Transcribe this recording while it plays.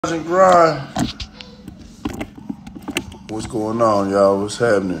And grind. What's going on, y'all? What's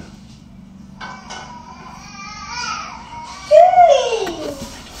happening?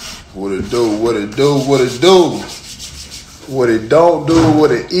 What it do? What it do? What it do? What it don't do?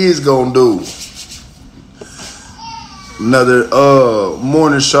 What it is gonna do? Another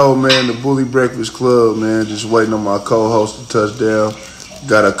morning show, man. The Bully Breakfast Club, man. Just waiting on my co-host to touch down.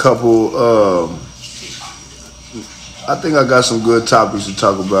 Got a couple. I think I got some good topics to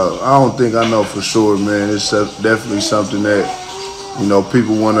talk about. I don't think I know for sure, man. It's definitely something that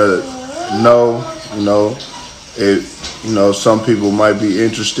people want to know. Some people might be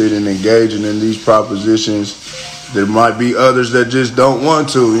interested in engaging in these propositions. There might be others that just don't want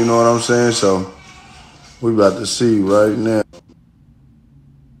to. You know what I'm saying? So we about to see right now.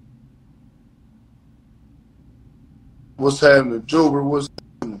 What's happening, Juber?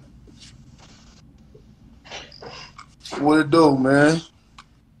 What it do, man?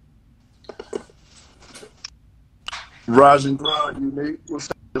 Rise and grind, unique. What's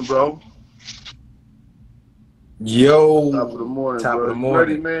happening, bro? Top of the Yo, morning, top of bro. the You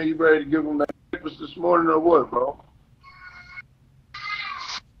ready, morning. man? You ready to give them that breakfast this morning or what, bro?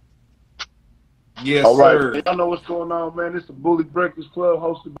 Yes, All right, sir. y'all know what's going on, man. It's the Bully Breakfast Club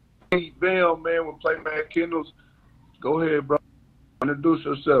hosted by Pete Bam, man, with Playman Kendalls. Go ahead, bro. Introduce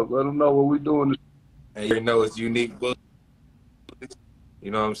yourself. Let them know what we doing. And you know it's unique bullies. You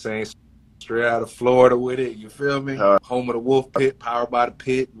know what I'm saying? Straight out of Florida with it. You feel me? Home of the Wolf Pit, powered by the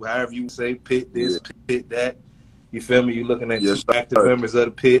Pit, however you say, Pit this, Yeah. Pit that. You feel me? You're looking at Yes, two active sir. members of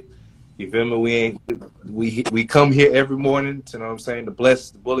the Pit. You feel me? We come here every morning to, you know what I'm saying, to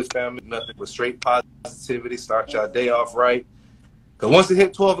bless the Bullies family. Nothing but straight positivity. Start your day off right. Cause once it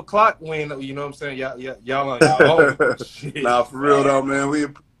hit 12 o'clock, we ain't, you know what I'm saying, y'all on your own. Shit. Nah, for real though, man. We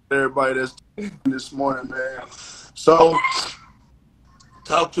appreciate everybody that's this morning, man. So,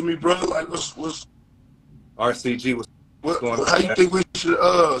 talk to me, bro. Like, what's RCG, what's going on? how you think we should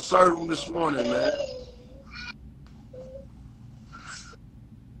serve them this morning, man?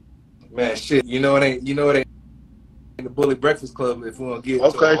 Man, shit, it ain't the Bully Breakfast Club if we don't get to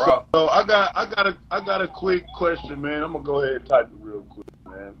Okay, it raw. so I got a quick question, man. I'm gonna go ahead and type it real quick,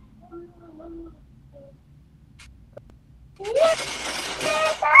 man.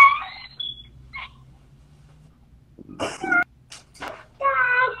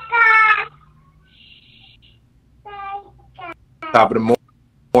 Top of the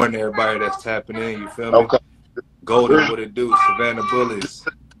morning, everybody that's tapping in, you feel me? Okay. Golden, what it do? Savannah Bullies.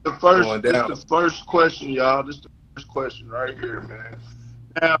 The first, Going this down. the first question, y'all. This is the first question right here, man.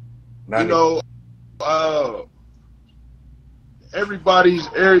 Now, everybody's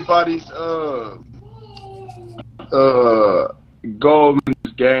goal in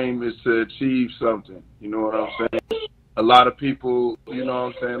this game is to achieve something. You know what I'm saying? A lot of people, you know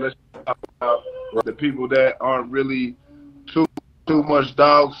what I'm saying? Let's talk about the people that aren't really too much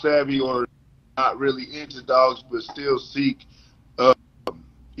dog savvy or not really into dogs, but still seek,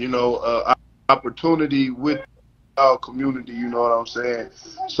 opportunity with our community. You know what I'm saying?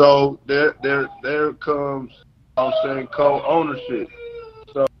 So there comes, I'm saying, co-ownership.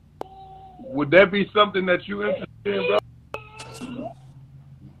 So would that be something that you interested in, bro?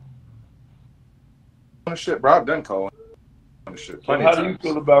 Ownership, bro. I've done co-ownership plenty So of how do you times.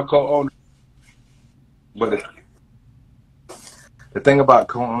 feel about co-ownership? But the thing about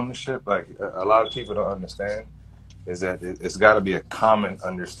co-ownership, like a lot of people don't understand, is that it's got to be a common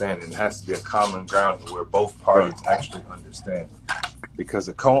understanding. It has to be a common ground where both parties actually understand. Because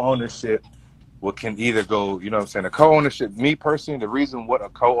a co-ownership can either go, you know what I'm saying, a co-ownership, me personally, the reason what a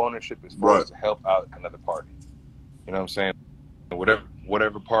co-ownership is for is to help out another party. You know what I'm saying?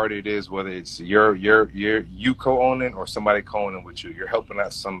 Whatever party it is, whether it's you co-owning or somebody co-owning with you, you're helping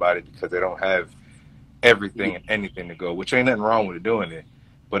out somebody because they don't have everything and anything to go, which ain't nothing wrong with doing it,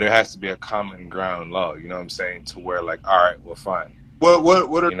 but there has to be a common ground law, you know what I'm saying, to where like, all right, well, fine. What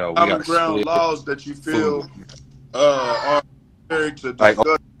are we common got ground laws that you feel food. are necessary to Like,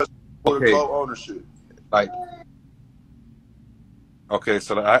 discuss for the okay, co-ownership? like, okay,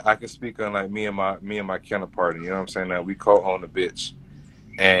 so I can speak on like me and my counterparty, you know what I'm saying, that we co-own a bitch.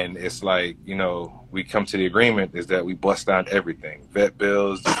 And it's like, we come to the agreement is that we bust down everything. Vet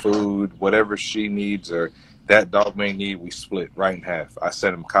bills, the food, whatever she needs or that dog may need, we split right in half. I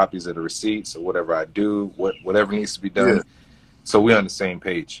send them copies of the receipts or whatever I do, whatever needs to be done. Yeah. So we're on the same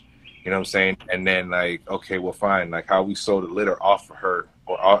page. You know what I'm saying? And then like, okay, well, fine. Like how we sold the litter off of her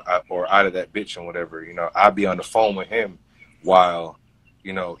or out of that bitch and whatever, I'll be on the phone with him while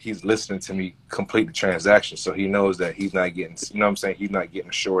he's listening to me complete the transaction. So he knows that he's not getting, you know what I'm saying? He's not getting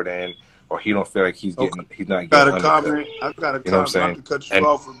a short end or he don't feel like he's not got getting a undercut. comment. I got a You know what I'm comment. Not saying? to cut you And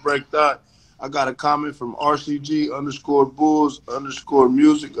off for break thought. I got a comment from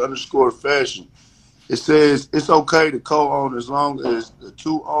RCG_Bulls_music_fashion. It says it's okay to co-own as long as the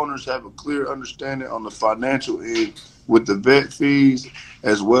two owners have a clear understanding on the financial end with the vet fees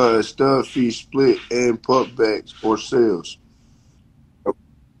as well as stud fee split and putbacks or sales.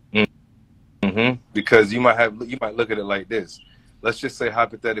 because you might look at it like this. Let's just say,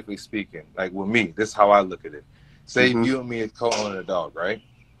 hypothetically speaking, like with me, this is how I look at it. Say you and me co-own a dog, right?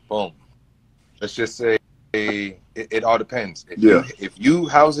 Boom. Let's just say it all depends. If you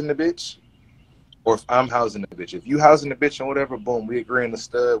housing the bitch, or if I'm housing the bitch. If you housing the bitch and whatever, boom, we agree on the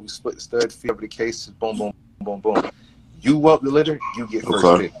stud. We split the stud fee over the cases. Boom, boom, boom, boom. You whelp the litter, you get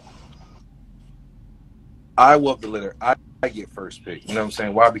first pick. I whelp the litter, I get first pick. You know what I'm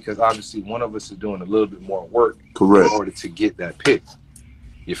saying? Why? Because obviously one of us is doing a little bit more work in order to get that pick.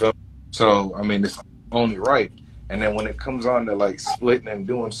 You feel me? So, I mean, it's only right. And then when it comes on to like splitting and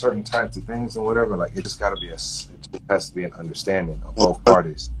doing certain types of things and whatever, like it just got to be it has to be an understanding of both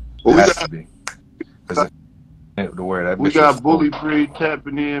parties. It has to be. Because the word that we got Bully Free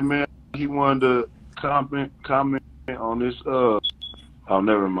tapping in, man. He wanted to comment on this. Oh,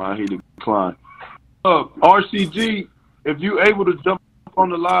 never mind. He declined. RCG, if you able to jump on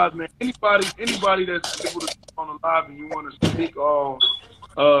the live, man. Anybody that's able to jump on the live and you want to speak on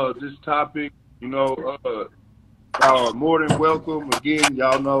this topic, you know, y'all are more than welcome. Again,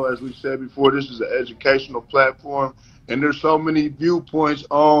 y'all know, as we said before, this is an educational platform, and there's so many viewpoints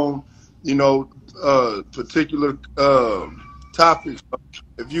on, you know, particular topics.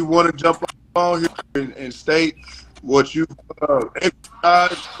 If you want to jump on here and state what you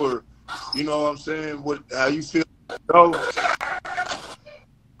emphasize, or you know what I'm saying, how you feel,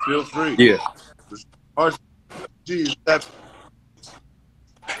 feel free. Yeah. RCG,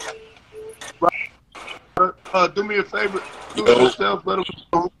 do me a favor. Do yourself. Let them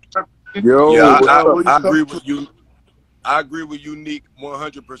know. I agree with you. I agree with Unique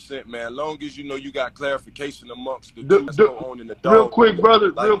 100%, man. Long as you know you got clarification amongst the two co-owning the dog. Real quick,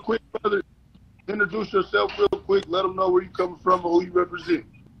 brother. Introduce yourself real quick. Let them know where you coming from and who you represent.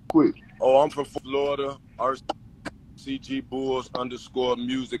 Quick. Oh, I'm from Florida. RCG Bulls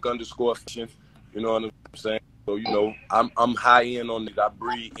 _music_fashion. You know what I'm saying? So you know, I'm high end on it. I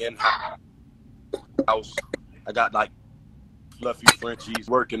breed in house. I got like fluffy Frenchies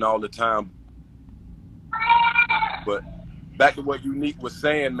working all the time. But back to what Unique was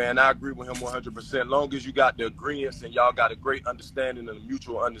saying, man, I agree with him 100%. Long as you got the agreements and y'all got a great understanding and a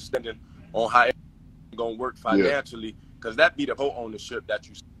mutual understanding on how it's gonna work financially, because that be the whole ownership that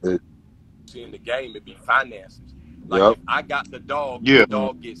you see in the game. It be finances. Like if I got the dog, the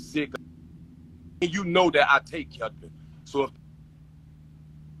dog gets sick, and you know that I take care of it. So if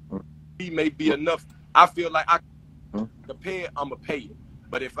he may be enough, I feel like I can pay it, I'ma pay it.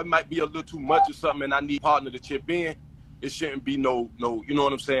 But if it might be a little too much or something and I need a partner to chip in, it shouldn't be no, you know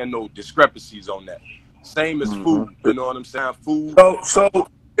what I'm saying, no discrepancies on that. Same as food, you know what I'm saying? Food so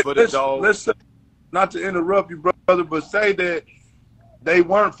for the dog. Let's say, not to interrupt you, brother, but say that they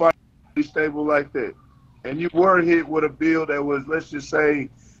weren't financially stable like that, and you were hit with a bill that was, let's just say,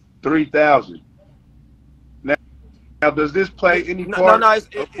 $3,000. Now, does this play any part of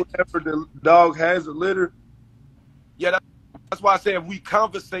whatever the dog has a litter? Yeah, that's why I say if we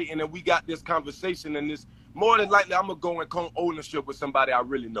conversating and we got this conversation, and this, more than likely I'm gonna go and co-ownership with somebody I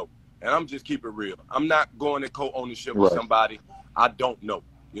really know, and I'm just keep it real. I'm not going to co-ownership with somebody I don't know.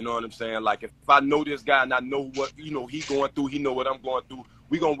 You know what I'm saying? Like if I know this guy and I know what he going through, he know what I'm going through,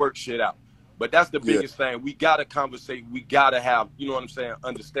 we gonna work shit out. But that's the biggest thing. We gotta conversate. We gotta have, you know what I'm saying,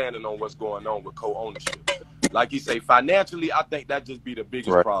 understanding on what's going on with co-ownership. Like you say, financially, I think that just be the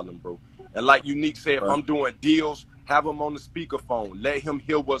biggest problem, bro. And like Unique said, if I'm doing deals, have him on the speakerphone. Let him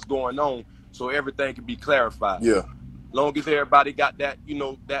hear what's going on so everything can be clarified. Yeah. Long as everybody got that, you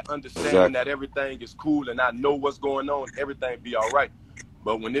know, that understanding that everything is cool and I know what's going on, everything be all right.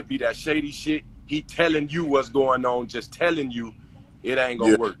 But when it be that shady shit, he telling you what's going on, just telling you, it ain't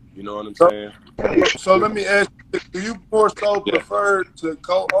gonna work. You know what I'm saying? So let me ask you, do you more so prefer to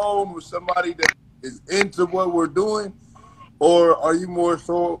co-own with somebody that is into what we're doing? Or are you more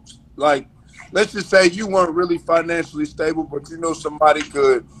so like, let's just say you weren't really financially stable, but you know somebody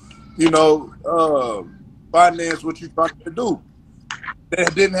could, you know, finance what you're trying to do. They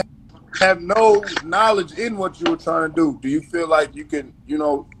didn't have no knowledge in what you were trying to do. Do you feel like you can, you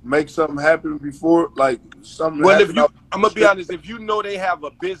know, make something happen before, like something? Well, if you, I'm gonna be honest, if you know they have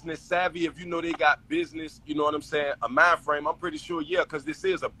a business savvy, if you know they got business, you know what I'm saying, a mind frame, I'm pretty sure, because this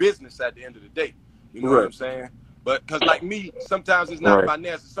is a business at the end of the day. You know what I'm saying? But because like me, sometimes it's not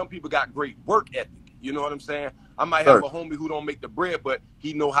financial. Some people got great work ethic. You know what I'm saying? I might have a homie who don't make the bread, but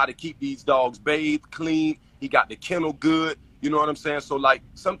he know how to keep these dogs bathed, clean. He got the kennel good. You know what I'm saying? So like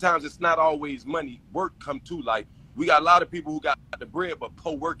sometimes it's not always money. Work come too. Like we got a lot of people who got the bread but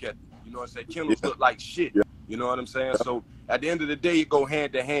poor work ethic. You know what I'm saying? Kennels look like shit. You know what I'm saying? So at the end of the day, it go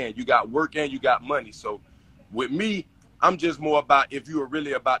hand to hand. You got work and you got money. So with me, I'm just more about if you are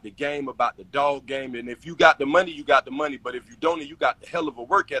really about the game, about the dog game. And if you got the money, you got the money. But if you don't and you got the hell of a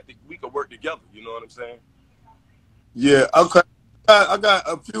work ethic, we can work together. You know what I'm saying? Yeah, okay. I got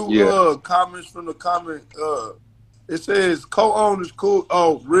a few comments from the comment. It says co-own is cool.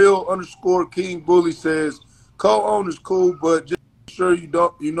 Oh, real_King Bully says co-own is cool, but just sure you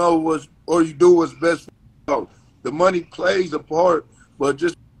know what's or you do what's best for your dog. The money plays a part, but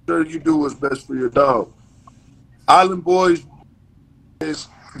just sure you do what's best for your dog. Island Boys is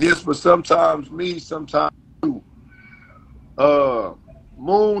yes, but sometimes me, sometimes you.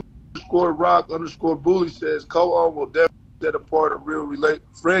 Moon_Rock_Bully says co-own will definitely set apart a real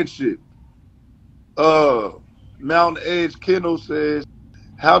friendship. Mountain Edge Kennel says,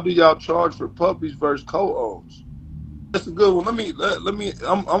 how do y'all charge for puppies versus co-owns? That's a good one. Let me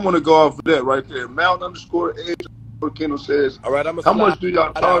I'm gonna go off of that right there. Mountain_Edge Kennel says, all right, how much do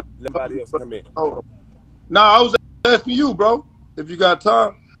y'all charge? Let somebody else come in. No, I was asking you, bro. If you got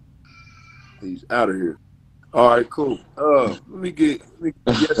time. He's out of here. All right, cool. Let me get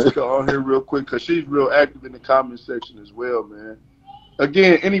Jessica on here real quick because she's real active in the comment section as well, man.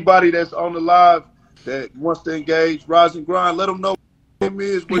 Again, anybody that's on the live that wants to engage, Rise and Grind, let them know who him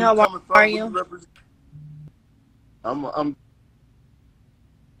is, where you coming from, are you? represent. I'm I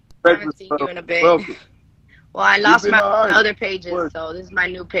haven't seen you in a bit. Welcome. Well, I lost my other pages, so this is my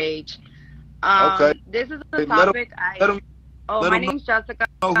new page. Okay. This is the topic. My name's Jessica.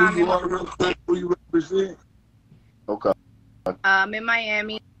 Who you are real quick, who you represent. Okay. I'm in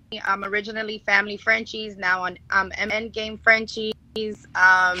Miami. I'm originally Family Frenchies. Now I'm Endgame Frenchies.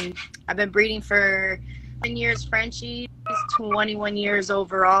 I've been breeding for 10 years Frenchies, 21 years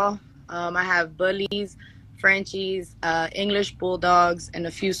overall. I have bullies, Frenchies, English Bulldogs, and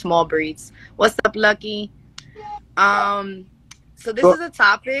a few small breeds. What's up, Lucky? So this is a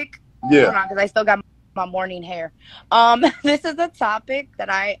topic. Yeah. Hold on, because I still got my morning hair. This is a topic that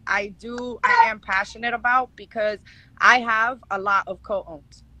I am passionate about because I have a lot of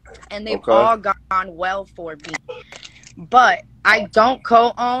co-owns and they've all gone well for me. But I don't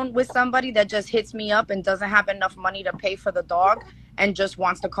co-own with somebody that just hits me up and doesn't have enough money to pay for the dog and just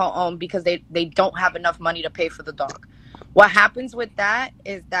wants to co-own because they don't have enough money to pay for the dog. What happens with that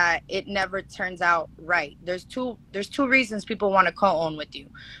is that it never turns out right. There's two reasons people want to co-own with you.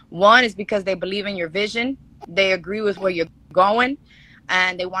 One is because they believe in your vision, they agree with where you're going,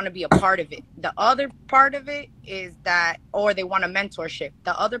 and they want to be a part of it. The other part of it is that, or they want a mentorship.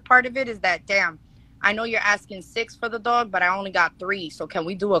 The other part of it is that, damn, I know you're asking 6 for the dog, but I only got 3. So can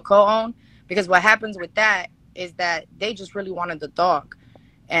we do a co-own? Because what happens with that is that they just really wanted the dog.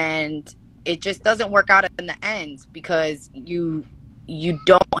 And it just doesn't work out in the end because you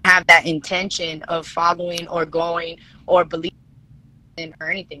don't have that intention of following or going or believing in or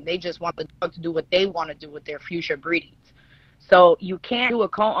anything. They just want the dog to do what they want to do with their future breedings. So you can't do a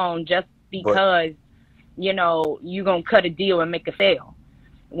co-own just because, you're going to cut a deal and make a sale.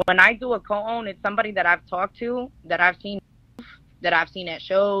 When I do a co-own, it's somebody that I've talked to, that I've seen at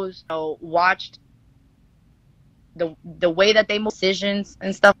shows, watched the way that they make decisions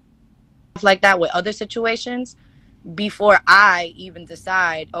and stuff like that with other situations before I even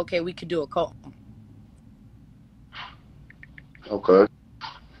decide, okay, we could do a co-own. Okay.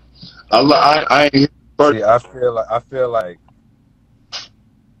 I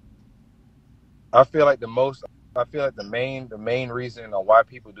feel like the main reason on why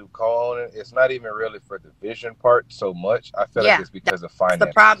people do co-owning, it's not even really for the vision part so much. I feel like it's because of finances. That's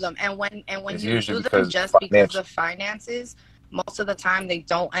the problem. And when you do them just because of finances, most of the time they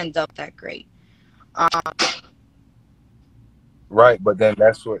don't end up that great. Right, but then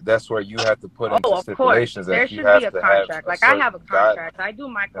that's where you have to put into stipulations that there you should have be a to contract. Have like I have a contract. I do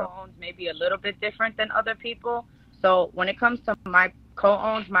my co-owns maybe a little bit different than other people. So when it comes to my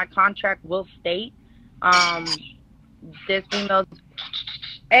co-owns, my contract will state this female's,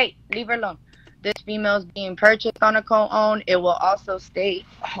 hey, leave her alone. This female's being purchased on a co-own. It will also state,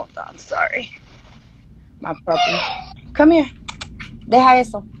 hold on, sorry. My puppy. Come here. Deja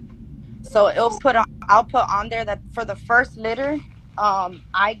eso. So I'll put on there that for the first litter,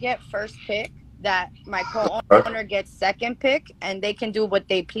 I get first pick, that my co-owner gets second pick, and they can do what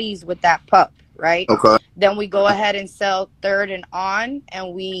they please with that pup, right? Okay. Then we go ahead and sell third and on,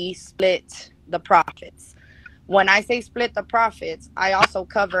 and we split the profits. when I say split the profits, I also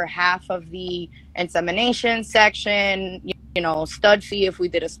cover half of the insemination section, you know, stud fee if we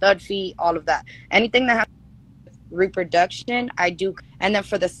did a stud fee, all of that. Anything that has reproduction, I do. And then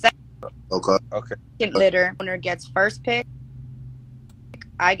for the second litter, owner gets first pick,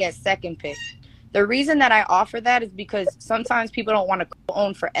 I get second pick. The reason that I offer that is because sometimes people don't want to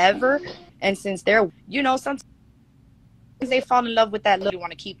co-own forever. And since they're, you know, sometimes they fall in love with that little, you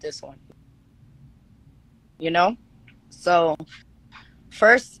want to keep this one. You know? So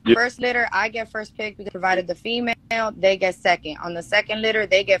first litter, I get first pick because provided the female, they get second. On the second litter,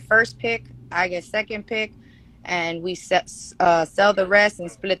 they get first pick, I get second pick, and we sell the rest and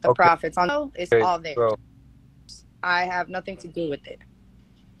split the profits. On it's all there. So I have nothing to do with it.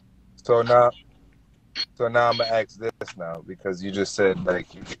 So now I'm gonna ask this now, because you just said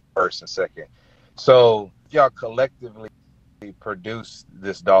like you get first and second. So y'all collectively produce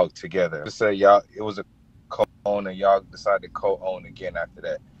this dog together. Let's say y'all, it was a co-own and y'all decided to co-own again after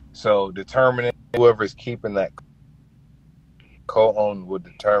that. So determining whoever's keeping that co-own would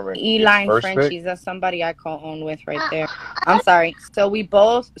determine Eline Frenchies. That's somebody I co-own with right there. I'm sorry. So we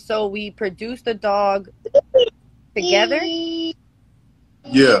produce the dog together.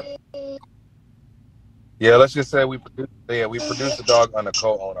 Yeah, let's just say we produced the dog on a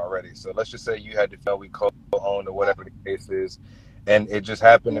co-own already. So let's just say you had to feel we co-owned or whatever the case is, and it just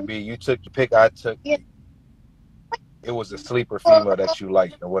happened to be you took your pick, I took. It was a sleeper female that you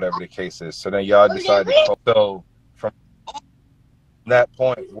liked or whatever the case is. So then y'all decided to so from that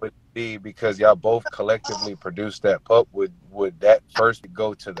point would be because y'all both collectively produced that pup, would that first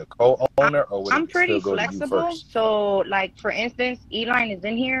go to the co-owner or would I'm it pretty still go flexible. to you first? So like for instance, Eline is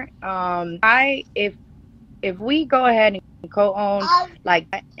in here. If we go ahead and co-own like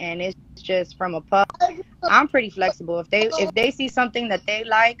that and it's just from a pup, I'm pretty flexible. If they see something that they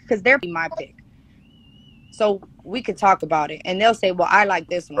like, because they're my pick, so we could talk about it and they'll say, well, I like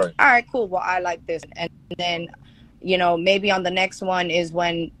this one. Right. All right, cool. Well, I like this. And then, you know, maybe on the next one is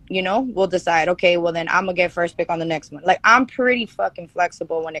when, you know, we'll decide, okay, well then I'm gonna get first pick on the next one. Like, I'm pretty fucking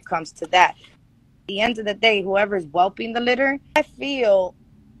flexible when it comes to that. At the end of the day, whoever's whelping the litter, I feel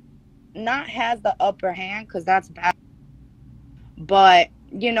not has the upper hand, because that's bad. But,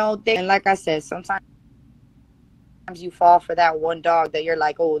 you know, and like I said, sometimes you fall for that one dog that you're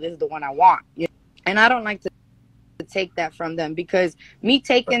like, oh, this is the one I want. You know? And I don't like to take that from them, because me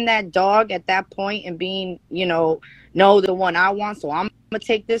taking that dog at that point and being, you know, no, the one I want, so I'm gonna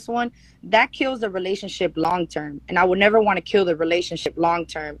take this one, that kills the relationship long term. And I would never want to kill the relationship long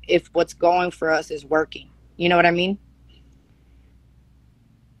term if what's going for us is working. You know what I mean?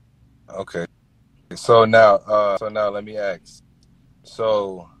 Okay. So now let me ask.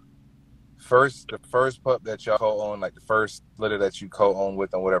 So the first pup that y'all co-own, like the first litter that you co-own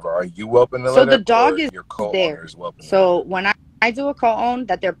with and whatever, are you whelping the litter? So the dog is your co-owner is whelping? So when I do a co-own,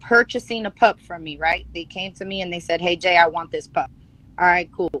 that they're purchasing a pup from me, right? They came to me and they said, hey, Jay, I want this pup. All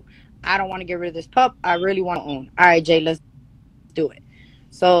right, cool. I don't want to get rid of this pup. I really want to own. All right, Jay, let's do it.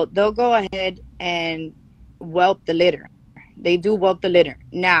 So they'll go ahead and whelp the litter. They do whelp the litter.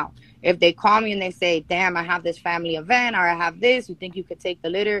 Now, if they call me and they say, damn, I have this family event, or I have this, you think you could take the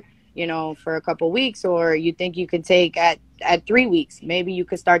litter, you know, for a couple of weeks, or you think you could take at 3 weeks, maybe you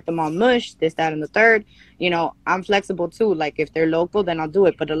could start them on mush, this, that, and the third. You know, I'm flexible too. Like if they're local, then I'll do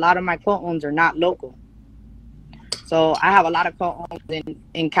it. But a lot of my co-owns are not local. So I have a lot of co-owns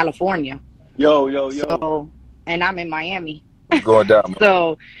in California. Yo. So, and I'm in Miami. Going down.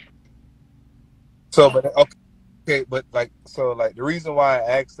 So, but okay, but like, so like the reason why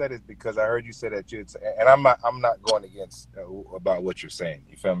I asked that is because I heard you say that and I'm not going against about what you're saying.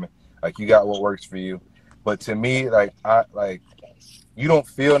 You feel me? Like you got what works for you, but to me, like you don't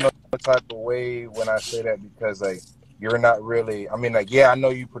feel no type of way when I say that, because like you're not really. I mean, like, yeah, I know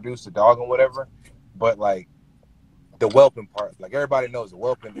you produce a dog and whatever, but like the whelping part, like everybody knows the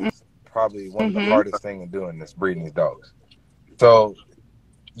whelping is probably one of the hardest thing in doing this, breeding these dogs. So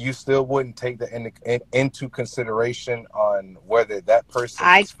you still wouldn't take that into consideration on whether that person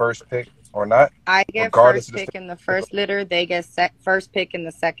is first pick or not? I get first pick in the first litter. They get first pick in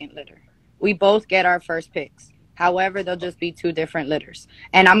the second litter. We both get our first picks. However, they'll just be 2 different litters.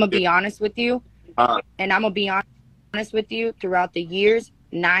 And I'm going to be honest with you. Throughout the years,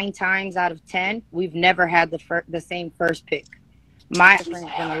 9 times out of 10, we've never had the same first pick. My different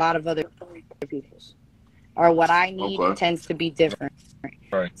than a lot of other people's. Or what I need tends to be different.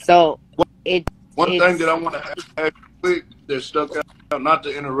 Right. So one thing that I want to ask quick that stuck out, not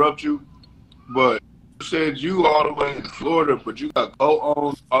to interrupt you, but you said you all the way in Florida, but you got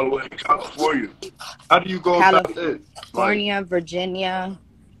co-owned all the way in California. How do you go about that? California, Virginia.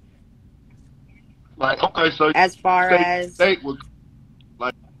 Like, okay, so as far as state would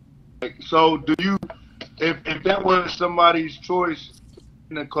like so do you if that was somebody's choice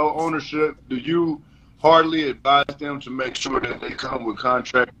in the co-ownership, do you hardly advise them to make sure that they come with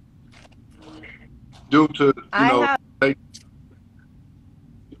contract due to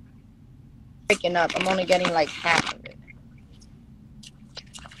breaking up? I'm only getting like half of it.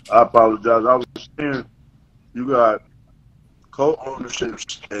 I apologize. I was saying you got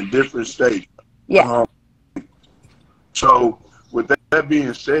co-ownerships in different states. Yeah. So with that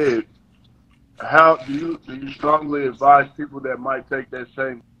being said, how do you strongly advise people that might take that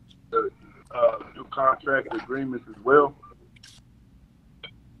same do contract agreements as well?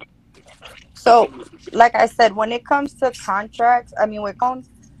 So, like I said, when it comes to contracts, I mean, with phones,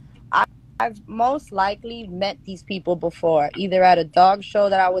 I've most likely met these people before, either at a dog show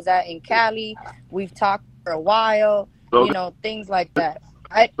that I was at in Cali. We've talked for a while, So, you know, things like that.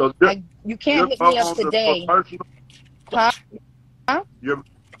 You can't hit me up today. Huh?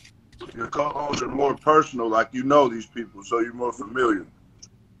 Your co-owners are more personal, like you know these people, so you're more familiar.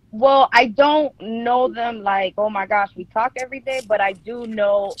 Well, I don't know them like, oh my gosh, we talk every day, but I do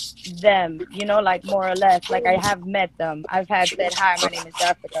know them, you know, like more or less. Like I have met them. I've had said, hi, my name is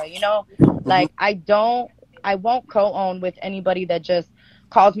Jessica, you know, like I won't co-own with anybody that just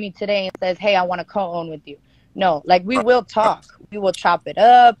calls me today and says, hey, I want to co-own with you. No, like we will talk. We will chop it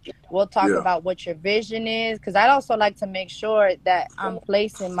up. We'll talk about what your vision is. Because I'd also like to make sure that I'm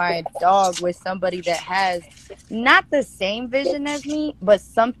placing my dog with somebody that has not the same vision as me, but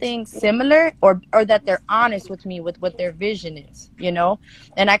something similar, or that they're honest with me with what their vision is, you know?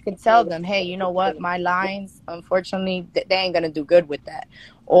 And I could tell them, hey, you know what? My lines, unfortunately, they ain't going to do good with that.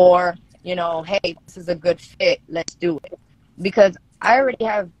 Or, you know, hey, this is a good fit. Let's do it. Because I already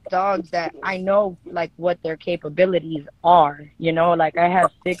have dogs that I know like what their capabilities are, you know, like I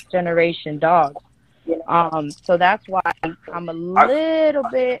have 6th generation dogs. So that's why I'm a little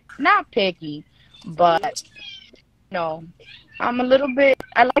bit not picky, but you know, I'm a little bit,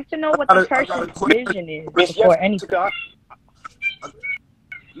 I like to know what the person's vision is before anything.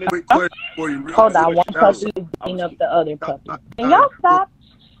 Quick question for you. Hold on, one puppy is beating up the other puppy. Can y'all stop?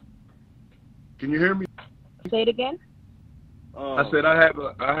 Can you hear me? Say it again. I said I had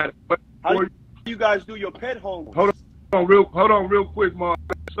a question for you. How do you guys do your pet homework? Hold on real quick, Mom.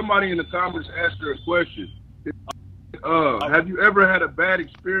 Somebody in the comments asked her a question. Have you ever had a bad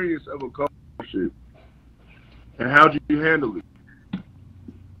experience of a co-ownership? And how did you handle it?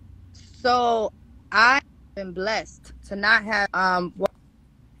 So I've been blessed to not have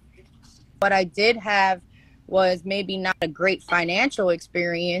what I did have was maybe not a great financial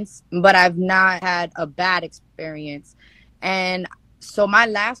experience, but I've not had a bad experience. And so my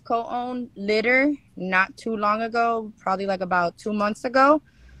last co-owned litter not too long ago, probably like about 2 months ago,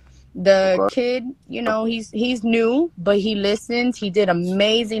 the kid, you know, he's new, but he listens. He did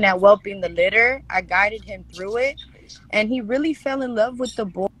amazing at whelping the litter. I guided him through it, and he really fell in love with the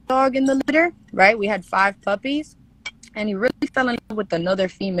boy dog in the litter, right? We had 5 puppies, and he really fell in love with another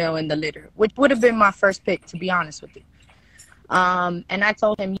female in the litter, which would have been my first pick, to be honest with you. And I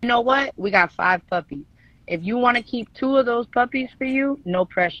told him, you know what? We got 5 puppies. If you want to keep 2 of those puppies for you, no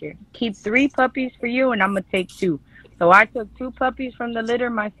pressure. Keep 3 puppies for you, and I'm going to take 2. So I took 2 puppies from the litter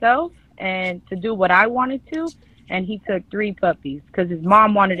myself and to do what I wanted to, and he took 3 puppies because his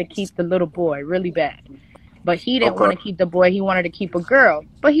mom wanted to keep the little boy really bad. But he didn't want to keep the boy. He wanted to keep a girl.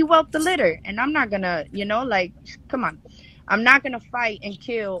 But he whelped the litter, and I'm not going to, you know, like, come on. I'm not going to fight and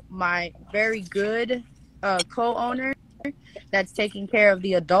kill my very good co-owner that's taking care of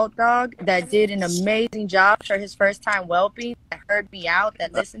the adult dog that did an amazing job for his first time whelping, that heard me out,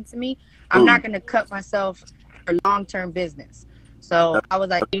 that listened to me. I'm not going to cut myself for long-term business. So I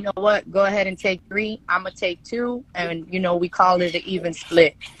was like, you know what? Go ahead and take 3. I'm going to take 2. And, you know, we call it an even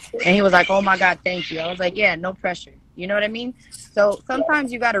split. And he was like, oh, my God, thank you. I was like, yeah, no pressure. You know what I mean? So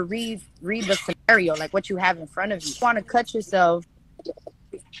sometimes you got to read the scenario, like what you have in front of you. You want to cut yourself.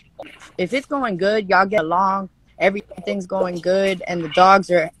 If it's going good, y'all get along, everything's going good, and the dogs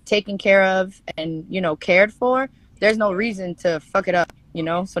are taken care of and, you know, cared for, there's no reason to fuck it up, you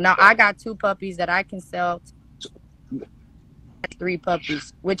know? So now I got 2 puppies that I can sell 3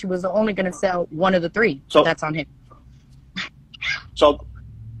 puppies, which was only going to sell 1 of the 3. So that's on him. So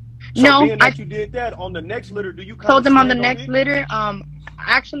no, being that you did that on the next litter, do you told him on the next litter?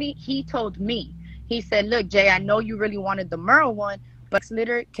 Actually, he told me. He said, look, Jay, I know you really wanted the Merle one, but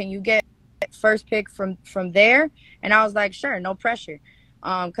litter, can you get first pick from there? And I was like, sure, no pressure.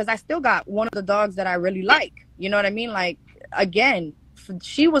 Because I still got one of the dogs that I really like. You know what I mean? Like, again,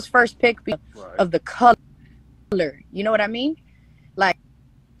 she was first pick of the color. You know what I mean? Like,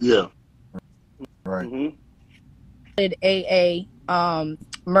 yeah. Right. Did AA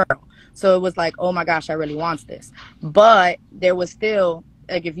Merle. So it was like, oh my gosh, I really want this. But there was still,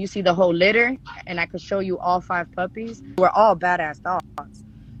 like, if you see the whole litter, and I could show you all 5 puppies, we're all badass dogs.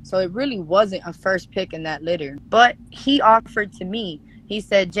 So it really wasn't a first pick in that litter. But he offered to me, he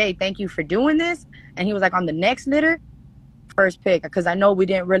said, Jay, thank you for doing this. And he was like, on the next litter, first pick, because I know we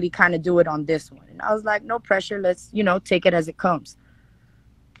didn't really kind of do it on this one. And I was like, no pressure. Let's, you know, take it as it comes.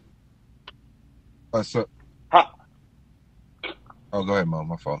 Oh, go ahead, Mom.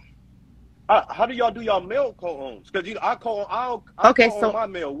 My fault. How do y'all do y'all male co-owns? Because I co-own my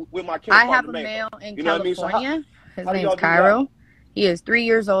male with my kids. I have a male in California. His name's Cairo. He is 3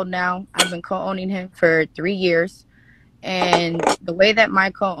 years old now. I've been co-owning him for 3 years. And the way that my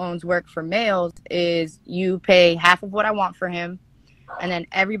co-owns work for males is you pay half of what I want for him, and then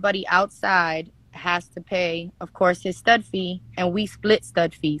everybody outside has to pay, of course, his stud fee, and we split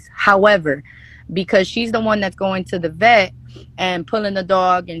stud fees. However, because she's the one that's going to the vet and pulling the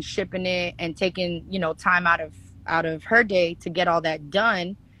dog and shipping it and taking, you know, time out of her day to get all that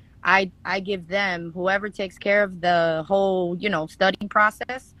done, I give them, whoever takes care of the whole, you know, studying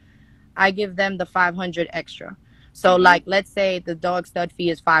process, I give them the 500 extra. So like, let's say the dog stud fee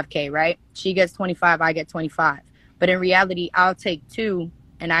is $5K, right? She gets 25, I get 25. But in reality, I'll take 2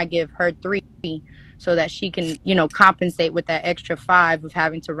 and I give her 3 so that she can, you know, compensate with that extra 5 of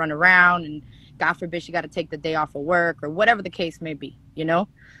having to run around, and God forbid she got to take the day off of work or whatever the case may be, you know?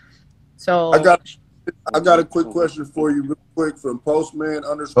 So I got a quick question for you real quick from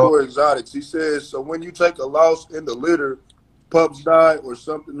Postman_Exotics. He says, so when you take a loss in the litter, pups die or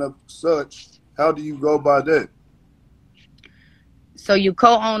something of such, how do you go by that? So you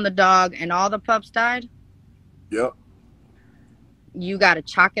co-own the dog and all the pups died? Yep. You got to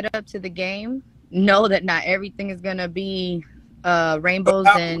chalk it up to the game. Know that not everything is going to be rainbows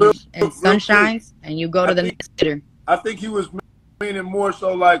and sunshines, and you go to the next litter. I think he was meaning more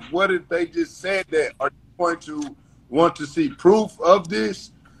so like, what if they just said that? Are you going to want to see proof of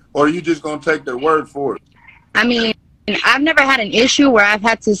this, or are you just going to take their word for it? I mean, I've never had an issue where I've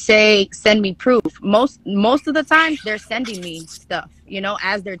had to say, send me proof. Most of the time they're sending me stuff, you know,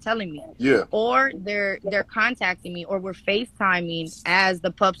 as they're telling me. Yeah. Or they're contacting me, or we're FaceTiming as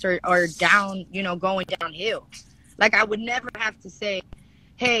the pups are down, you know, going downhill. Like, I would never have to say,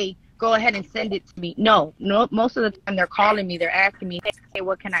 hey, go ahead and send it to me. No, most of the time they're calling me, they're asking me, hey,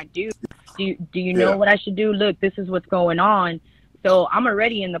 what can I do? Do you know what I should do? Look, this is what's going on. So I'm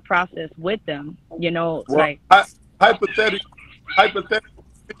already in the process with them, you know, well, like hypothetically,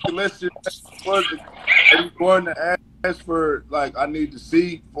 let's just are you going to ask for, like, I need to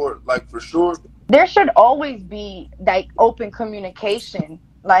see for, like, for sure? There should always be like open communication.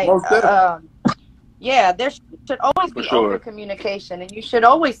 Like yeah, there should always be open communication, and you should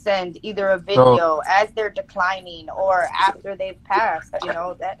always send either a video as they're declining or after they've passed, you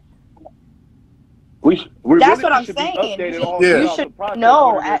know, that that's really what I'm saying. You should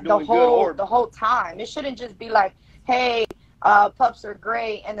know at the whole time. It shouldn't just be like, hey, pups are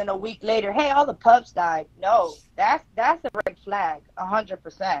great, and then a week later, hey, all the pups died. No, that's a red flag,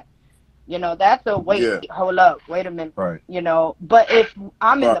 100%. You know, that's a hold up, wait a minute. Right. You know, but if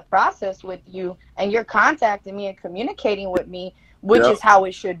I'm in the process with you and you're contacting me and communicating with me, which is how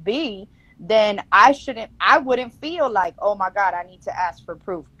it should be, then I wouldn't feel like, oh my God, I need to ask for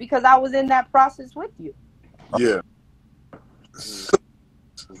proof, because I was in that process with you. Yeah.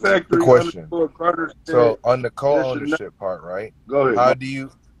 The question. So on the co-ownership part, right? Go ahead.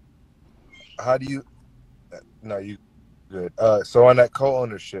 How do you no, you good. So on that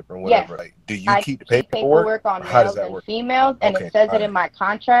co-ownership and whatever, like, do you keep the paperwork on males and females, and it says it in my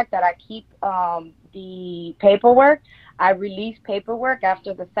contract that I keep the paperwork. I release paperwork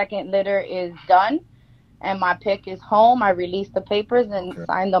after the second litter is done and my pick is home. I release the papers and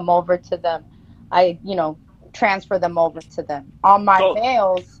sign them over to them. I, you know, transfer them over to them. On my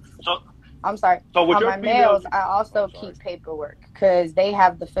males, on my males, I also keep paperwork because they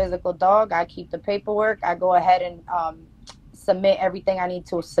have the physical dog. I keep the paperwork. I go ahead and submit everything I need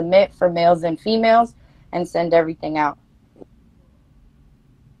to submit for males and females and send everything out.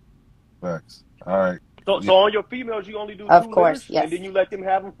 Thanks. All right. So on your females, you only do 2 litters, yes. And then you let them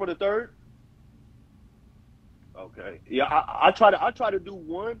have them for the third? Okay. Yeah, I try to do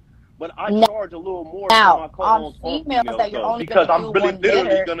 1, but I charge a little more now, for my co-owns on females that you're only because gonna I'm do really 1 literally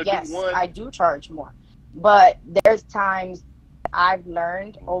litter, going to yes, do 1. I do charge more. But there's times I've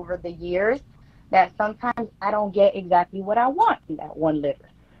learned over the years that sometimes I don't get exactly what I want in that 1 litter.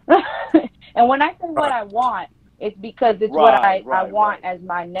 And when I say what I want, it's because it's what I want as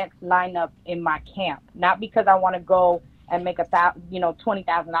my next lineup in my camp. Not because I want to go and make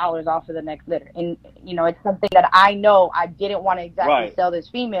 $20,000 off of the next litter. And it's something that I know I didn't want to exactly sell this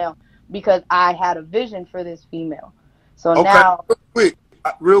female because I had a vision for this female. So now,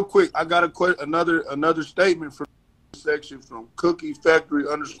 real quick, I got another statement from section from Cookie Factory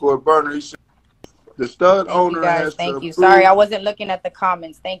 _burner. He said the stud owner has Thank you. Sorry, I wasn't looking at the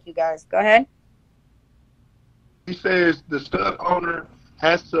comments. Thank you, guys. Go ahead. He says the stud owner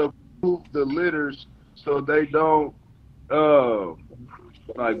has to approve the litters so they don't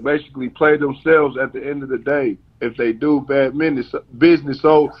like basically play themselves at the end of the day if they do bad business.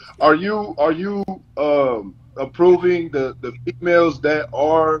 So are you approving the females that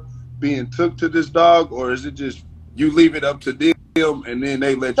are being took to this dog, or is it just you leave it up to them and then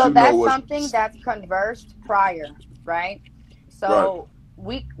they let you know? So that's something that's conversed prior, right? So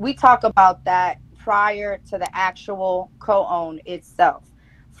we talk about that prior to the actual co-own itself.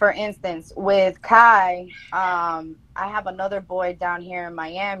 For instance, with Kai, I have another boy down here in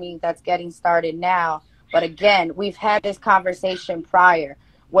Miami that's getting started now. But again, we've had this conversation prior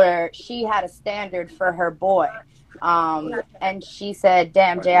where she had a standard for her boy. And she said,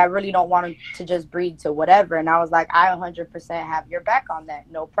 damn, Jay, I really don't want him to just breed to whatever. And I was like, I 100% have your back on that.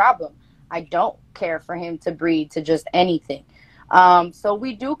 No problem. I don't care for him to breed to just anything. So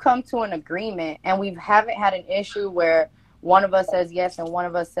we do come to an agreement, and we haven't had an issue where one of us says yes and one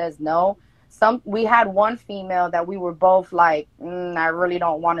of us says no. We had one female that we were both like, I really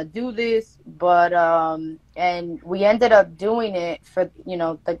don't want to do this, but and we ended up doing it for,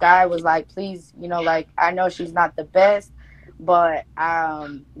 the guy was like, please, like, I know she's not the best, but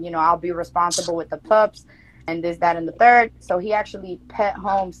I'll be responsible with the pups and this, that, and the third. So he actually pet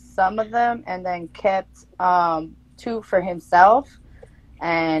home some of them and then kept 2 for himself.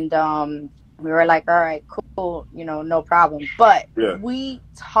 And we were like, all right, cool, no problem. But we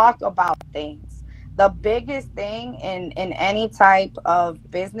talk about things. The biggest thing in any type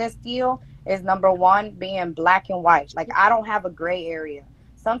of business deal is, number one, being black and white. Like, I don't have a gray area.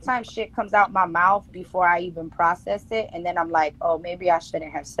 Sometimes shit comes out my mouth before I even process it, and then I'm like, oh, maybe I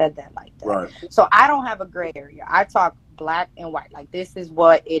shouldn't have said that like that. Right. So I don't have a gray area. I talk black and white. Like, this is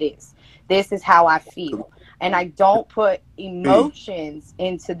what it is. This is how I feel. And I don't put emotions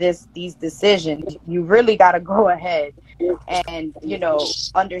into these decisions. You really got to go ahead and,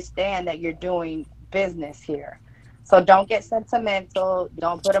 understand that you're doing business here. So don't get sentimental.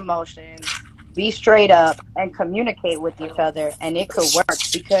 Don't put emotions. Be straight up and communicate with each other, and it could work,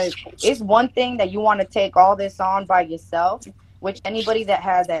 because it's one thing that you want to take all this on by yourself, which anybody that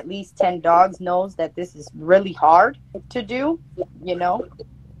has at least 10 dogs knows that this is really hard to do,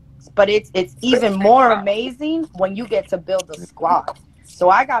 But it's even more amazing when you get to build a squad. So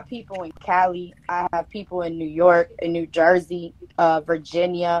I got people in Cali. I have people in New York, in New Jersey,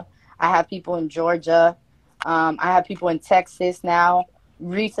 Virginia. I have people in Georgia. I have people in Texas now,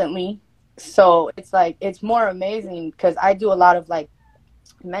 recently. So it's like, it's more amazing because I do a lot of like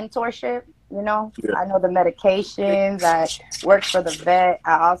mentorship, I know the medications. I work for the vet.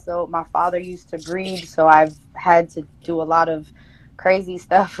 My father used to breed, so I've had to do a lot of crazy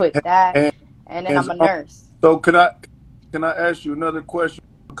stuff with that, and then I'm a nurse. So can I ask you another question?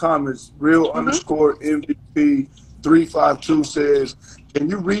 Comments, real _MVP 352 says, can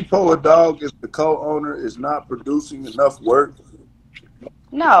you repo a dog if the co-owner is not producing enough work?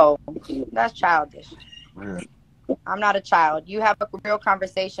 No, that's childish. I'm not a child. You have a real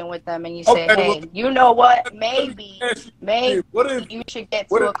conversation with them and you say, hey, you know what? Maybe you should get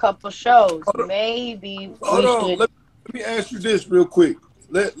to a couple shows. Maybe we should. Let me ask you this real quick.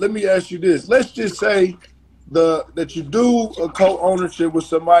 Let me ask you this. Let's just say that you do a co-ownership with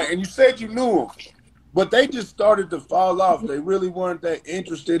somebody and you said you knew them, but they just started to fall off. They really weren't that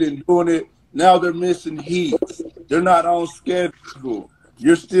interested in doing it. Now they're missing heat. They're not on schedule.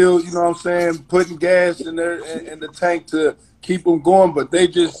 You're still, putting gas in the tank to keep them going, but they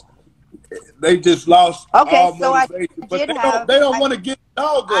just lost all motivation. But they don't want to get the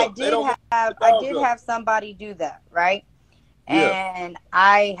dog up. I did have somebody do that, right? And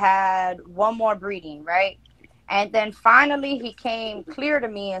I had one more breeding, right? And then finally he came clear to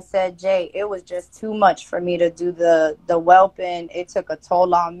me and said, Jay, it was just too much for me to do the whelping. It took a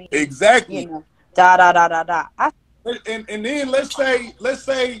toll on me. Exactly. And then let's say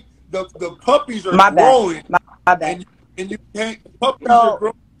the puppies are growing. My bad. And you can't, puppies are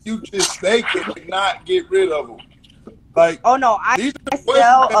growing. They cannot get rid of them. Like, oh no, I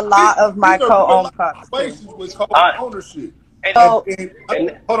sell a lot of my co-owned pups. Places with co-ownership. Hold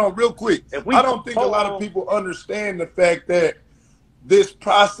on, real quick. I don't think a lot of people understand the fact that this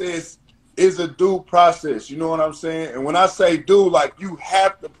process is a due process. You know what I'm saying? And when I say due, like, you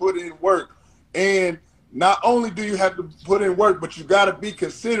have to put in work. And not only do you have to put in work, but you got to be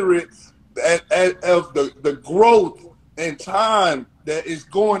considerate of the growth and time that is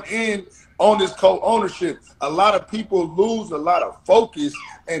going in on this co-ownership. A lot of people lose a lot of focus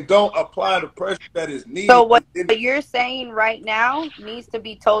and don't apply the pressure that is needed. So what you're saying right now needs to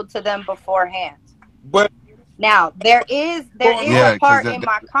be told to them beforehand. But now there is a part in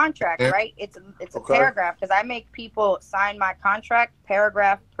my contract, right? It's a paragraph, because I make people sign my contract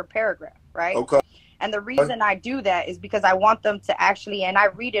paragraph per paragraph, right? Okay. And the reason I do that is because I want them to actually, and I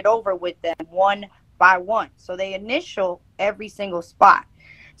read it over with them one by one. So they initial every single spot.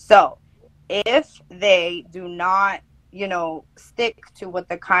 So if they do not, you know, stick to what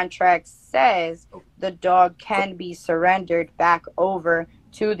the contract says, the dog can be surrendered back over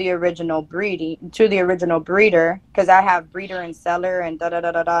to the original breeder, because I have breeder and seller and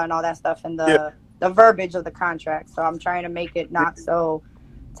and all that stuff in the verbiage of the contract. So I'm trying to make it not so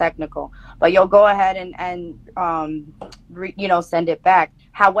technical, but you'll go ahead and you know, send it back.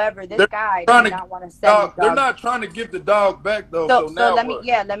 However, this guy does not want to send the dog. They're not trying to give the dog back though. So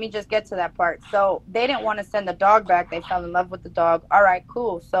let me just get to that part. So they didn't want to send the dog back. They fell in love with the dog. All right,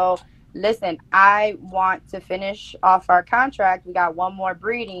 cool. So listen, I want to finish off our contract. We got one more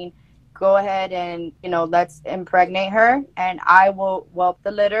breeding. Go ahead and, you know, let's impregnate her, and I will whelp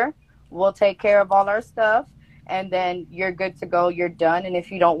the litter. We'll take care of all our stuff, and then you're good to go. You're done. And if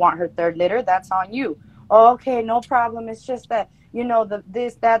you don't want her third litter, that's on you. Oh, okay, no problem. It's just that, you know, the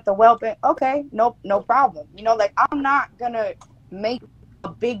whelping. Okay, no problem. You know, like, I'm not gonna make a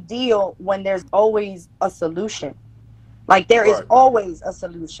big deal when there's always a solution. Like, there is always a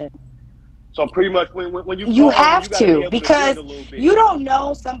solution. So pretty much when you have to, because you don't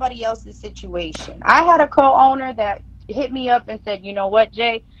know somebody else's situation. I had a co-owner that hit me up and said, you know what,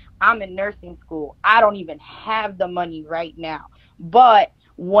 Jay, I'm in nursing school. I don't even have the money right now. But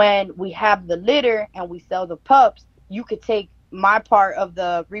when we have the litter and we sell the pups, you could take my part of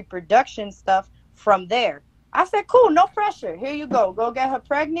the reproduction stuff from there. I said, cool, no pressure. Here you go. Go get her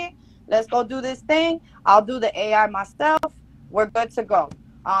pregnant. Let's go do this thing. I'll do the AI myself. We're good to go.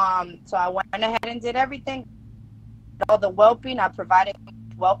 So I went ahead and did everything. All the whelping, I provided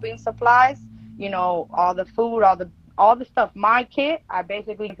whelping supplies, you know, all the food, all the stuff. My kit, I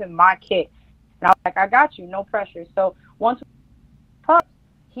basically gave him my kit. And I was like, I got you, no pressure. So once we pups,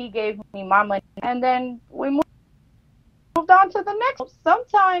 he gave me my money, and then we moved on to the next.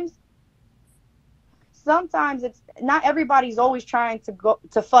 Sometimes it's not everybody's always trying to go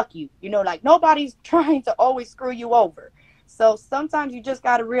to fuck you. You know, like, nobody's trying to always screw you over. So sometimes you just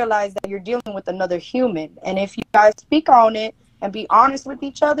got to realize that you're dealing with another human. And if you guys speak on it and be honest with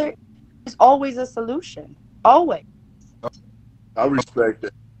each other, there's always a solution. Always. I respect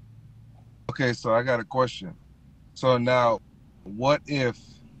it. Okay, so I got a question. So now, what if,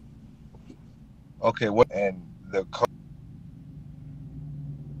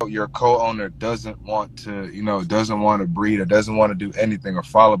 your co-owner doesn't want to, you know, doesn't want to breed or doesn't want to do anything or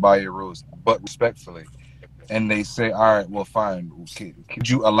follow by your rules, but respectfully, and they say, all right, well, fine, could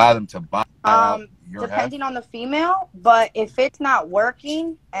you allow them to buy out your depending on the female? But if it's not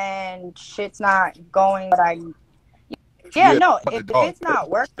working and shit's not going, if it's not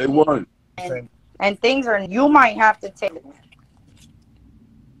working, they won, and things are, you might have to take it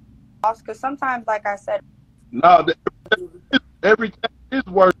off, because sometimes, like I said, no, everything is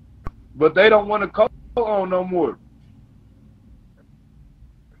working, but they don't want to co-own no more.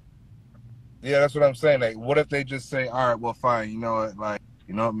 Yeah, that's what I'm saying. Like, what if they just say, all right, well, fine, you know what, like,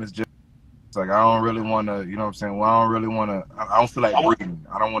 you know what, Miss J, it's like, I don't really want to, you know what I'm saying? Well, I don't really want to, I don't feel like breeding.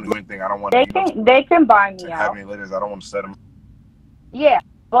 I don't want to do anything. I don't want to, they can buy me out. Have any litters. I don't want to set them. Yeah,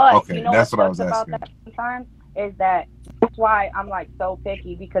 but okay, you know that's what I was about asking. That sometimes is that that's why I'm like so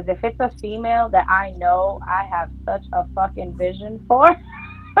picky, because if it's a female that I know I have such a fucking vision for,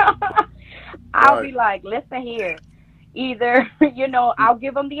 I'll be like, listen here. Either, you know, I'll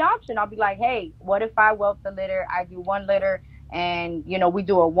give them the option. I'll be like, hey, what if I whelp the litter? I do one litter, and, you know, we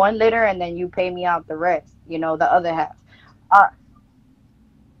do a one litter, and then you pay me out the rest, you know, the other half.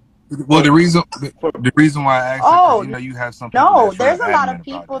 Well, the reason why I asked, you know, you have something. No, there's a lot of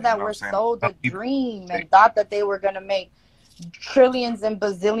people that were sold the dream and thought that they were going to make trillions and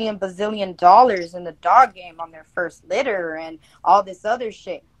bazillion dollars in the dog game on their first litter and all this other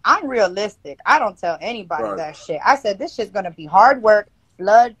shit. I'm realistic. I don't tell anybody that shit. I said, this shit's going to be hard work.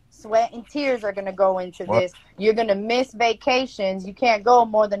 Blood, sweat, and tears are going to go into this. You're going to miss vacations. You can't go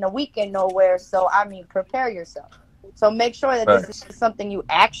more than a weekend nowhere. So, I mean, prepare yourself. So make sure that this is something you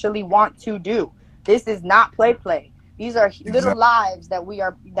actually want to do. This is not play. These are little lives that we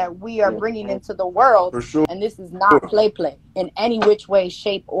are bringing into the world. For sure. And this is not play in any which way,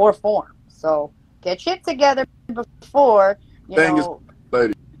 shape, or form. So Get shit together before, you know.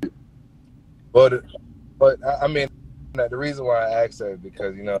 Lady. But I mean, the reason why I asked that is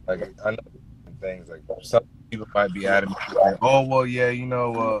because, you know, like, I know things like some people might be adamant, like, oh, well, yeah, you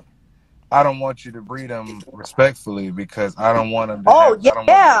know, I don't want you to breed them respectfully because I don't want them to Oh, have.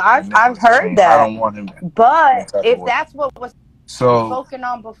 yeah, I don't want I've heard that. I don't want him. But if that's what was so spoken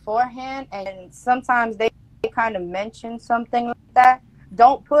on beforehand, and sometimes they kind of mention something like that,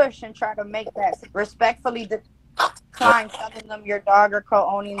 don't push and try to make that respectfully decline selling them your dog or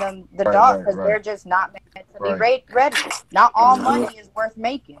co-owning them the dog, because they're just not meant to be ready. Not all money is worth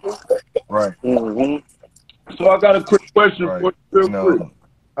making. Right. So I got a quick question for you, real quick.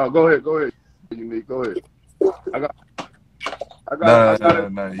 Oh, go ahead, Unique. Go ahead. I got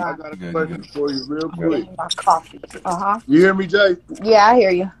a question for you, real quick. My coffee. You hear me, Jay? Yeah, I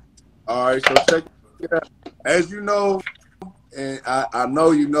hear you. All right, so check it out. As you know, and I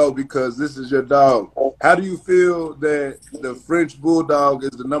know you know because this is your dog. How do you feel that the French Bulldog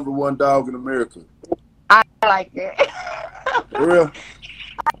is the #1 dog in America? I like it. For real?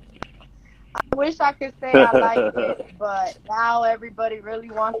 I wish I could say I like it, but now everybody really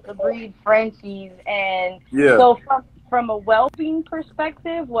wants to breed Frenchies. And so from a well-being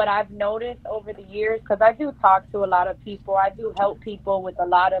perspective, what I've noticed over the years, because I do talk to a lot of people, I do help people with a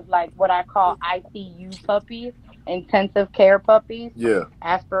lot of like what I call ICU puppies, intensive care puppies. Yeah.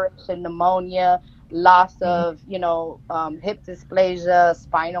 Aspiration, pneumonia, loss of, you know, hip dysplasia,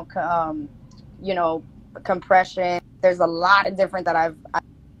 spinal, you know, compression. There's a lot of different that I've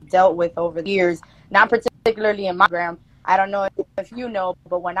dealt with over the years, not particularly in my program. I don't know if you know,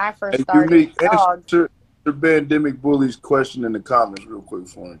 but when I first started dogs, answer the Pandemic Bully's question in the comments real quick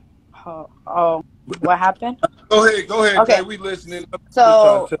for me. Oh, what happened? Go ahead, okay. Jay, we listening.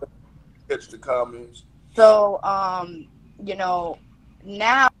 So catch the comments. So you know,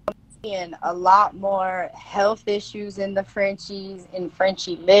 now I'm seeing a lot more health issues in the Frenchies, in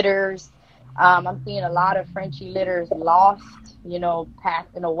Frenchie litters. I'm seeing a lot of Frenchie litters lost, you know,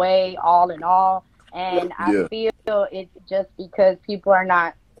 passing away, all in all. And I feel it's just because people are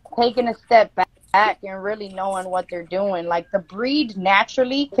not taking a step back and really knowing what they're doing. Like, the breed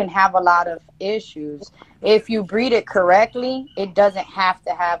naturally can have a lot of issues. If you breed it correctly, it doesn't have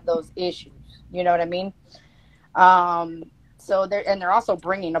to have those issues. You know what I mean? So they're also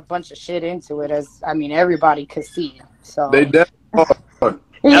bringing a bunch of shit into it, as I mean everybody could see. So they definitely are.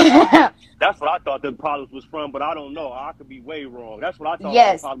 Yeah. That's what I thought the problems was from, but I don't know. I could be way wrong. That's what I thought.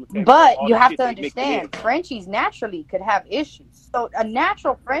 Yes, but you have to understand, Frenchies naturally could have issues. So a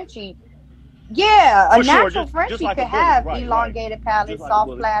natural Frenchie, natural Frenchie could have elongated palates,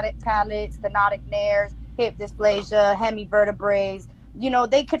 soft palates, stenotic nares, hip dysplasia, hemivertebrae. You know,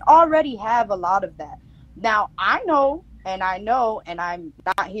 they could already have a lot of that. Now, I know, and I'm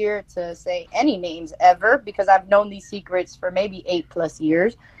not here to say any names ever because I've known these secrets for maybe 8+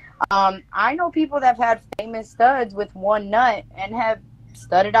 years. I know people that have had famous studs with one nut and have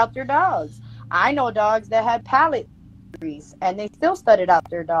studded out their dogs. I know dogs that had palate injuries and they still studded out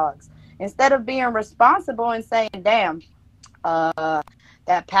their dogs. Instead of being responsible and saying, damn,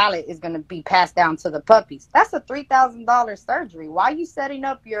 that palate is going to be passed down to the puppies. That's a $3,000 surgery. Why are you setting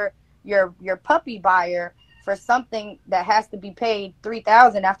up your puppy buyer for something that has to be paid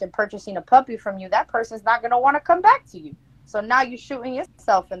 $3,000 after purchasing a puppy from you? That person's not going to want to come back to you. So now you're shooting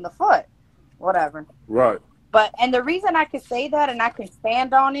yourself in the foot. Whatever. Right. And the reason I can say that and I can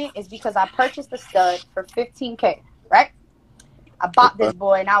stand on it is because I purchased a stud for $15K, right? I bought this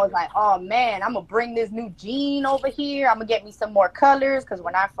boy and I was like, oh man, I'm going to bring this new gene over here. I'm going to get me some more colors. Because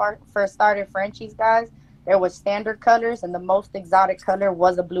when I first started Frenchies, guys, there was standard colors and the most exotic color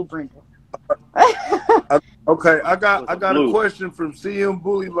was a blue brindle. Okay, I got a question from CM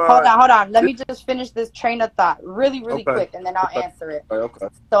Bully Line. Hold on. Let me just finish this train of thought really quick, and then I'll answer it. Okay.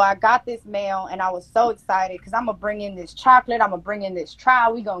 So I got this mail, and I was so excited because I'm going to bring in this chocolate. I'm going to bring in this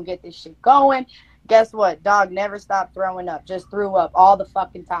trial. We going to get this shit going. Guess what? Dog never stopped throwing up. Just threw up all the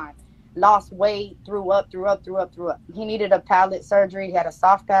fucking time. Lost weight, threw up. He needed a palate surgery. He had a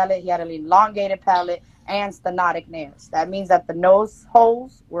soft palate. He had an elongated palate and stenotic nares. That means that the nose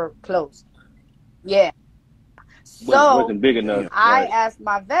holes were closed. Yeah. So wasn't big enough. I asked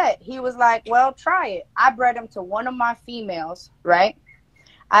my vet. He was like, well, try it. I bred him to one of my females, right?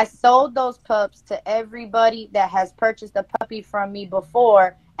 I sold those pups to everybody that has purchased a puppy from me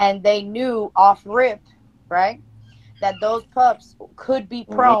before, and they knew off rip, right, that those pups could be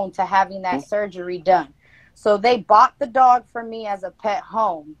prone to having that surgery done. So they bought the dog for me as a pet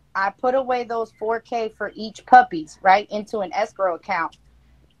home. I put away those $4K for each puppies, right, into an escrow account,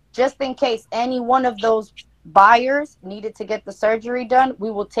 just in case any one of those buyers needed to get the surgery done,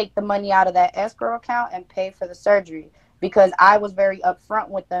 we will take the money out of that escrow account and pay for the surgery, because I was very upfront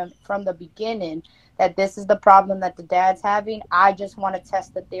with them from the beginning that this is the problem that the dad's having. I just want to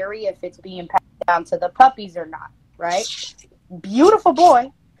test the theory if it's being passed down to the puppies or not, right? Beautiful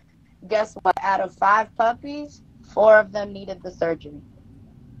boy. Guess what? Out of 5 puppies, 4 of them needed the surgery.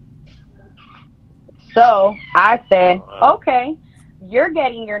 So I said, okay, you're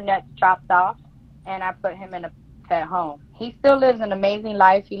getting your nuts chopped off, and I put him in a pet home. He still lives an amazing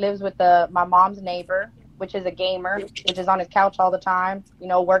life. He lives with my mom's neighbor, which is a gamer, which is on his couch all the time, you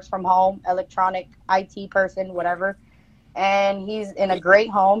know, works from home, electronic IT person, whatever. And he's in a great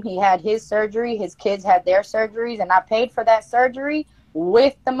home. He had his surgery. His kids had their surgeries, and I paid for that surgery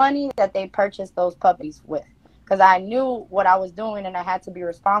with the money that they purchased those puppies with, because I knew what I was doing, and I had to be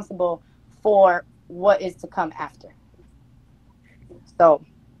responsible for what is to come after. So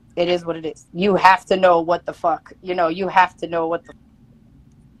it is what it is. You have to know what the fuck, you know, you have to know what the.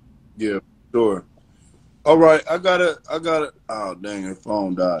 Yeah, sure. All right, I got it. Oh, dang, her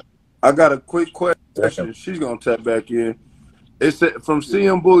phone died. I got a quick question. She's going to tap back in. It said from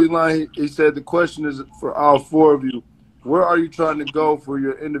CM Bully Line, he said the question is for all 4 of you. Where are you trying to go for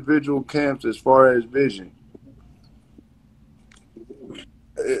your individual camps as far as vision?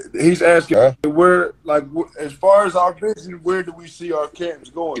 He's asking where, like, as far as our vision, where do we see our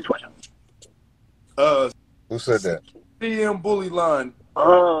camps going? Who said that? CM Bully Line.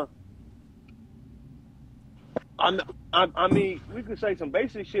 I mean, we could say some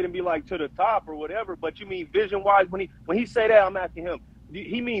basic shit and be like to the top or whatever. But you mean vision wise? When he say that, I'm asking him.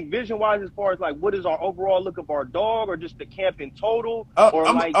 He mean vision wise as far as like what is our overall look of our dog, or just the camp in total?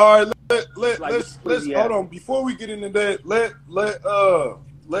 Or like, all right, let's hold on before we get into that.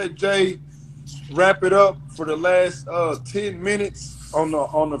 Let Jay wrap it up for the last 10 minutes on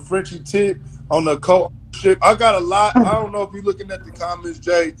the Frenchie tip on the co-ownership. I got a lot. I don't know if you're looking at the comments,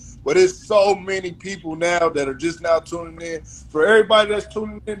 Jay, but it's so many people now that are just now tuning in. For everybody that's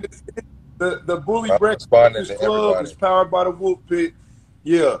tuning in, the Bully Breakfast Club is powered by the Wolf Pit.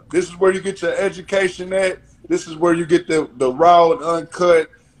 Yeah, this is where you get your education at. This is where you get the raw and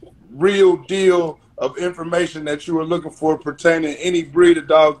uncut, real deal of information that you are looking for pertaining to any breed of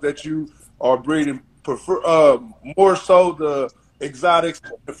dogs that you are breeding. Prefer more so the exotics,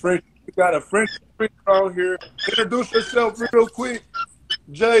 the French. We got a French breeder on here. Introduce yourself real quick,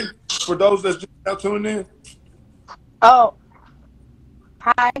 Jay, for those that's just now tuning in. Oh,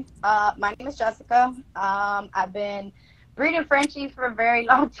 hi. My name is Jessica. I've been breeding Frenchies for a very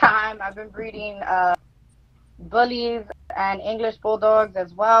long time. I've been breeding bullies and English bulldogs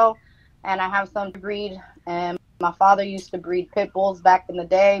as well, and I have some to breed. And my father used to breed pit bulls back in the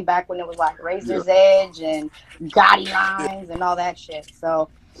day, back when it was like Razor's Edge and Gotti lines and all that shit. So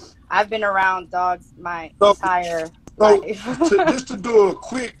I've been around dogs my entire life. Just to do a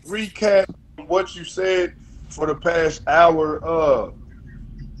quick recap of what you said for the past hour,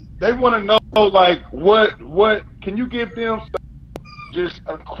 they want to know, like, what can you give them just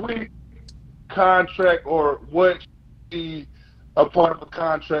a quick contract, or what be a part of a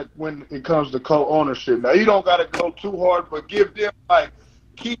contract when it comes to co-ownership? Now, you don't got to go too hard, but give them, like,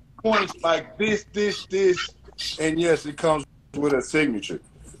 key points like this, and yes, it comes with a signature.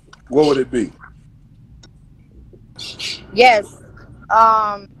 What would it be? Yes.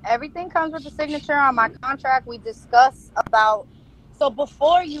 Everything comes with a signature on my contract. We discuss about, so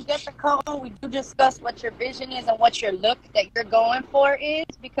before you get the co-own, we do discuss what your vision is and what your look that you're going for is,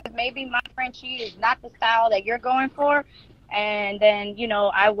 because maybe my Frenchie is not the style that you're going for. And then, you know,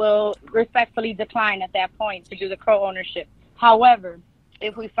 I will respectfully decline at that point to do the co-ownership. However,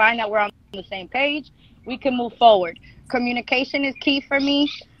 if we find that we're on the same page, we can move forward. Communication is key for me.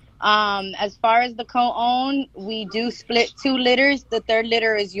 As far as the co-own, we do split 2 litters. The 3rd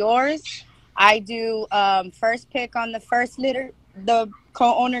litter is yours. I do first pick on the first litter. The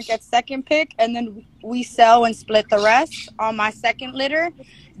co-owner gets second pick, and then we sell and split the rest. On my second litter,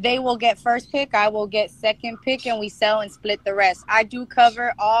 they will get first pick, I will get second pick, and we sell and split the rest. I do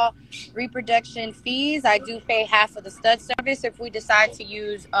cover all reproduction fees. I do pay half of the stud service if we decide to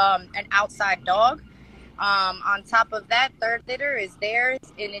use an outside dog. On top of that, 3rd litter is theirs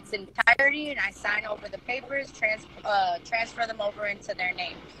in its entirety, and I sign over the papers, transfer them over into their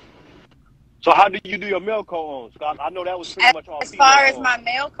names. So how do you do your male co-owns? I know that was pretty much all. As far as my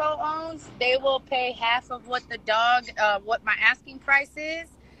male co-owns, they will pay half of what the dog, what my asking price is,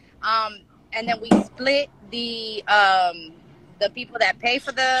 and then we split the people that pay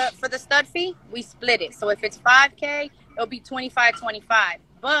for the stud fee. We split it. So if it's $5K, it'll be $25.25.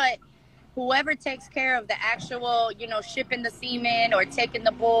 But whoever takes care of the actual, you know, shipping the semen or taking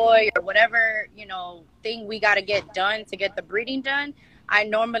the boy or whatever, you know, thing we got to get done to get the breeding done, I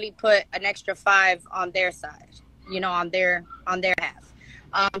normally put an extra 5 on their side, on their half.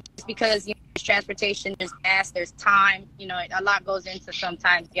 Just because there's transportation, there's gas, there's time, a lot goes into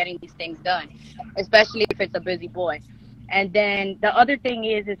sometimes getting these things done, especially if it's a busy boy. And then the other thing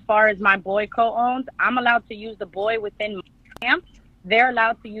is, as far as my boy co-owns, I'm allowed to use the boy within my camp. They're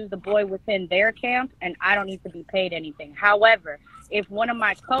allowed to use the boy within their camp, and I don't need to be paid anything. However, if one of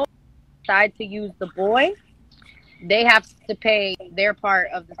my co-owns decide to use the boy, they have to pay their part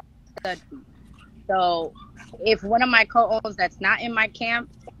of the stud fee. So if one of my co-owns that's not in my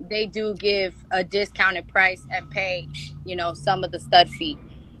camp, they do give a discounted price and pay, some of the stud fee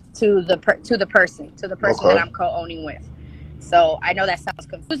to the person that I'm co-owning with. So I know that sounds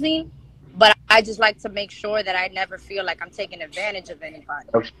confusing, but I just like to make sure that I never feel like I'm taking advantage of anybody.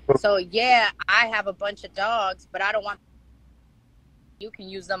 So yeah, I have a bunch of dogs, but I don't want you can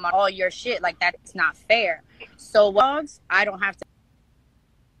use them on all your shit. Like, that's not fair. So dogs, I don't have to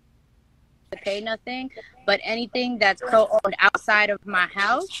pay nothing, but anything that's co-owned outside of my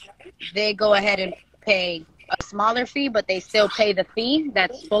house, they go ahead and pay a smaller fee, but they still pay the fee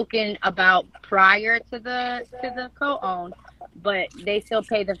that's spoken about prior to the co-own, but they still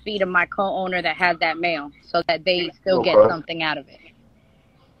pay the fee to my co-owner that has that male, so that they still get something out of it.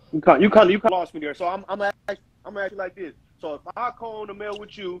 You kind of lost me there. So I'm gonna ask you like this. So if I co-own a male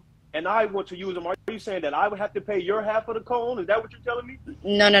with you and I want to use them, are you saying that I would have to pay your half of the co-own? Is that what you're telling me?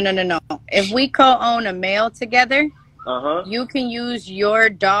 No. If we co-own a male together, you can use your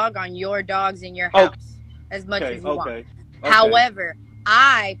dog on your dogs in your house as much as you want. However,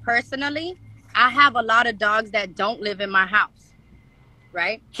 I personally, I have a lot of dogs that don't live in my house,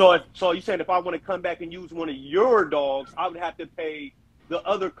 right? So you're saying if I want to come back and use one of your dogs, I would have to pay the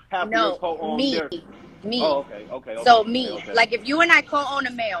other half of your co-own there? Me. Oh, okay. So like if you and I co-own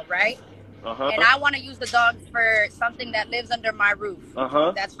a male, right? And I want to use the dogs for something that lives under my roof.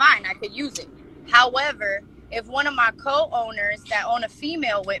 That's fine. I could use it. However, if one of my co-owners that own a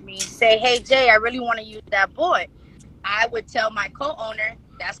female with me say, hey, Jay, I really want to use that boy, I would tell my co-owner,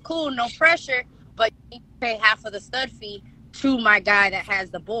 that's cool, no pressure, but you need to pay half of the stud fee to my guy that has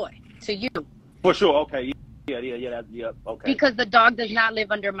the boy, to you. For sure. Okay. Yeah. Okay. Because the dog does not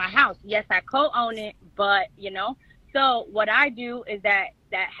live under my house. Yes, I co-own it, but So what I do is that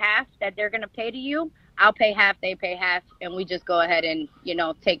half that they're gonna pay to you, I'll pay half, they pay half, and we just go ahead and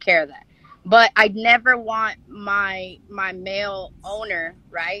take care of that. But I never want my male owner,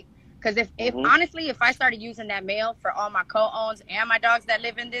 right? Because if honestly, if I started using that male for all my co-owns and my dogs that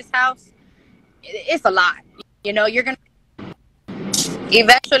live in this house, it's a lot. You're gonna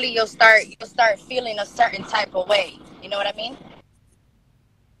eventually you'll start feeling a certain type of way. You know what I mean?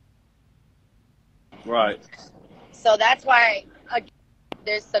 Right. So that's why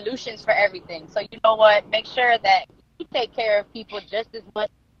there's solutions for everything. So you know what? Make sure that you take care of people just as much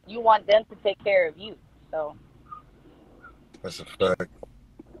as you want them to take care of you. So that's a fact.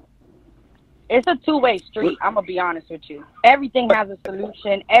 It's a two-way street. I'm gonna be honest with you. Everything has a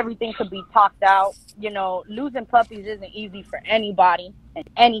solution. Everything could be talked out. Losing puppies isn't easy for anybody at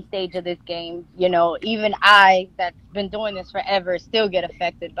any stage of this game. Even I, that's been doing this forever, still get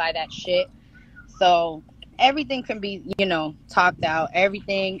affected by that shit. So everything can be, talked out.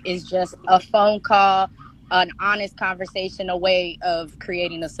 Everything is just a phone call, an honest conversation, a way of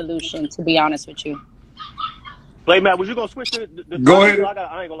creating a solution, to be honest with you. Play Matt, was you gonna switch to the Go ahead.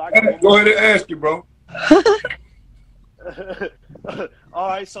 I ain't gonna lie. Go ahead and ask you, bro. All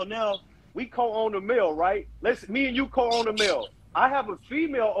right, so now we co-own a male, right? Me and you co-own a male. I have a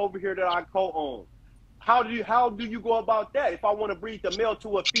female over here that I co-own. How do you go about that if I want to breed the male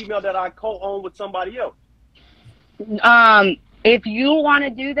to a female that I co-own with somebody else? If you want to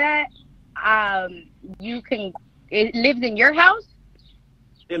do that, you can. It lives in your house?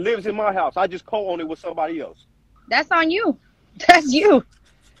 It lives in my house. I just co-own it with somebody else. That's on you. That's you.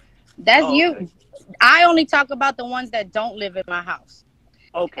 That's you. I only talk about the ones that don't live in my house.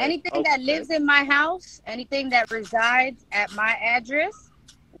 Okay. Anything that lives in my house, anything that resides at my address,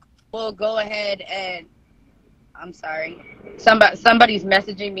 we'll go ahead and. I'm sorry. Somebody's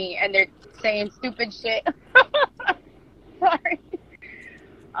messaging me and they're saying stupid shit. Sorry.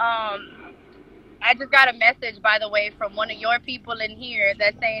 I just got a message, by the way, from one of your people in here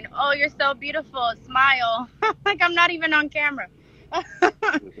that's saying, "Oh, you're so beautiful. Smile." Like I'm not even on camera.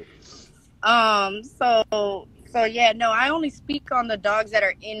 So yeah, no, I only speak on the dogs that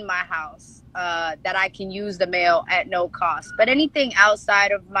are in my house, that I can use the male at no cost. But anything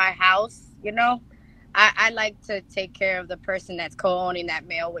outside of my house, I like to take care of the person that's co-owning that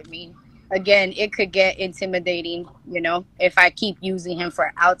male with me. Again, it could get intimidating, if I keep using him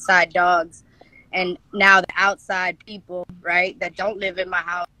for outside dogs. And now the outside people, right, that don't live in my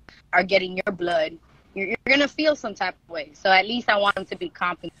house are getting your blood. You're going to feel some type of way. So at least I want them to be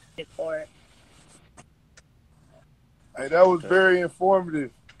compensated for it. Hey, that was very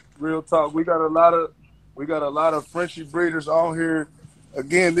informative. Real talk. We got a lot of Frenchie breeders on here.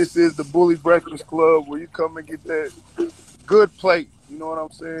 Again, this is the Bully Breakfast Club where you come and get that good plate. You know what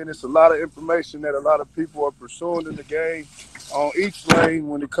I'm saying? It's a lot of information that a lot of people are pursuing in the game on each lane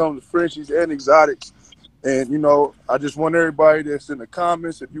when it comes to Frenchies and exotics. And, you know, I just want everybody that's in the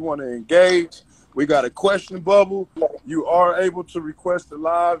comments, if you want to engage, we got a question bubble. You are able to request a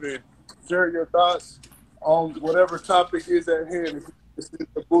live and share your thoughts on whatever topic is at hand. This is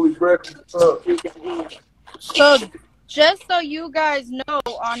the Bully Breakfast Club. So just so you guys know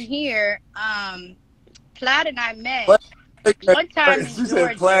on here, Platt and I met one time in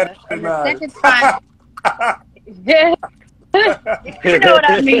Georgia, and the second time, you know what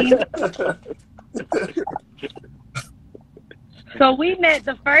I mean. So we met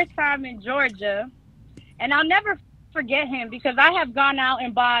the first time in Georgia, and I'll never forget him because I have gone out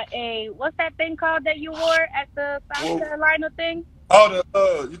and bought what's that thing called that you wore at the South Carolina thing?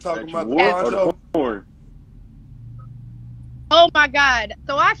 Oh, you talking about the horn? Oh my God.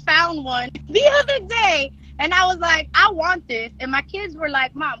 So I found one the other day and I was like, I want this. And my kids were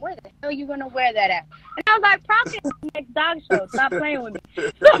like, Mom, where the hell are you going to wear that at? And I was like, probably at the next dog show. Stop playing with me.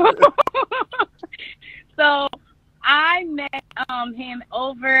 So I met him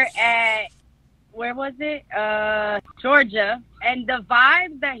over at, where was it? Georgia. And the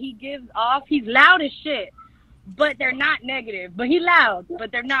vibe that he gives off, he's loud as shit, but they're not negative. But he's loud,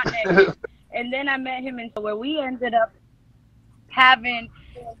 but they're not negative. And then I met him, and so where we ended up having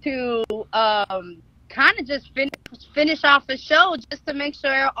to kind of just finish off the show just to make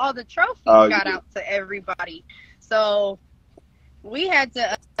sure all the trophies got out to everybody. So we had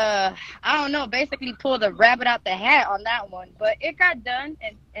to, I don't know, basically pull the rabbit out the hat on that one. But it got done,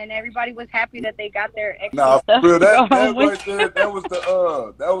 and everybody was happy that they got their extra stuff. Real, that right there, that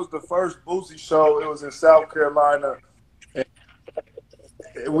was the first Boosie show. It was in South Carolina. And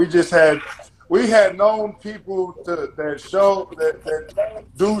we had known people that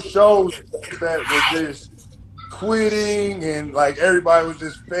do shows that were just quitting, and like everybody was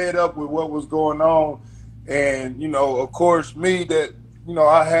just fed up with what was going on. And, you know, of course, me that, you know,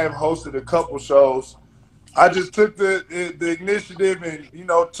 I have hosted a couple shows. I just took the initiative and, you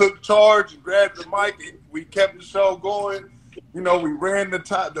know, took charge and grabbed the mic, and we kept the show going. You know, we ran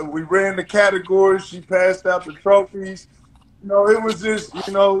the categories. She passed out the trophies. You know, it was just,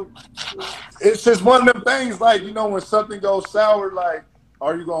 you know, it's just one of them things, like, you know, when something goes sour, like,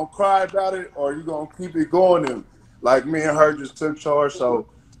 are you going to cry about it or are you going to keep it going? And like me and her just took charge. So,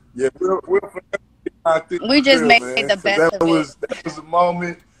 yeah, we just made the best of it. That was a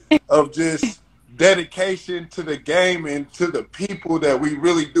moment of just dedication to the game and to the people that we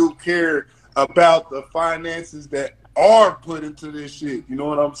really do care about the finances that are put into this shit. You know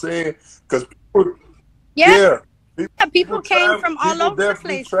what I'm saying? Because people came from all over the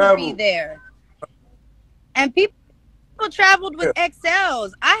place to be there. And people traveled with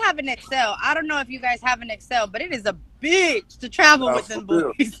XLs. I have an XL. I don't know if you guys have an XL, but it is a bitch to travel with them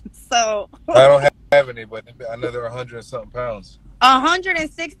boys. So I don't have any, but another 100 and something pounds.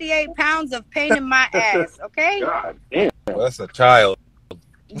 168 pounds of pain in my ass. Okay. God damn. Well, that's a child.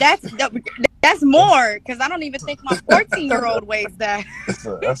 That's more, because I don't even think my 14-year-old weighs that.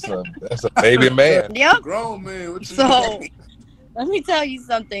 That's a baby man. Yep. Grown man. So let me tell you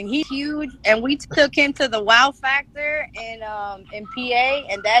something. He's huge, and we took him to the Wow Factor in PA,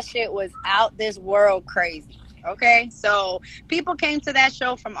 and that shit was out this world crazy. Okay, so people came to that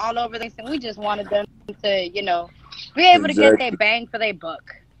show from all over the place, and we just wanted them to, you know, be able to get their bang for their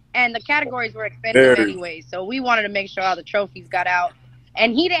buck. And the categories were expensive anyway, so we wanted to make sure all the trophies got out.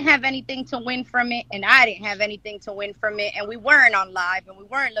 And he didn't have anything to win from it, and I didn't have anything to win from it, and we weren't on live, and we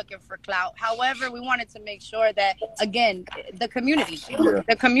weren't looking for clout. However, we wanted to make sure that, again, the community is important.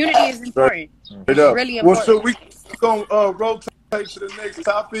 It's really important. Well, so we're going to rotate to the next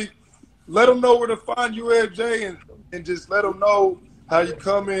topic. Let them know where to find you at, Jay, and just let them know how you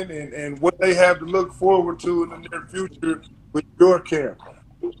come in and what they have to look forward to in the near future with your camp.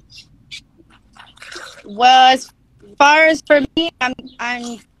 Well, as far as for me, I'm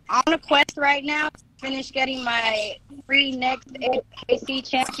on a quest right now to finish getting my free next AKC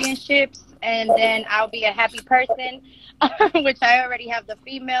championships, and then I'll be a happy person, which I already have the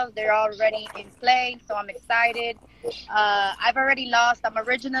females. They're already in play, so I'm excited. I've already lost. I'm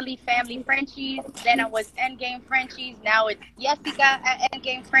originally Family Frenchies, then I was Endgame Frenchies, now it's Jessica at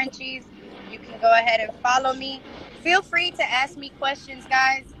Endgame Frenchies. You can go ahead and follow me. Feel free to ask me questions,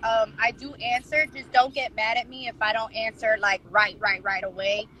 guys. I do answer. Just don't get mad at me if I don't answer like right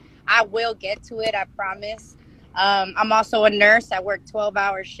away. I will get to it, I promise. I'm also a nurse. I work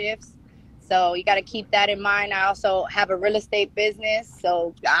 12-hour shifts. So you got to keep that in mind. I also have a real estate business.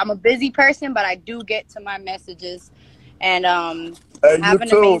 So I'm a busy person, but I do get to my messages. And hey, you have an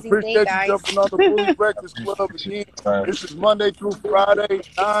too. amazing day, Appreciate you guys. jumping on the Bully Breakfast Club again. This is Monday through Friday,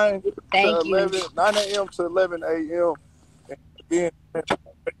 9 Thank you. a.m. to 11 a.m. Again,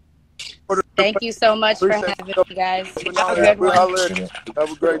 thank you so much for having me, guys. Have a good one.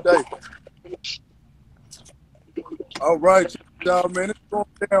 Have a great day. All right, y'all, man. It's going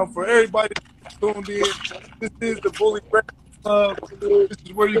down for everybody tuned in. This is the Bully Breakfast Club. This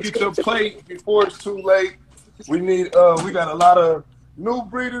is where you get your plate before it's too late. We got a lot of new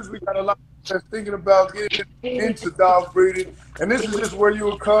breeders. We got a lot that's thinking about getting into dog breeding. And this is just where you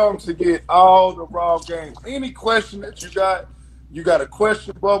will come to get all the raw game. Any question that you got a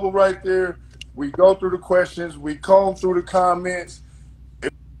question bubble right there. We go through the questions. We comb through the comments.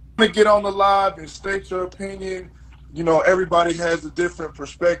 If you want to get on the live and state your opinion, you know, everybody has a different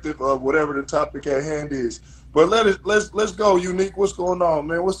perspective of whatever the topic at hand is. But let's go, Unique. What's going on,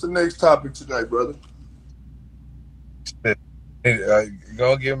 man? What's the next topic today, brother?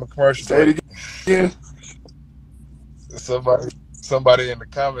 Go give him a commercial. Say it again. Somebody in the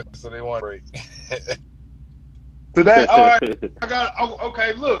comments, so they want to break. Today, all right.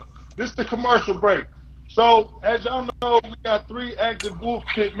 Okay, look, this is the commercial break. So, as y'all know, we got 3 active Wolf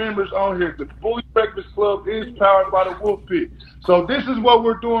Pit members on here. The Bully Breakfast Club is powered by the Wolf Pit. So, this is what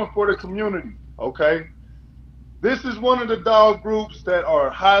we're doing for the community, okay? This is one of the dog groups that are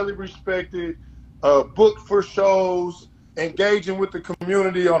highly respected, booked for shows, engaging with the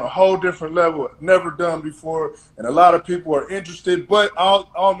community on a whole different level, never done before, and a lot of people are interested. But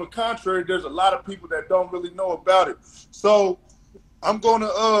on the contrary, there's a lot of people that don't really know about it. So, I'm going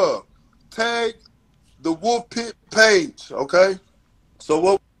to tag the Wolf Pit page, okay? So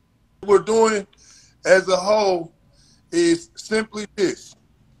what we're doing as a whole is simply this.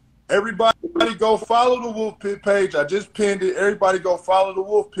 Everybody go follow the Wolf Pit page. I just pinned it. Everybody go follow the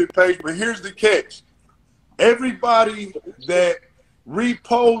Wolf Pit page. But here's the catch. Everybody that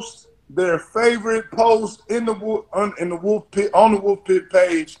reposts their favorite post in the Wolf Pit on the Wolf Pit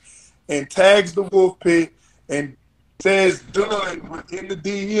page and tags the Wolf Pit and says done within the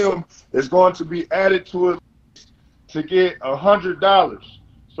DM is going to be added to it to get $100.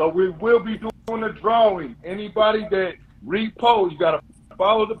 So we will be doing a drawing. Anybody that reposts, you got to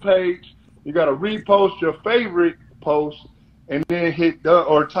follow the page. You got to repost your favorite post and then hit done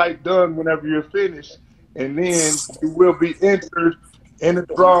or type done whenever you're finished. And then you will be entered in the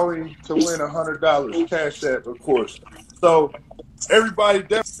drawing to win $100 cash app, of course. So everybody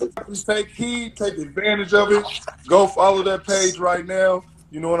definitely take heed, take advantage of it. Go follow that page right now.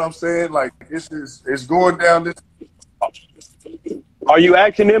 You know what I'm saying? Like it's going down this. Are you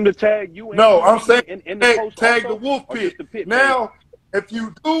asking them to tag you? No, I'm saying in the post tag also, the Wolf Pit. Pit now, page? if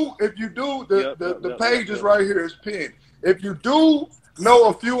you do, the page is right here. It's pinned. If you do know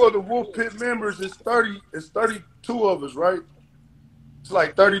a few of the Wolf Pit members, it's 32 of us, right? It's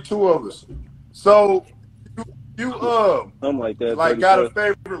like 32 of us. So you something like that. Like got a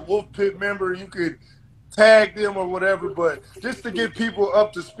favorite Wolf Pit member, you could tag them or whatever. But just to get people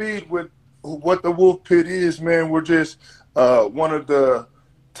up to speed with what the Wolf Pit is, man, we're just one of the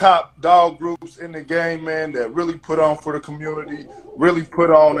top dog groups in the game, man, that really put on for the community, really put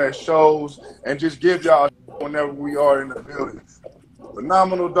on at shows, and just give y'all whenever we are in the building.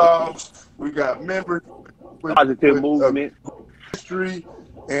 Phenomenal dogs. We got members with positive movement history,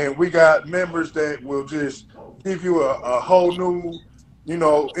 and we got members that will just give you a whole new, you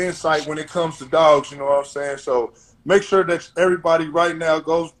know, insight when it comes to dogs. You know what I'm saying? So make sure that everybody right now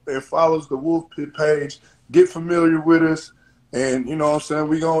goes and follows the Wolf Pit page. Get familiar with us, and you know what I'm saying?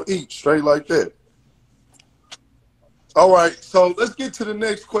 We're going to eat straight like that. All right, so let's get to the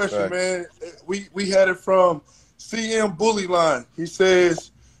next question, man. We had it from CM Bully Line. He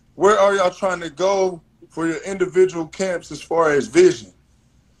says, where are y'all trying to go for your individual camps as far as vision?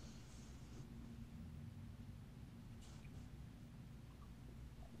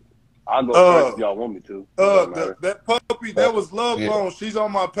 I'll go first if y'all want me to. That puppy, that was Love Bone. She's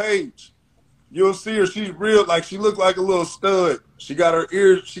on my page. You'll see her. She's real, like she looked like a little stud. She got her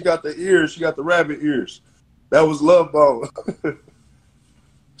ears, she got the rabbit ears. That was Love Bone.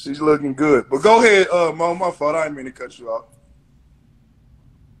 She's looking good. But go ahead, Mo, my fault. I didn't mean to cut you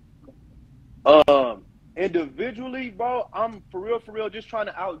off. Individually, bro, I'm for real just trying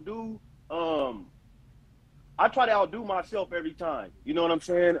to outdo I try to outdo myself every time. You know what I'm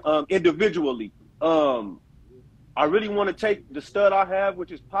saying? Individually. I really want to take the stud I have,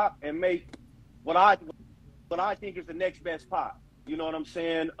 which is Pop, and make what I think is the next best Pop. You know what I'm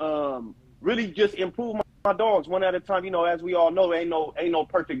saying? Really just improve my dogs one at a time. You know, as we all know, ain't no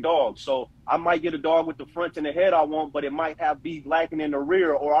perfect dog. So I might get a dog with the front and the head I want, but it might be lacking in the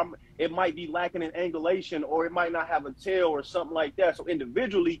rear, or it might be lacking in angulation, or it might not have a tail or something like that. So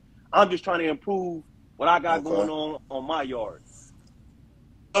individually, I'm just trying to improve what I got going on my yard.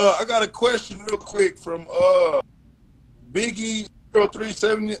 I got a question real quick from Biggie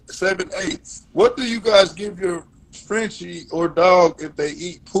 03778. What do you guys give your Frenchie or dog if they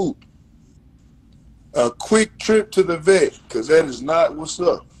eat poop? A quick trip to the vet, because that is not what's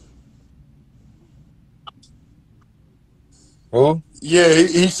up. Who? Yeah,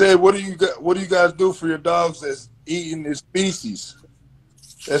 he said, what do you guys do for your dogs that's eating this species?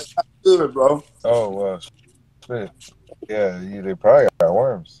 That's not good, bro. Oh, well, shit. Yeah, they probably got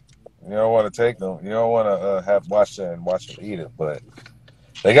worms. You don't want to take them. You don't want to watch them eat it. But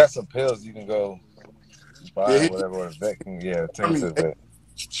they got some pills you can go buy, whatever the vet can. Yeah, take to the vet.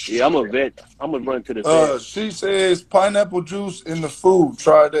 Yeah, I'm a vet. I'm gonna run to the vet. She says pineapple juice in the food.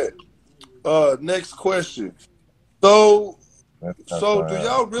 Try that. Next question. So do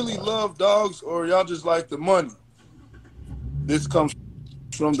y'all really love dogs, or y'all just like the money? This comes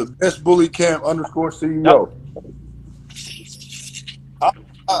from the best bully camp _CEO.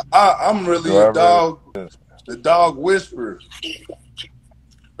 I'm really a dog, the dog whisperer.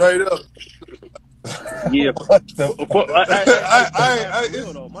 Straight up. Yeah. I've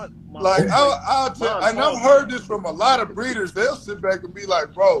heard this from a lot of breeders. They'll sit back and be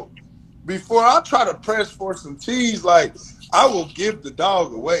like, bro, before I try to press for some cheese, like, I will give the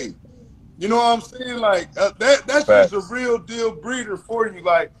dog away. You know what I'm saying? Like, that's just a real deal breeder for you.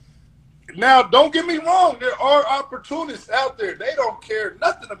 Like, now, don't get me wrong. There are opportunists out there. They don't care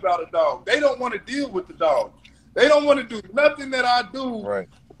nothing about a dog. They don't want to deal with the dog. They don't want to do nothing that I do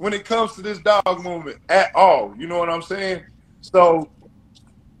when it comes to this dog movement at all. You know what I'm saying? So,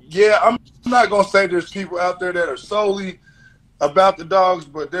 yeah, I'm not going to say there's people out there that are solely about the dogs,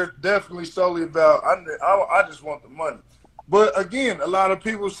 but they're definitely solely about, I just want the money. But, again, a lot of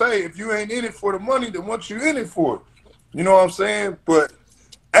people say if you ain't in it for the money, then what you in it for? You know what I'm saying? But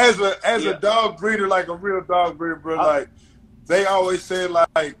as a dog breeder, like a real dog breeder, bro, like they always say,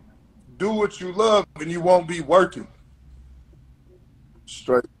 like, do what you love and you won't be working.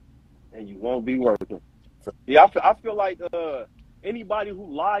 Straight. And you won't be working. Yeah, I feel like anybody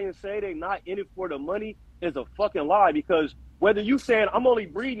who lie and say they not in it for the money is a fucking lie, because whether you saying I'm only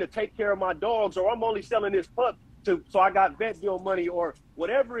breeding to take care of my dogs, or I'm only selling this pup so I got vet bill money, or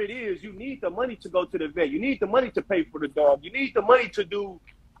whatever it is, you need the money to go to the vet. You need the money to pay for the dog. You need the money to do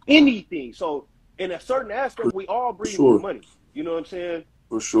anything. So in a certain aspect, we all breed for money. You know what I'm saying?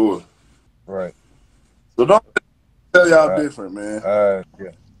 For sure. Right. So don't tell y'all different, man.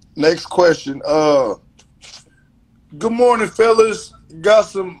 Yeah. Next question. Good morning, fellas. Got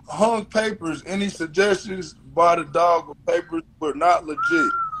some hung papers. Any suggestions? Buy the dog with papers, but not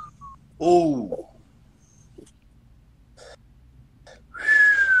legit. Ooh.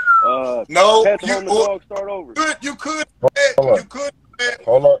 No, dog start over. You could.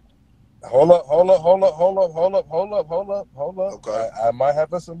 Hold up. Okay. I might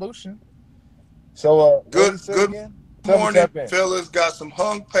have a solution. So, good morning, fellas. Got some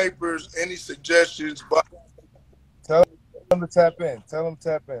hung papers. Any suggestions? Tell him to tap in.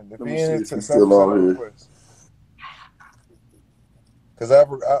 If he ain't still on here. Because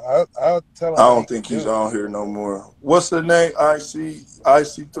I'll tell him. I don't think he's on here no more. What's the name?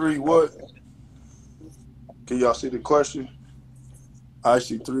 IC3. What? Can y'all see the question?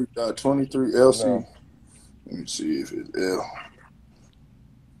 IC3.23 LC. No. Let me see if it's L.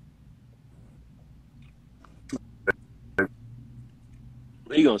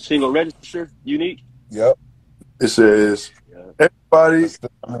 Are you gonna single register? Unique? Yep. It says everybody.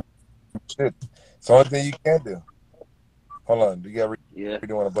 Shit. It's the only thing you can do. Hold on. Do you got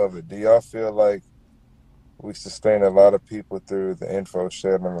redoing above it? Do y'all feel like we sustain a lot of people through the info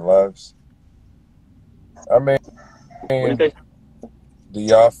shared on the lives? I mean, do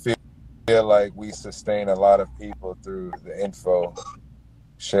y'all feel like we sustain a lot of people through the info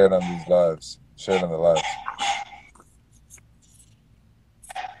shared on these lives, shared on the lives?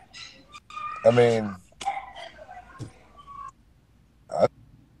 I mean, I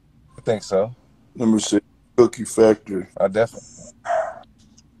think so. Let me see. Cookie Factory. I definitely.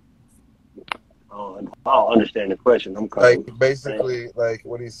 I don't understand the question. I'm like basically like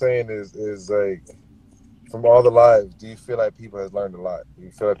what he's saying is like from all the lives, do you feel like people has learned a lot? Do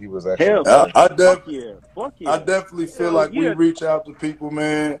you feel like people is actually? Hell yeah. I Fuck definitely feel like we reach out to people,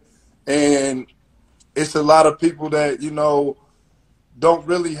 man, and it's a lot of people that, you know, don't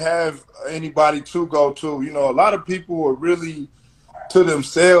really have anybody to go to. You know, a lot of people are really to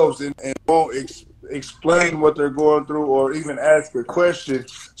themselves and won't explain what they're going through or even ask a question.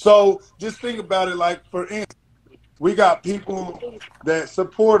 So just think about it, like, for instance, we got people that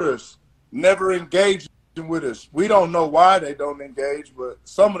support us, never engage with us. We don't know why they don't engage, but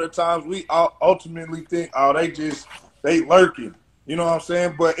some of the times we ultimately think, oh, they lurking. You know what I'm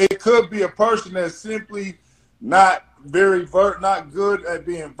saying? But it could be a person that's simply not not good at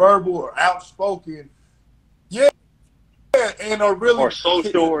being verbal or outspoken. Yeah, and are really, or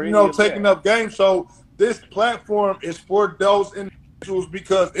social, you know, taking up game. So this platform is for those individuals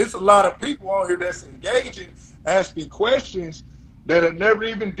because it's a lot of people on here that's engaging, asking questions that have never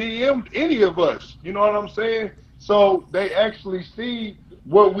even DM'd any of us. You know what I'm saying? So they actually see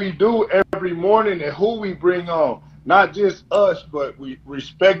what we do every morning and who we bring on. Not just us, but we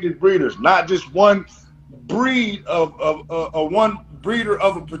respected breeders. Not just one breed of one breeder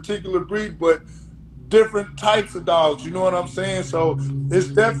of a particular breed, but different types of dogs. You know what I'm saying? So it's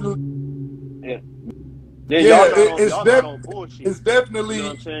definitely it's definitely, you know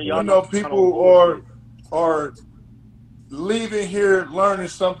what I'm saying? You know, people are leaving here learning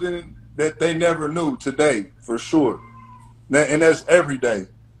something that they never knew today, for sure. And that's every day.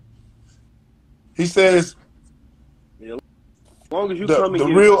 He says, as long as you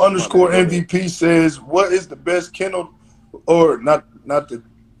the real underscore MVP says, what is the best kennel, or not the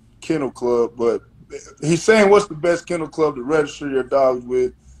kennel club, but he's saying, what's the best kennel club to register your dogs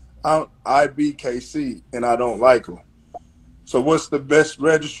with? I'm IBKC, and I don't like them. So what's the best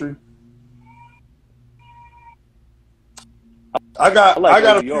registry? I got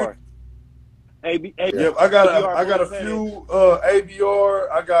a few. Yep, I got a few ABR.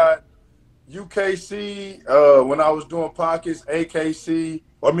 I got UKC when I was doing pockets, ABKC,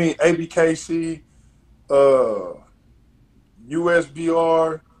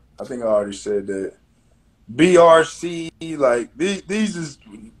 USBR. I think I already said that. BRC, like these is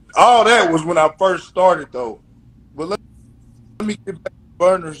all that was when I first started though. But let me get back to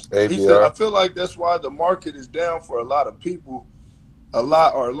Burners. ABR. He said, I feel like that's why the market is down for a lot of people. A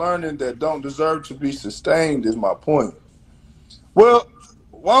lot are learning that don't deserve to be sustained, is my point. Well,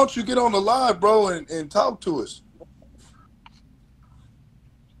 why don't you get on the live, bro, and talk to us?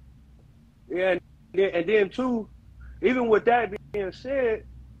 Yeah, and then too, even with that being said,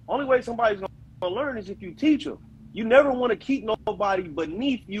 only way somebody's gonna learn is if you teach them. You never want to keep nobody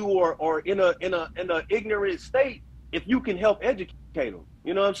beneath you or in a ignorant state if you can help educate them.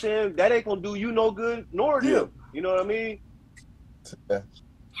 You know what I'm saying? That ain't gonna do you no good, nor them. You know what I mean? Yeah.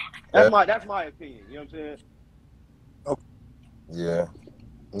 That's my opinion. You know what I'm saying? Okay. Yeah.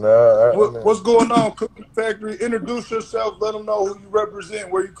 No. What's going on, Cookie Factory? Introduce yourself. Let them know who you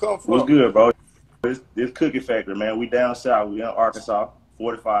represent, where you come from. What's good, bro? This Cookie Factory, man. We down south. We in Arkansas,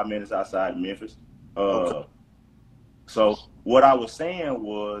 45 minutes outside of Memphis. Okay. So what I was saying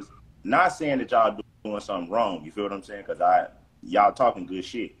was not saying that y'all doing something wrong. You feel what I'm saying? Because y'all talking good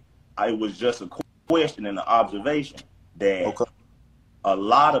shit. It was just a question and an observation that a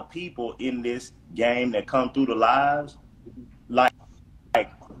lot of people in this game that come through the lives, like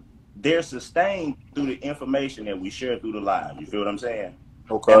they're sustained through the information that we share through the live. You feel what I'm saying?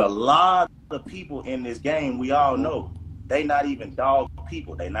 Okay. And a lot of people in this game, we all know, they not even dog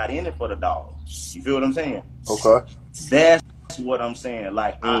people. They not in it for the dogs. You feel what I'm saying? Okay. That's what I'm saying.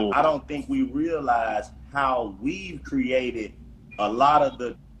 Like, I don't think we realize how we've created a lot of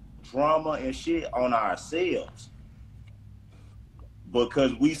the drama and shit on ourselves.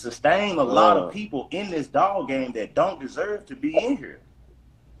 Because we sustain a lot of people in this dog game that don't deserve to be in here.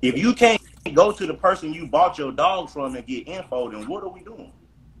 If you can't go to the person you bought your dog from and get info, then what are we doing?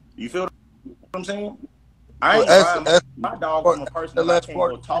 You feel what I'm saying? I ain't buying my dog from a person that I can't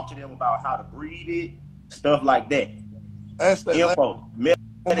go talk to them about how to breed it, stuff like that. Info,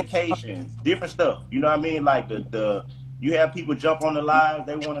 medications, different stuff. You know what I mean? Like you have people jump on the live,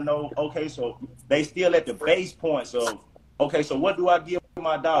 they want to know, okay, so they still at the base points of, okay, so what do I give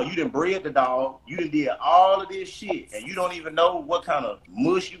my dog? You done bred the dog, you done did all of this shit, and you don't even know what kind of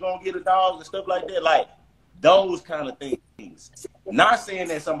mush you gonna get a dog and stuff like that. Like those kind of things. Not saying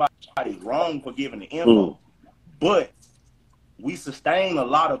that somebody's wrong for giving the info, but we sustain a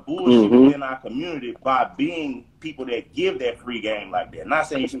lot of bullshit within our community by being people that give that free game like that. Not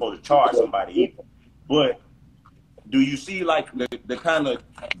saying you're supposed to charge somebody either, but do you see like the kind of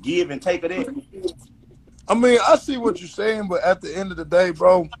give and take of that? I mean, I see what you're saying, but at the end of the day,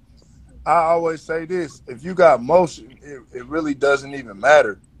 bro, I always say this: if you got motion, it really doesn't even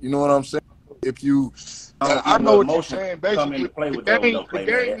matter. You know what I'm saying? If you, I know what you're saying. Basically, the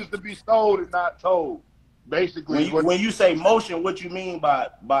game is to be sold and not told. Basically, when you say motion, what you mean by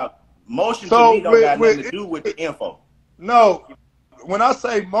motion? To me, don't got nothing to do with the info. No, when I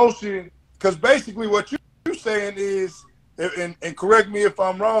say motion, because basically what you're saying is, and correct me if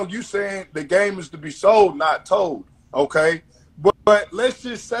I'm wrong, you saying the game is to be sold, not told. Okay, but let's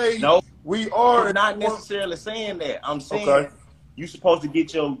just say we are. I'm not necessarily saying that. I'm saying you're supposed to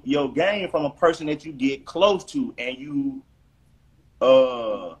get your game from a person that you get close to, and you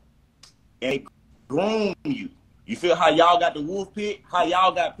and groom you. You feel how y'all got the wolf pit? How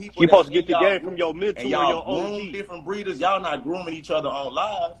y'all got people? You supposed to get the game from your mentor and your groom different breeders. Y'all not grooming each other on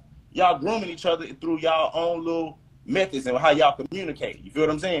live. Y'all grooming each other through y'all own little methods and how y'all communicate. You feel what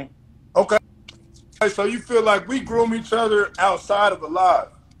I'm saying? Okay. So you feel like we groom each other outside of a live?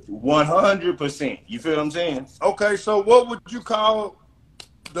 100%. You feel what I'm saying? Okay. So what would you call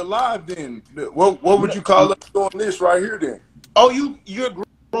the live then? What would you call us doing this right here then? Oh, you're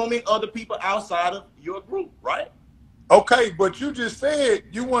grooming other people outside of your group, right? Okay, but you just said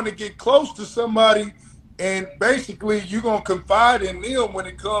you want to get close to somebody, and basically you're gonna confide in them when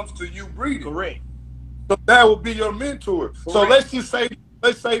it comes to you breeding. Correct. So that would be your mentor. Correct. So let's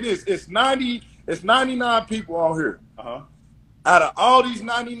say this: it's 99 people on here. Out of all these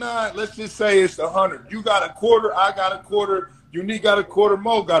 99, let's just say it's 100. You got a quarter, I got a quarter, Unique got a quarter,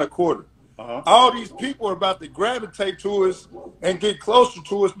 Mo got a quarter. All these people are about to gravitate to us and get closer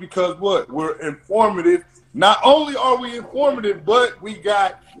to us because what? We're informative. Not only are we informative, but we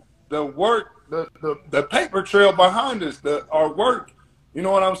got the work, the paper trail behind us, our work. You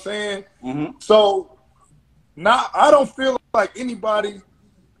know what I'm saying? So now I don't feel like anybody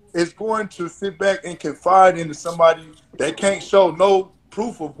is going to sit back and confide into somebody that can't show no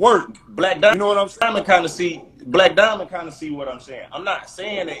proof of work. Black Diamond, you know what I'm saying? Black Diamond kind of see what I'm saying. I'm not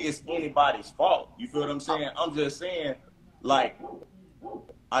saying that it's anybody's fault. You feel what I'm saying? I'm just saying, like,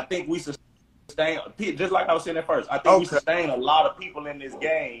 I think we sustain, just like I was saying at first, I think we sustain a lot of people in this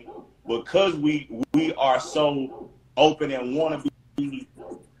game because we are so open and want to be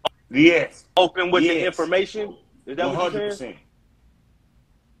open with the information. Is that 100%? What you're saying?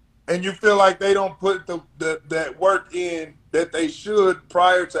 And you feel like they don't put that work in that they should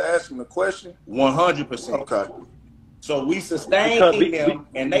prior to asking the question? 100%. Okay. So we sustain them,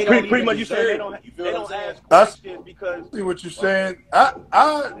 and they don't pretty much. You say they don't ask questions because. See what you're saying?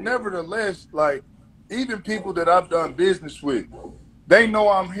 I nevertheless, like, even people that I've done business with, they know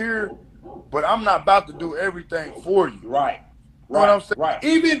I'm here, but I'm not about to do everything for you. Right. You know what I'm saying? Right.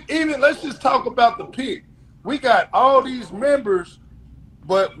 Even let's just talk about the pit. We got all these members,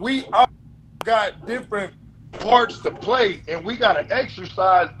 but we all got different parts to play, and we got to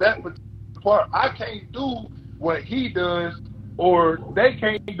exercise that part. I can't do what he does, or they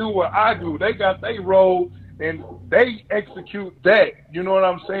can't do what I do. They got their role, and they execute that. You know what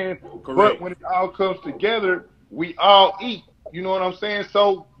I'm saying? Correct. But when it all comes together, we all eat. You know what I'm saying?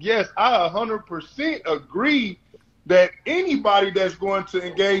 So, yes, I 100% agree that anybody that's going to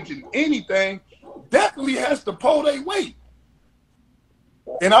engage in anything definitely has to pull their weight.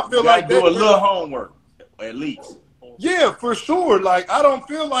 And I feel like do a little homework, at least. Yeah, for sure. Like, I don't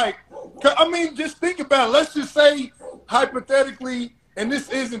feel like, I mean, just think about it. Let's just say, hypothetically, and this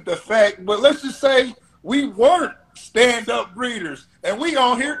isn't the fact, but let's just say we weren't stand-up breeders and we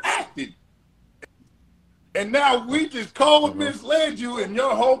on here acting. And now we just cold misled you and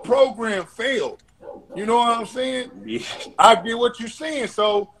your whole program failed. You know what I'm saying? Yeah. I get what you're saying.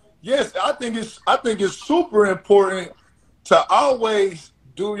 So, yes, I think it's super important to always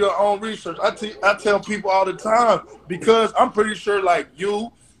do your own research. I tell people all the time, because I'm pretty sure like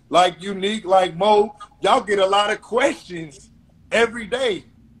you, like Unique, like Mo, y'all get a lot of questions every day.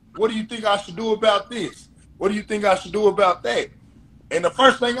 What do you think I should do about this? What do you think I should do about that? And the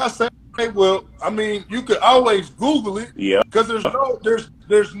first thing I say, well, I mean, you could always Google it. Yeah. Because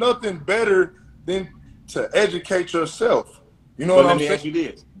there's nothing better than to educate yourself. You know what I'm saying? Let me ask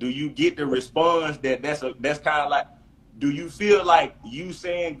you this. Do you get the response that's kind of like, do you feel like you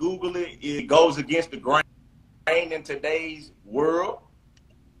saying Google it goes against the grain in today's world?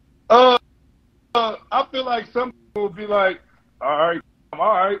 I feel like some people will be like, all right, I'm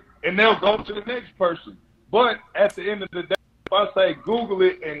all right, and they'll go to the next person. But at the end of the day, if I say Google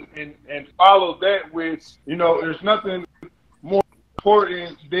it and follow that with, you know, there's nothing more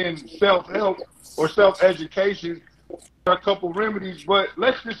important than self-help or self-education. There are a couple remedies, but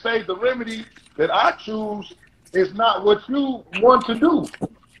let's just say the remedy that I choose is not what you want to do.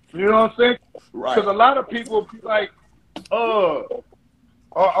 You know what I'm saying? Right. Because a lot of people be like,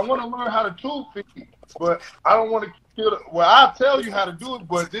 or I want to learn how to tube feed, but I don't want to kill it. Well, I'll tell you how to do it,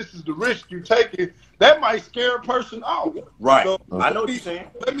 but this is the risk you take. It that might scare a person off. Right. So I know what you're saying.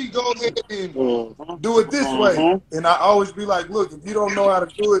 Let me go ahead and do it this way. And I always be like, look, if you don't know how to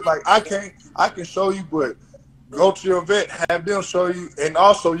do it, like I can show you, but go to your vet, have them show you, and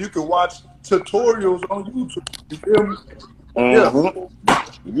also you can watch tutorials on YouTube. You feel me? Yeah.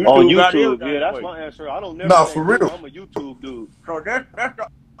 On YouTube, yeah, that's my answer. I don't never for real. I'm a YouTube dude. So that's the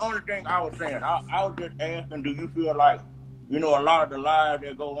only thing I was saying. I was just asking, do you feel like, you know, a lot of the lives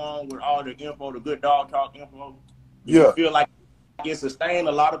that go on with all the info, the good dog talk info, do you feel like it sustained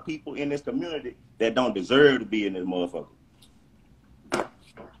a lot of people in this community that don't deserve to be in this motherfucker?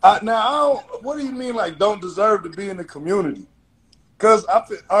 Now, what do you mean, like, don't deserve to be in the community? Because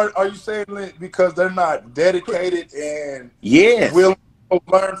are you saying because they're not dedicated and willing to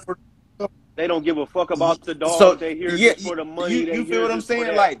learn for? They don't give a fuck about the dog. So, they hear just for the money. You feel what I'm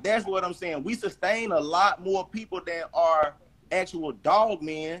saying? Like, that's what I'm saying. We sustain a lot more people than are actual dog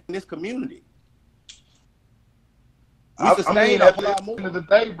men in this community. At the end of the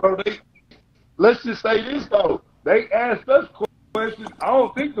day, bro, let's just say this, though. They asked us questions. I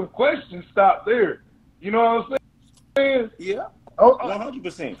don't think the questions stop there. You know what I'm saying? Yeah.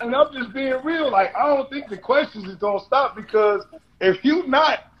 100%. And I'm just being real. Like, I don't think the questions is going to stop, because if you're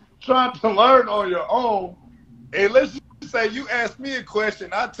not trying to learn on your own, and let's just say you ask me a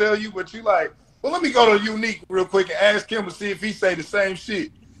question, I tell you, but you like, well, let me go to Unique real quick and ask him to see if he say the same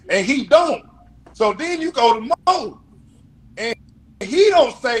shit. And he don't. So then you go to Mo, and he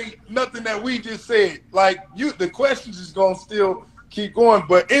don't say nothing that we just said. Like, the questions is going to still keep going,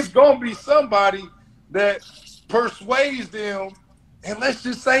 but it's going to be somebody that persuades them. And let's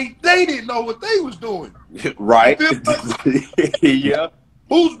just say they didn't know what they was doing. Right. Yeah.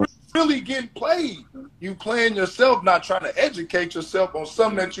 Who's really getting played? You playing yourself, not trying to educate yourself on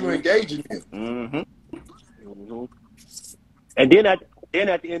something that you're engaging in. And then at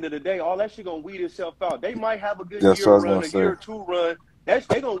the end of the day, all that shit gonna weed itself out. They might have a good year run, a year or two run. They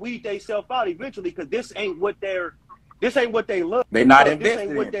gonna weed themselves out eventually, because this ain't what they love. They not invested. This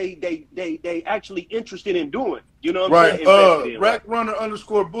ain't what they actually interested in doing. You know what I'm saying? Rack Runner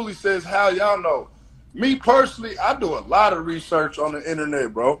 _Bully says, how y'all know? Me personally, I do a lot of research on the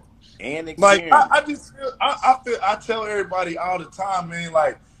internet, bro. And experience. Like I just feel I tell everybody all the time, man,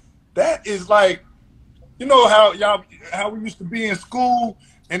 like that is like, you know how we used to be in school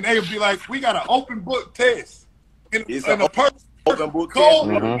and they would be like, we got an open book test. And a person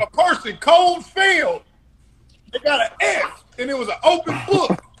cold failed. They got an F, and it was an open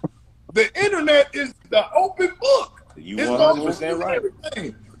book. The internet is the open book. You 100% right.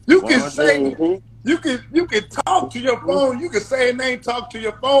 Everything. You can say, you can talk to your phone. You can say a name, talk to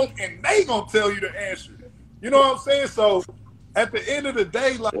your phone, and they gonna tell you the answer. You know what I'm saying? So at the end of the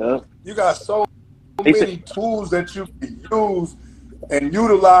day, like you got so many tools that you can use and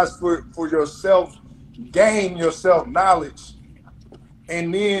utilize for yourself, gain yourself knowledge,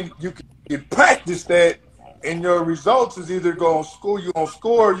 and then you can practice that. And your results is either going to score, you're going to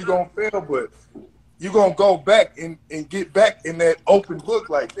score, or you're going to fail, but you're going to go back and get back in that open book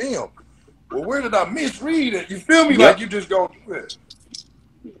like, damn, well, where did I misread it? You feel me? Like you just go do it.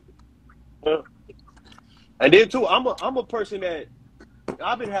 And then, too, I'm a person that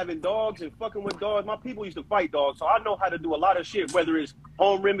I've been having dogs and fucking with dogs. My people used to fight dogs, so I know how to do a lot of shit, whether it's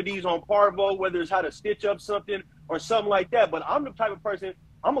home remedies on parvo, whether it's how to stitch up something or something like that. But I'm the type of person,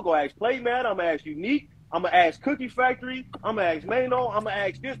 I'm going to go ask Playman, I'm going to ask Unique, I'm going to ask Cookie Factory, I'm going to ask Mano, I'm going to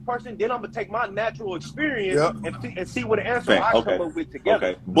ask this person, then I'm going to take my natural experience and see what answer I come up with together.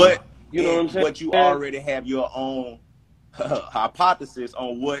 Okay. But, you know what I'm saying? But you already have your own hypothesis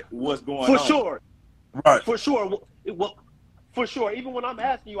on what's going on. For sure. Right. For sure. Well, for sure. Even when I'm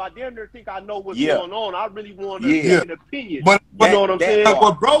asking you, I damn near think I know what's going on. I really want to get an opinion. But you know what I'm saying? Like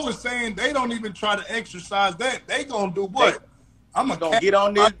what bro was saying, they don't even try to exercise that. They going to do what? I'm going to get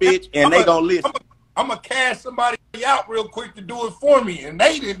on this bitch and they going to listen. I'm going to cash somebody out real quick to do it for me. And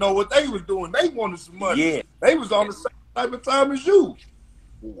they didn't know what they was doing. They wanted some money. Yeah. They was on the same type of time as you.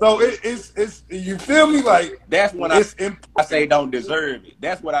 So it's you feel me? Like that's when I say don't deserve it.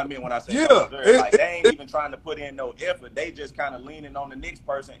 That's what I mean when I say don't deserve it. Like they ain't even trying to put in no effort. They just kind of leaning on the next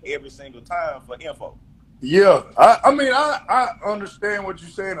person every single time for info. Yeah, I mean I understand what you're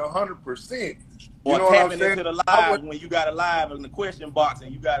saying 100%. Or tapping into the live when you got a live in the question box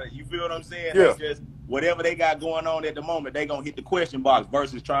and you feel what I'm saying? Yeah. That's just whatever they got going on at the moment, they gonna hit the question box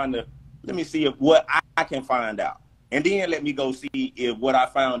versus trying to let me see if what I can find out. And then let me go see if what I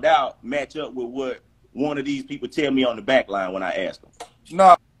found out match up with what one of these people tell me on the back line when I ask them.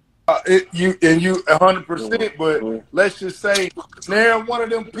 No, you 100%. But let's just say now one of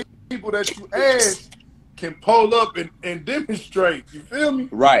them people that you ask can pull up and demonstrate. You feel me?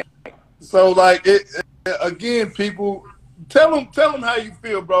 Right. So like again, people tell them how you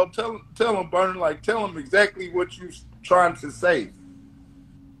feel, bro. Tell them, Burner. Like tell them exactly what you trying to say.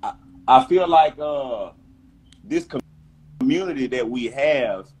 I feel like this community that we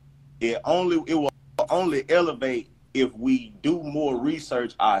have, it will only elevate if we do more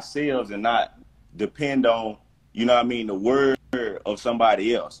research ourselves and not depend on, you know what I mean, the word of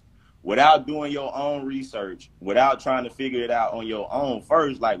somebody else. Without doing your own research, without trying to figure it out on your own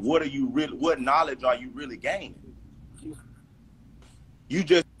first, like what knowledge are you really gaining? You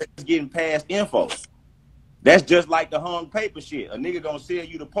just getting past info. That's just like the hung paper shit. A nigga gonna sell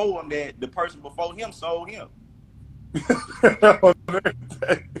you the poem that the person before him sold him.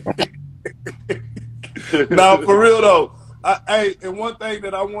 Now, for real though, and one thing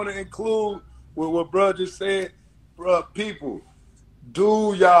that I want to include with what bro just said, bro, people,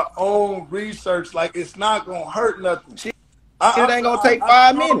 do your own research. Like it's not gonna hurt nothing. Shit ain't gonna take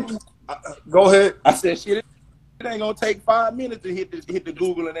 5 minutes. Go ahead. I said shit. It ain't gonna take 5 minutes to hit the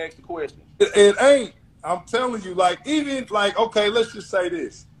Google and ask the question. It ain't. I'm telling you, like even like okay, let's just say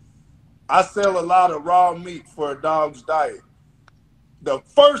this. I sell a lot of raw meat for a dog's diet. The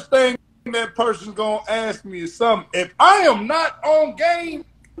first thing that person's gonna ask me is something. If I am not on game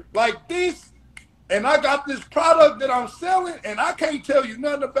like this, and I got this product that I'm selling, and I can't tell you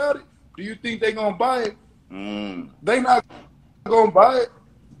nothing about it, do you think they gonna buy it? They not gonna buy it.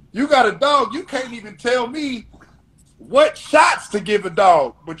 You got a dog, you can't even tell me what shots to give a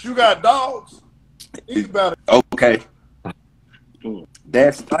dog, but you got dogs. Think about it. Okay.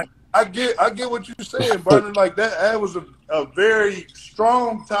 That's I get what you're saying, Burner. Like that was a very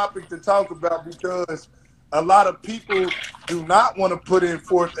strong topic to talk about because a lot of people do not want to put in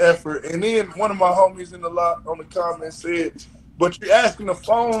forth effort. And then one of my homies on the comments said, but you're asking the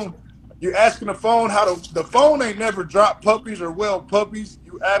phone how the phone ain't never dropped puppies or well puppies.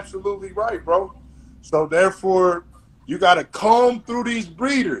 You absolutely right, bro. So therefore, you got to comb through these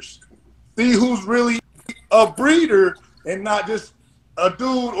breeders, see who's really a breeder and not just a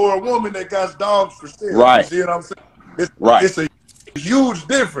dude or a woman that got dogs for sale. Right. You see what I'm saying? It's a huge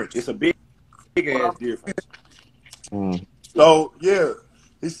difference. It's a big ass difference. So yeah,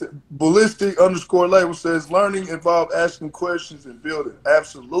 he said ballistic_label says learning involves asking questions and building.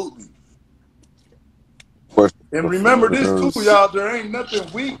 Absolutely. And remember this too, y'all. There ain't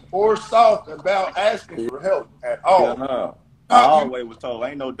nothing weak or soft about asking for help at all. Yeah, I always was told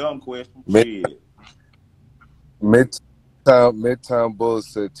ain't no dumb question. Midtown Bulls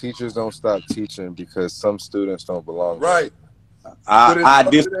said teachers don't stop teaching because some students don't belong. Right. I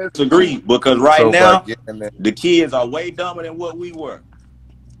disagree because now the kids are way dumber than what we were.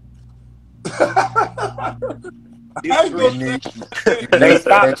 They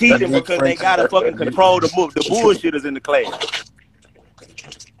stop teaching because they gotta fucking control the bullshitters in the class.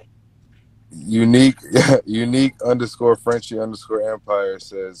 Unique_Frenchie_Empire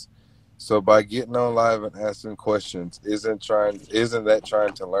says, so by getting on live and asking questions, isn't that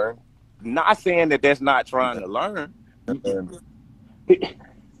trying to learn? Not saying that that's not trying to learn.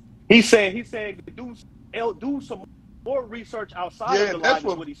 He said do some more research outside of the live. That's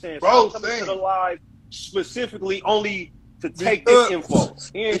what he's saying. Bro, saying to the live specifically only to take this info.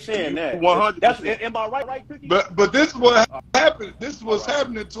 He ain't saying that. 100%. Am I right, Cookie? But this is what happened. This is what's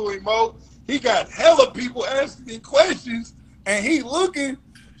happening to him, Mo. He got hella people asking questions, and he looking,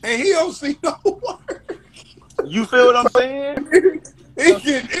 and he don't see no word. You feel what I'm saying? He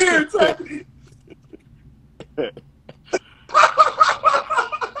getting irritated.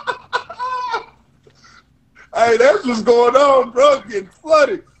 Hey, that's what's going on, bro. Getting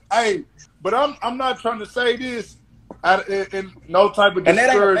flooded. Hey, but I'm not trying to say this in no type of discouragement. And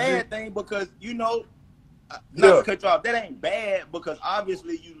that ain't a bad thing because not to cut you off. That ain't bad because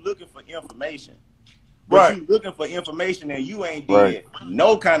obviously you looking for information. But right. You looking for information and you ain't did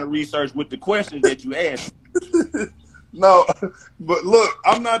no kind of research with the questions that you asked. No, but look,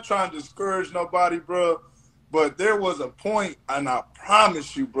 I'm not trying to discourage nobody, bro. But there was a point, and I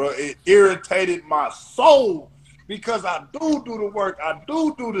promise you, bro, it irritated my soul because I do the work, I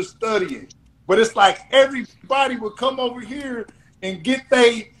do the studying. But it's like everybody would come over here and get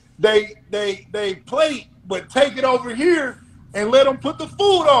they plate, but take it over here and let them put the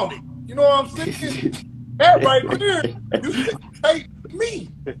food on it. You know what I'm saying? That right there, you should take me.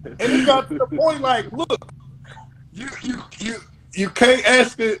 And it got to the point like, look, you can't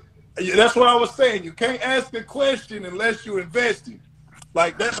ask it. That's what I was saying. You can't ask a question unless you invest in.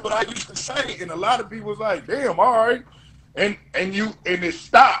 Like that's what I used to say, and a lot of people was like, "Damn, all right." and it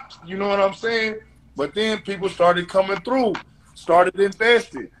stopped. You know what I'm saying? But then people started coming through, started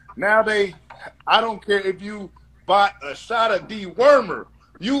investing. Now I don't care if you bought a shot of dewormer,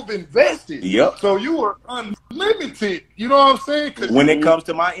 you've invested. Yep. So you are unlimited. You know what I'm saying? When it comes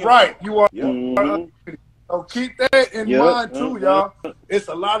to my info. Right, you are. Yep. So keep that in mind too, y'all. It's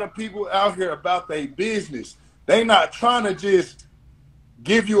a lot of people out here about their business. They not trying to just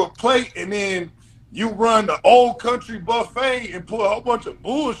give you a plate and then you run the old country buffet and put a whole bunch of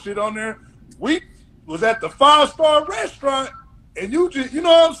bullshit on there. We was at the 5-star restaurant and you just, you know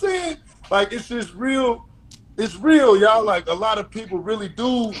what I'm saying? Like, it's just real. It's real, y'all. Like, a lot of people really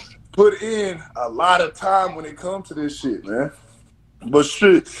do put in a lot of time when it comes to this shit, man. But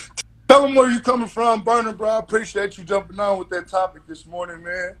shit. Tell them where you coming from, Burner, bro. I appreciate you jumping on with that topic this morning,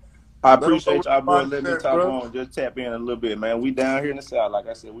 man. I appreciate y'all, bro. Let me talk on. Just tap in a little bit, man. We down here in the South. Like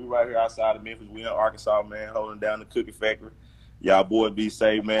I said, we right here outside of Memphis. We in Arkansas, man, holding down the cookie factory. Y'all boys be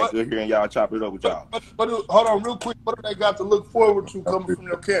safe, man. Good hearing y'all chop it up with y'all. But hold on real quick. What do they got to look forward to coming from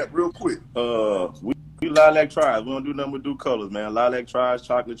your camp real quick? We lilac tries. We don't do nothing but do colors, man. Lilac tries,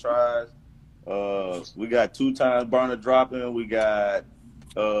 chocolate tries. We got 2 times burner dropping. We got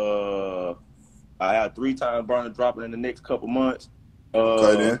I have 3 times burner dropping in the next couple months.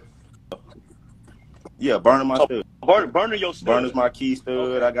 Okay, then. Yeah, Burner my stud. Burner your stud. Burner's my key stud.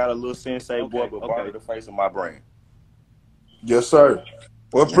 Okay. I got a little sensei boy, but Burner the face of my brand. Yes, sir.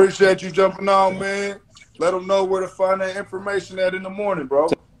 Well, appreciate you jumping on, man. Let them know where to find that information at in the morning, bro.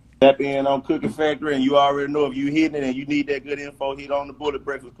 Tap in on Cookie Factory, and you already know if you hitting it and you need that good info, hit on the Bullet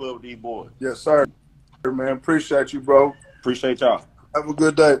Breakfast Club with these boys. Yes, sir. Man, appreciate you, bro. Appreciate y'all. Have a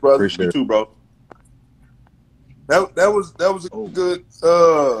good day, brother. Appreciate you too, bro. That was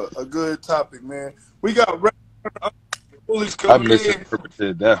a good topic, man. We got bullies coming in. I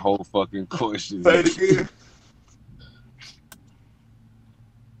misinterpreted that whole fucking question. Say it again.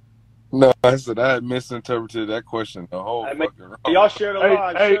 No, I said I had misinterpreted that question the whole fucking wrong. Y'all share the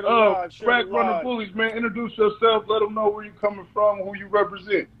live. Hey, Crack Runner Bullies, man. Introduce yourself. Let them know where you coming from, who you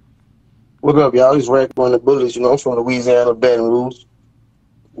represent. What up, y'all? It's Rack Runner Bullies. You know, I'm from Louisiana, Baton Rouge.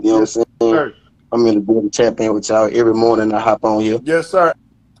 You know what I'm saying? Sir. I'm in the building tapping with y'all every morning. I hop on here. Yes, sir.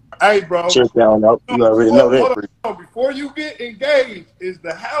 Hey, bro. Check y'all out. You already know that. Before you get engaged, is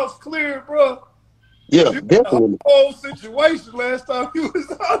the house clear, bro? Yeah, definitely. The whole situation last time you was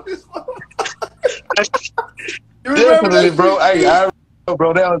on this phone. Definitely, bro. Hey, I remember,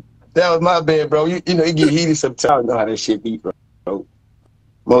 bro. That was my bad, bro. You know, it get heated sometimes. You know how that shit be, bro.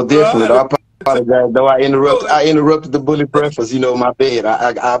 Most definitely. I apologize, though. I interrupted the bully breakfast. You know, my bad.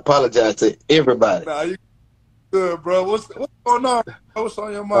 I apologize to everybody. Nah, you good, bro. What's going on? What's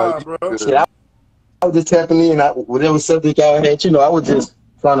on your mind, bro? Shit, I was just tapping in. Whatever subject y'all had, you know, I was just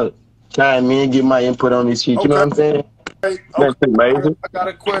trying to chime in, get my input on this shit. You know what I'm saying? Okay. Amazing. I got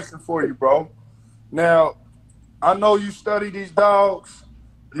a question for you, bro. Now, I know you study these dogs.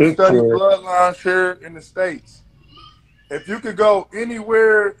 You study bloodlines here in the States. If you could go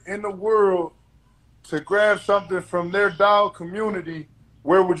anywhere in the world to grab something from their dog community,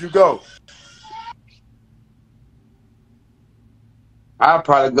 where would you go? I'd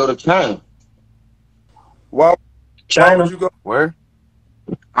probably go to China. Why China? would you go? Where?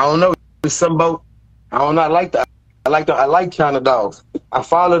 I don't know. It's some boat. I don't know. I like like China dogs. I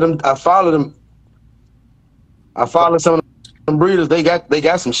follow them. I follow some of them breeders. They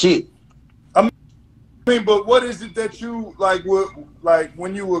got some shit. I mean, but what is it that you like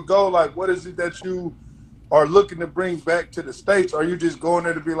when you would go? Like, what is it that you are looking to bring back to the States? Are you just going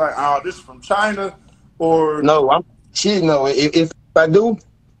there to be like, oh, this is from China, or no? No. If I do,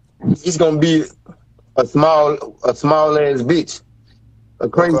 it's gonna be a small ass bitch, a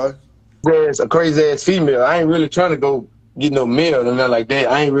crazy ass female. I ain't really trying to go get no male or nothing like that.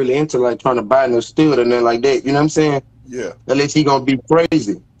 I ain't really into like trying to buy no stud or nothing like that. You know what I'm saying? Yeah. Unless he gonna be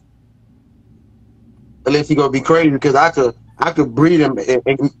crazy. Because I could breed him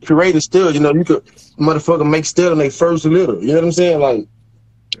and create a stud. You know, you could motherfucker make stud in their first litter. You know what I'm saying? Like,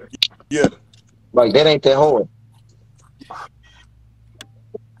 yeah. Like that ain't that hard.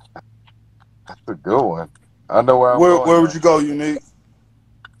 That's a good one. I know where I'm going. Where now. would you go, Unique?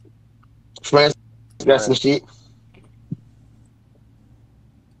 France got some shit.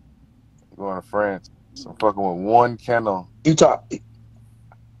 Going to France. So I'm fucking with one kennel. You talk.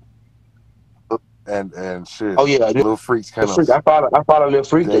 And shit. Oh yeah, Little Freaks kennels. I follow Little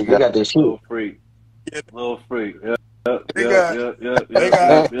Freak. They got that shit. Little Freak. Little Freak. I'm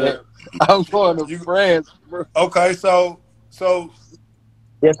going to France. Bro. Okay, so.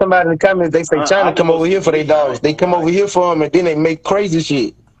 Yeah, somebody in the comments, they say China come over here for their dogs. They come over here for them, and then they make crazy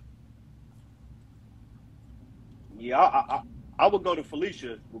shit. I would go to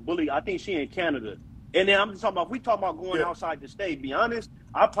Felicia Bully. I think she in Canada. And then I'm just talking about, if we talking about going outside the state, be honest,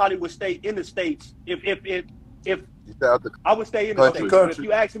 I probably would stay in the States if I would stay in the States. But if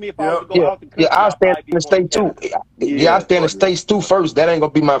you ask me if I was to go out the country, I'll stay in the state too. I'll stay in the States too first. That ain't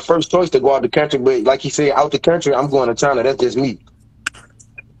gonna be my first choice to go out the country. But like you said, out the country, I'm going to China. That's just me.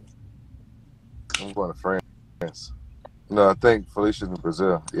 I'm going to France. No, I think Felicia's in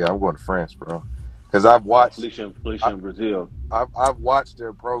Brazil. Yeah, I'm going to France, bro. Because I've watched Felicia in Brazil. I've watched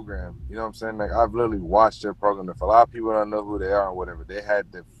their program. You know what I'm saying? Like, I've literally watched their program. If a lot of people don't know who they are or whatever, they had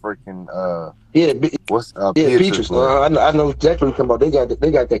the freaking Peaches. I know exactly what you're talking about.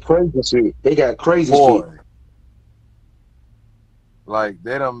 They got that crazy shit. They got crazy shit. Like,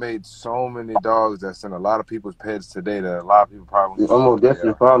 they done made so many dogs that's in a lot of people's pets today that a lot of people probably. I'm gonna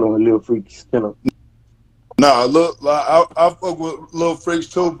definitely following Lil Freaks. Nah, look, like, I fuck with Lil Freaks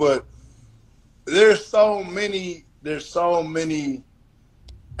too, but there's so many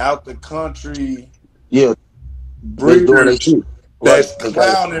out the country breeders that's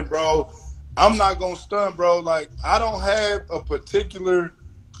clowning, bro. I'm not gonna stun, bro. Like, I don't have a particular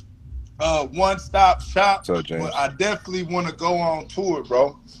one-stop shop, but I definitely want to go on tour,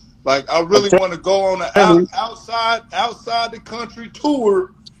 bro. Like, I really want to go on an outside the country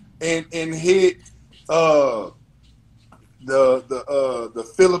tour and hit the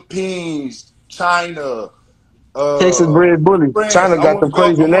Philippines, China, Texas bred bully. France. China got the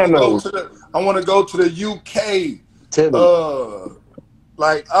crazy nanos. I want to go to the UK.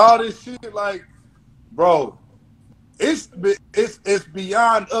 Like, all this shit, like, bro, it's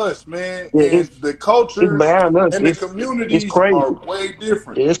beyond us, man. And the culture and the communities are way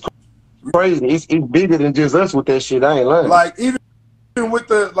different. It's crazy. It's bigger than just us with that shit. I ain't lying. Like, even with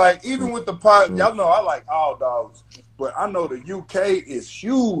the pot, y'all know I like all dogs, but I know the UK is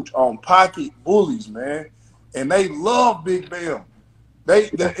huge on pocket bullies, man, and they love Big Bam.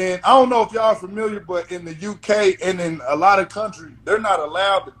 And I don't know if y'all are familiar, but in the UK and in a lot of countries, they're not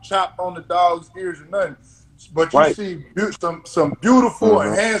allowed to chop on the dog's ears or nothing. But you see some beautiful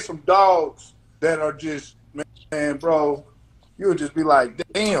and handsome dogs that are just, man, bro, you'll just be like,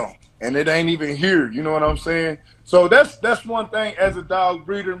 damn, and it ain't even here. You know what I'm saying? So that's one thing as a dog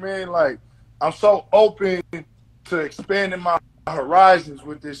breeder, man. Like, I'm so open to expanding my horizons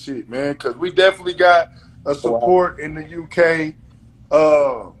with this shit, man, because we definitely got a support in the UK.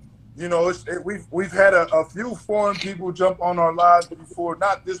 You know, we've had a few foreign people jump on our lives before,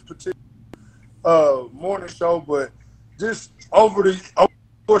 not this particular morning show, but just over the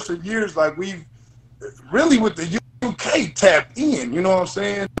course of years, like, we've really with the UK tapped in. You know what I'm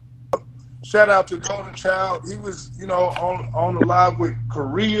saying? Shout out to Golden Child. He was, you know, on the live with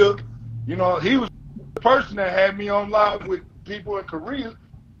Korea. You know, he was the person that had me on live with people in Korea. You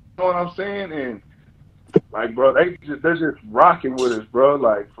know what I'm saying? And like, bro, they're just rocking with us, bro.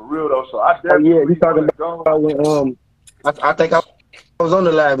 Like, for real though. So I definitely you talking about when I think I was on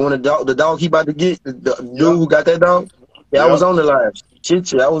the live when the dog he about to get, the dude who got that dog. Yeah, I was on the live.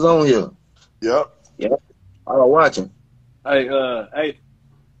 Shit, I was on here. Yep. I was watching. Hey,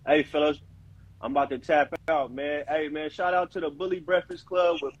 fellas. I'm about to tap out, man. Hey, man, shout out to the Bully Breakfast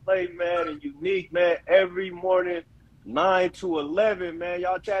Club with Play, man, and Unique, man. Every morning, 9 to 11, man.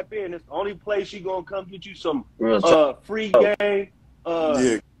 Y'all tap in. It's the only place you gonna come get you some free game.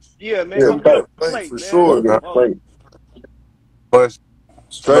 Yeah, man. Come get a plate, for man. sure. But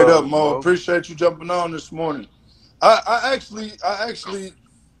straight up, Mo. Appreciate you jumping on this morning. I'm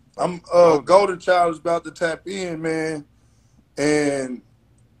Golden Child is about to tap in, man, and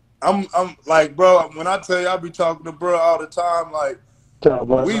I'm like, bro, when I tell you I be talking to bro all the time, like,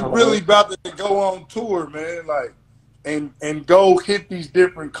 we really about to go on tour, man, like, and go hit these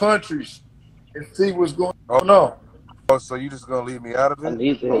different countries and see what's going on. Oh, so you just gonna leave me out of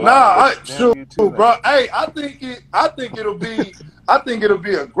it? Nah, bro. Hey, I think it'll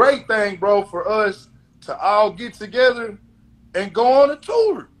be a great thing, bro, for us to all get together and go on a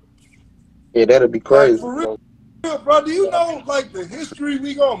tour. Yeah, that'll be crazy. Like, for real. Bro, do you know, like, the history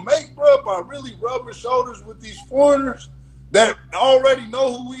we gonna make, bro, by really rubbing shoulders with these foreigners that already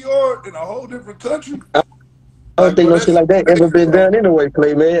know who we are in a whole different country? I don't think no shit like that ever been done anyway,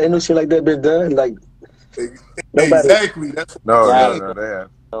 Play, man. Ain't no shit like that been done. Like, exactly. That's no, they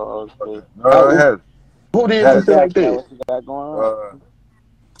have. No, they have. Who did something like that?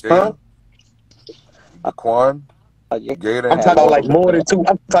 Quan. I'm talking about like more than two.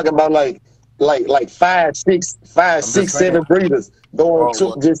 I'm talking about like 5, 6, 7 breeders going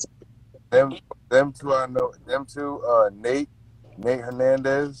to just them two. I know them two. Nate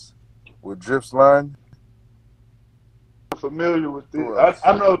Hernandez with Drips Line. familiar with it. Right.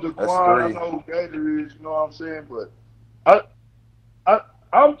 I know Daquan, I know who Gator is, you know what I'm saying? But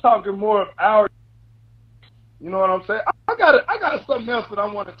I'm talking more of our, you know what I'm saying? I got something else that I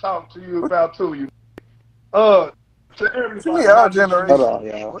want to talk to you about too. To everybody, our generation. Hold on,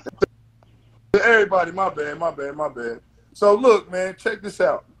 y'all. To everybody, my bad. So look, man, check this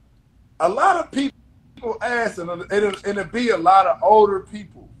out. A lot of people ask, and it'll be a lot of older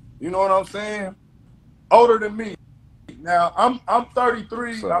people. You know what I'm saying? Older than me. Now I'm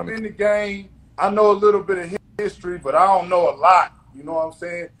 33. I'm in the game. I know a little bit of history, but I don't know a lot. You know what I'm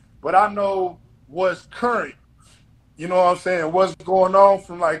saying? But I know what's current. You know what I'm saying? What's going on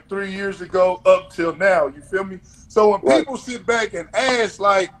from like 3 years ago up till now. You feel me? So when people sit back and ask,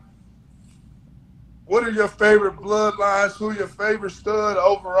 like, what are your favorite bloodlines? Who your favorite stud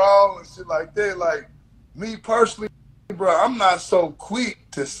overall and shit like that? Like, me personally, bro, I'm not so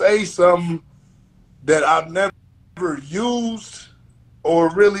quick to say something that I've never used or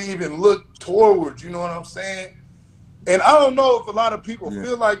really even looked towards. You know what I'm saying? And I don't know if a lot of people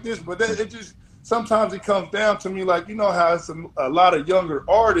feel like this, but it just sometimes it comes down to me, like, you know how it's a lot of younger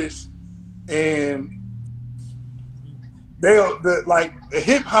artists and like the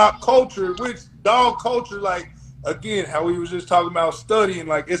hip hop culture, which dog culture, like, again, how we was just talking about studying,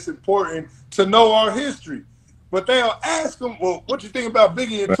 like, it's important to know our history. But they'll ask them, well, what you think about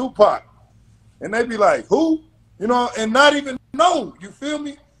Biggie and Tupac? And they be like, who? You know, and not even know. You feel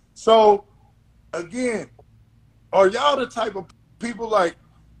me? So, again, are y'all the type of people, like,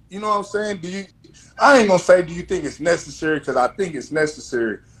 you know what I'm saying? I ain't gonna say do you think it's necessary, because I think it's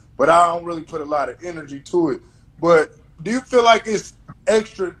necessary, but I don't really put a lot of energy to it. But do you feel like it's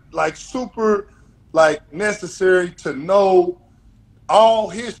extra, like super, like necessary to know all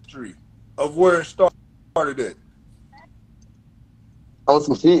history of where it started at? Oh,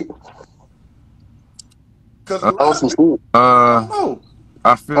 some shit. Because I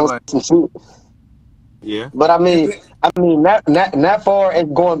feel like some shit. Yeah. But I mean, not far as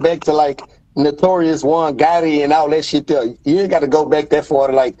going back to like Notorious One, Gotti, and all that shit there. You ain't got to go back that far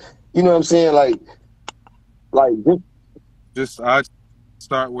to, like, you know what I'm saying? Like I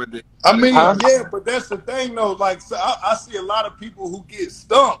start with it. I mean, yeah, but that's the thing though. Like, so I see a lot of people who get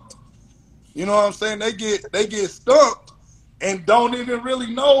stumped. You know what I'm saying? They get stumped and don't even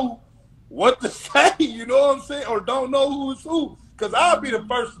really know what to say. You know what I'm saying? Or don't know who's who. Because I'll be the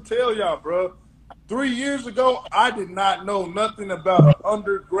first to tell y'all, bro. 3 years ago, I did not know nothing about an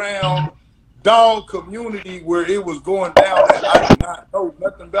underground dog community where it was going down. And I did not know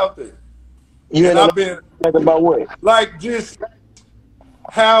nothing about that. And I've been about what? Like, just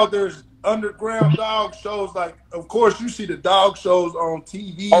how there's underground dog shows. Like, of course, you see the dog shows on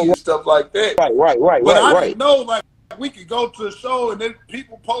TV and stuff like that. Right. But I didn't know, like, we could go to a show and then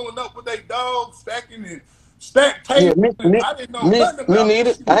people pulling up with their dogs, stacking and stack tape. I didn't know nothing about me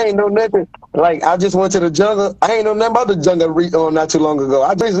neither. I ain't know nothing. Like, I just went to the jungle. I ain't know nothing about the jungle not too long ago.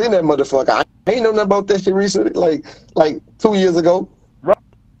 I just in that motherfucker. I ain't know nothing about that shit recently, like 2 years ago.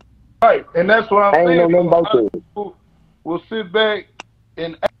 Right, and that's what I'm saying. I ain't know nothing about that. People will sit back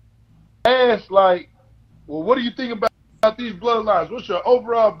and ask, like, well, what do you think about these bloodlines? What's your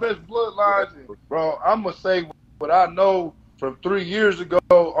overall best bloodlines? And, bro, I'm going to say what I know from 3 years ago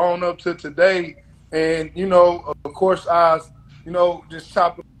on up to today. And, you know, of course, I, you know, just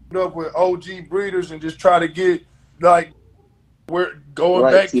chop it up with OG breeders and just try to get, like, we're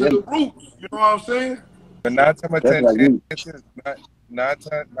going back to the roots. You know what I'm saying? But 9 times out of 10 chances, 9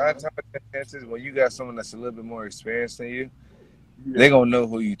 times out of 10 chances, when you got someone that's a little bit more experienced than you, they're going to know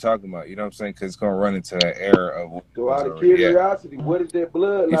who you talking about. You know what I'm saying? Because it's going to run into that era of... So out of curiosity, what is that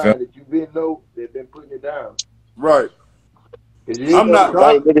bloodline that you've been putting it down? Right. I'm not...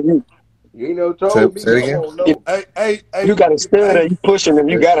 You ain't no told me. Say it again. Hey, you got to stud and you pushing them.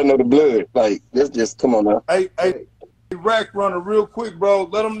 You got to know the blood. Like, that's just, come on now. Hey, Rack Runner, real quick, bro.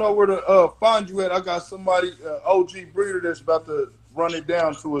 Let them know where to find you at. I got somebody, OG breeder, that's about to run it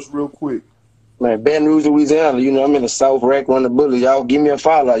down to us real quick. Man, Baton Rouge, Louisiana. You know, I'm in the South. Rack Runner Bully. Y'all give me a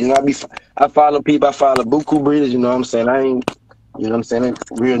follow. You know, I follow people. I follow buku breeders. You know what I'm saying? I ain't, you know what I'm saying?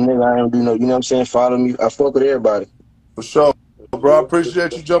 Real nigga. I don't do no. You know what I'm saying? Follow me. I fuck with everybody. For sure, bro. I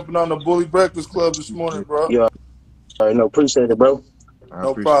appreciate you jumping on the Bully Breakfast Club this morning, bro. Yeah. All right, no, appreciate it, bro.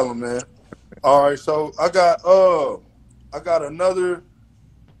 No problem, man. All right, so I got another.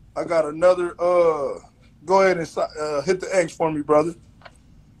 Go ahead and hit the X for me, brother.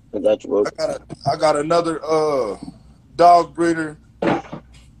 I got you, bro. I got another dog breeder,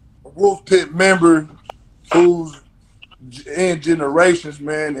 Wolf Pit member, who's in generations,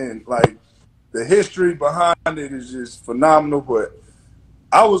 man, and like the history behind it is just phenomenal. But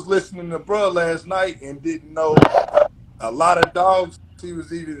I was listening to bruh last night and didn't know a lot of dogs he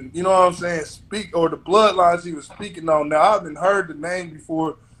was even, you know what I'm saying, or the bloodlines he was speaking on. Now, I haven't heard the name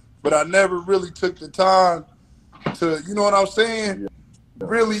before, but I never really took the time to, you know what I'm saying,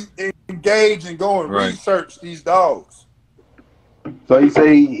 really engage and go and research these dogs. So you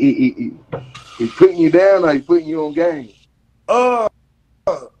say he's putting you down, or he's putting you on game? I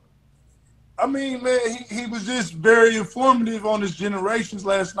mean, man, he was just very informative on his generations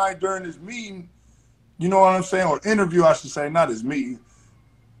last night during his meeting. You know what I'm saying, or interview, I should say, not his meeting.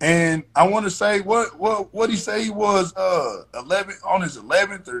 And I want to say what he say he was 11 on his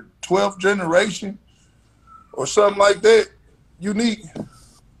 11th or 12th generation or something like that. Unique.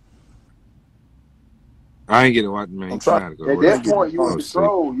 I ain't get to watch, man. At that point, you in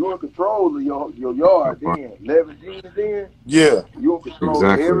control. You in control of your yard then. 11 G's then. Yeah. You in control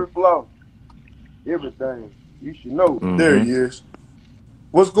of every block, everything. You should know. There he is.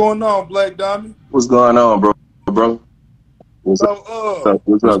 What's going on, Black Diamond? What's going on, bro? What's up,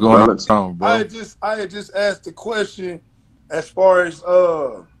 going on, bro? I had just asked the question as far as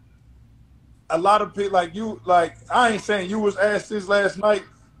a lot of people like I ain't saying you was asked this last night,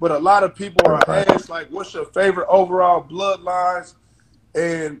 but a lot of people are asked like, what's your favorite overall bloodlines?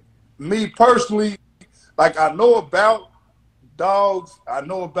 And me personally, like, I know about dogs. I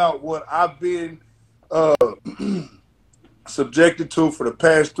know about what I've been subjected to for the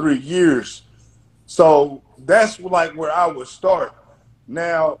past 3 years. So that's like where I would start.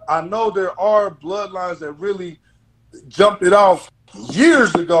 Now, I know there are bloodlines that really jumped it off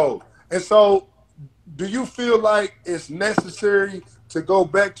years ago. And so do you feel like it's necessary to go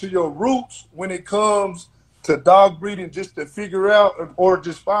back to your roots when it comes to dog breeding, just to figure out or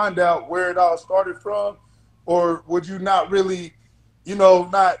just find out where it all started from? Or would you not really, you know,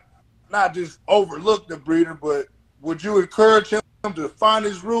 not just overlook the breeder, but would you encourage him to find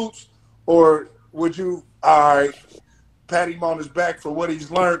his roots, or would you, all right, pat him on his back for what he's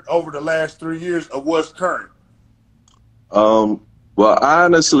learned over the last 3 years of what's current? Well,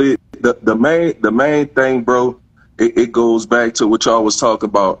 honestly, the main thing, bro, it goes back to what y'all was talking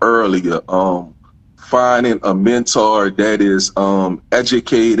about earlier. Finding a mentor that is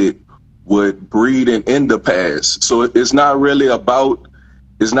educated with breeding in the past. So it's not really about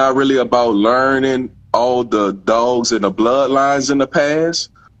learning all the dogs and the bloodlines in the past.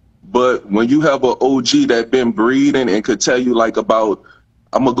 But when you have an OG that been breeding and could tell you like about,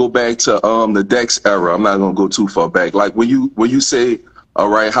 I'm gonna go back to the Dex era. I'm not gonna go too far back. Like when you say, all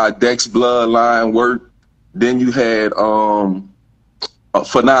right, how Dex bloodline worked, then you had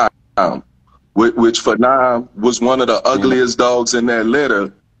Phenom, which Phenom was one of the ugliest dogs in that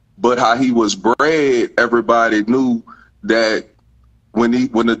litter. But how he was bred, everybody knew that when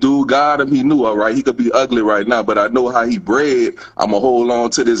the dude got him, he knew, all right, he could be ugly right now, but I know how he bred. I'm gonna hold on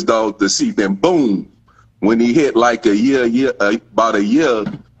to this dog to see. Then boom, when he hit like about a year,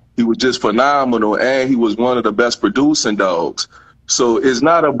 he was just phenomenal, and he was one of the best producing dogs. So it's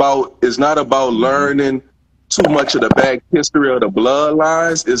not about learning too much of the back history of the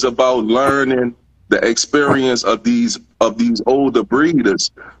bloodlines. It's about learning the experience of these older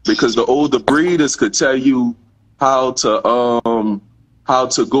breeders, because the older breeders could tell you how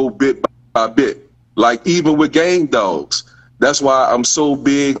to go bit by bit. Like even with game dogs, that's why I'm so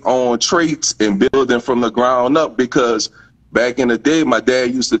big on traits and building from the ground up, because back in the day, my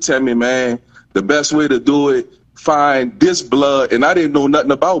dad used to tell me, man, the best way to do it, find this blood, and I didn't know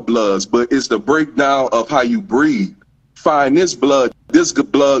nothing about bloods, but it's the breakdown of how you breed. Find this blood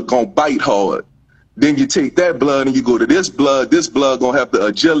gonna bite hard. Then you take that blood and you go to this blood gonna have the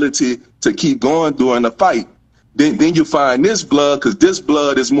agility to keep going during the fight. Then you find this blood, because this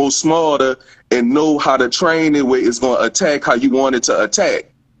blood is more smarter and know how to train it where it's going to attack how you want it to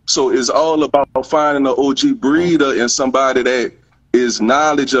attack. So it's all about finding an OG breeder and somebody that is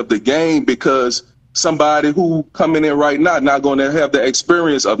knowledge of the game, because somebody who coming in right now not going to have the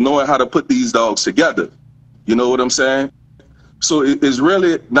experience of knowing how to put these dogs together. You know what I'm saying? So it's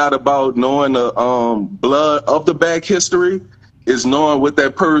really not about knowing the blood of the back history. It's knowing what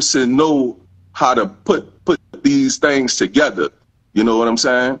that person know how to put these things together. You know what I'm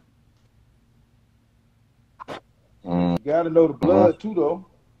saying? You gotta know the blood too, though.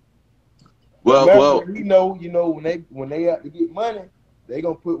 Well, you know, when they out to get money, they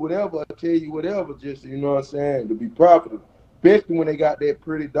gonna put whatever, I'll tell you whatever, just, you know what I'm saying, to be profitable. Especially when they got that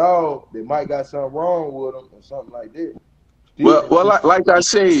pretty dog that might got something wrong with them or something like that. Well, like I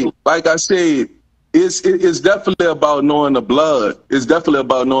said, it's definitely about knowing the blood. It's definitely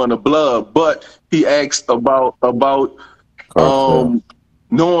about knowing the blood. But he asked about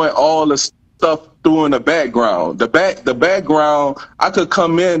knowing all the stuff through in the background. The background, I could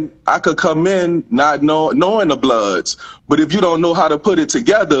come in not knowing the bloods. But if you don't know how to put it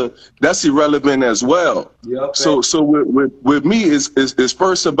together, that's irrelevant as well. Yep. So with me is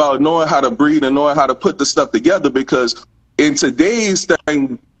first about knowing how to breed and knowing how to put the stuff together, because in today's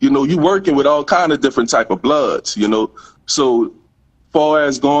thing, you know, you working with all kind of different type of bloods, you know. So far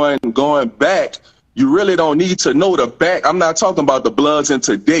as going back, you really don't need to know the back. I'm not talking about the bloods in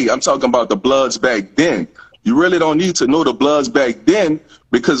today. I'm talking about the bloods back then. You really don't need to know the bloods back then,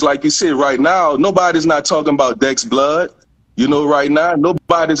 because like you said, right now, nobody's not talking about Dex blood. You know, right now,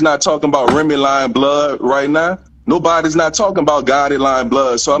 nobody's not talking about Remy line blood right now. Nobody's not talking about Gotti line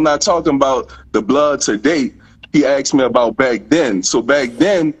blood. So I'm not talking about the blood today. He asked me about back then. So back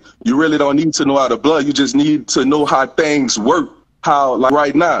then, you really don't need to know how the blood. You just need to know how things work. How, like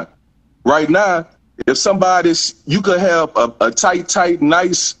right now, if somebody's, you could have a tight,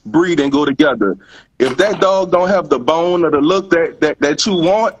 nice breed and go together. If that dog don't have the bone or the look that you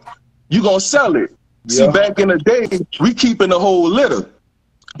want, you gonna sell it. Yeah. See, back in the day, we keeping the whole litter.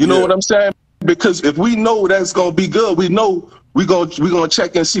 You know what I'm saying? Because if we know that's gonna be good, we know we gonna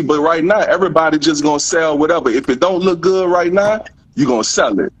check and see. But right now, everybody just gonna sell whatever. If it don't look good right now, you gonna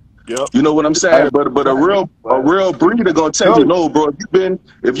sell it. Yep. You know what I'm saying? But a real breeder gonna tell you, no, bro.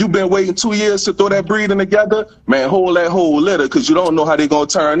 If you've been waiting 2 years to throw that breeding together, man, hold that whole litter, because you don't know how they gonna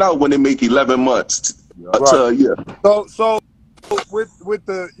turn out when they make 11 months to a year. So with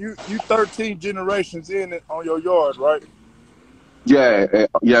the you 13 generations in it on your yard, right? Yeah.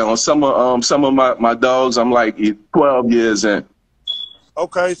 On some of my dogs, I'm like 12 years in.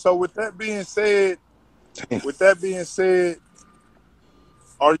 Okay, so with that being said,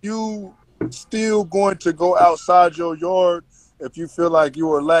 are you still going to go outside your yard if you feel like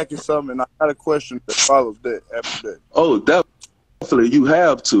you are lacking something? And I got a question that follows that after that. Oh, definitely, you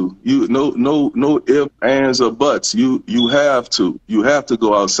have to. You no ifs, ands, or buts. You have to. You have to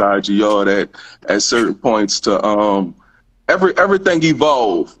go outside your yard at certain points to everything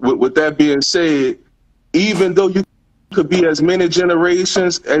evolve. With that being said, even though you could be as many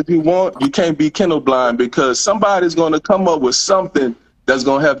generations as you want, you can't be kennel blind, because somebody's going to come up with something that's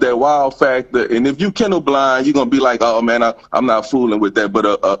going to have that wow factor. And if you kennel blind, you're going to be like, oh man, I'm not fooling with that. But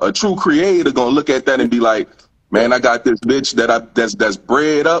a true creator going to look at that and be like, man, I got this bitch that's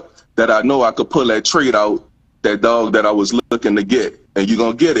bred up, that I know I could pull that trait out, that dog that I was looking to get, and you're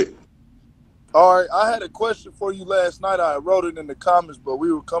going to get it. All right, I had a question for you last night. I wrote it in the comments, but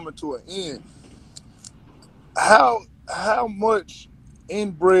we were coming to an end. How much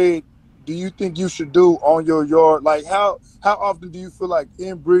inbred do you think you should do on your yard? Like how often do you feel like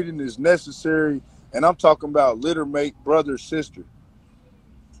inbreeding is necessary? And I'm talking about litter mate, brother, sister.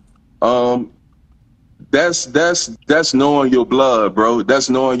 That's knowing your blood, bro. That's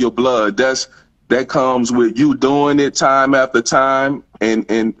knowing your blood. That comes with you doing it time after time,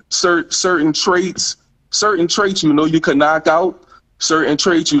 and certain traits, you know, you can knock out. Certain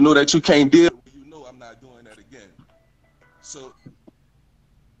traits, you know, that you can't deal with. You know, I'm not doing that again. So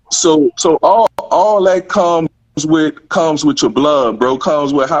all that comes with your blood, bro.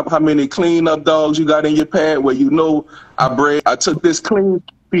 Comes with how many cleanup dogs you got in your pad, where you know I took this clean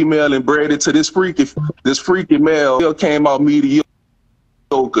female and bred it to this freaky male. Still came out mediocre.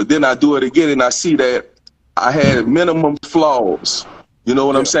 Then I do it again and I see that I had minimum flaws. You know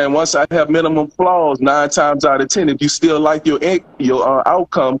what I'm saying? Once I have minimum flaws, 9 times out of 10, if you still like your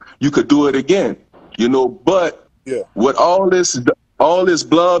outcome, you could do it again. You know, but with all this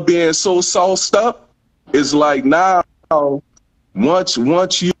blood being so sauced up, it's like now once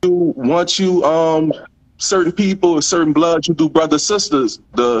you certain people, certain blood, you do brother sisters,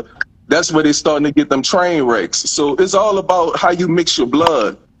 that's where they're starting to get them train wrecks. So it's all about how you mix your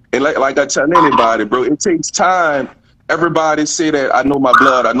blood. And like I tell anybody, bro, it takes time. Everybody say that I know my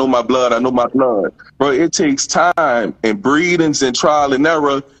blood, I know my blood, I know my blood. Bro, it takes time and breedings and trial and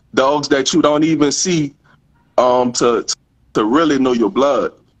error, dogs that you don't even see, to really know your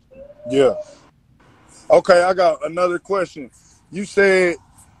blood. Yeah. Okay, I got another question. You said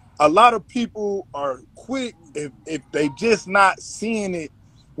a lot of people are quick if they just not seeing it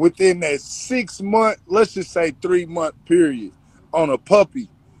within that 6 month, let's just say 3 month period on a puppy,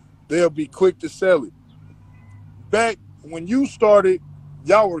 they'll be quick to sell it. Back when you started,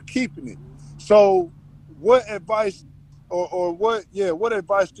 y'all were keeping it. So what advice what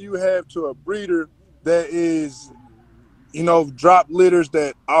advice do you have to a breeder that is, you know, drop litters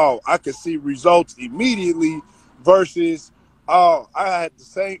that, oh, I could see results immediately versus, oh, I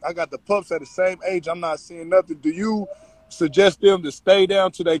got the pups at the same age, I'm not seeing nothing. Do you suggest them to stay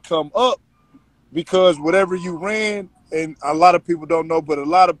down till they come up, because whatever you ran and a lot of people don't know, but a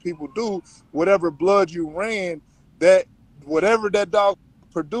lot of people do, whatever blood you ran, that whatever that dog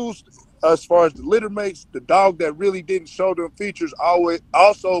produced as far as the litter mates, the dog that really didn't show them features always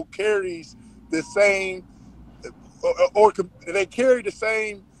also carries the same, or they carry the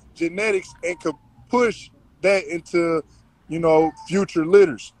same genetics and could push that into, you know, future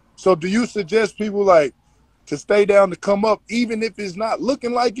litters. So do you suggest people like to stay down to come up, even if it's not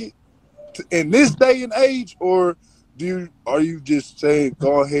looking like it in this day and age, or are you just saying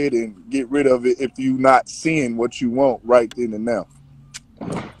go ahead and get rid of it if you're not seeing what you want right then and now?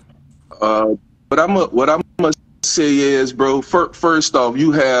 What I'm gonna say is, bro, first off,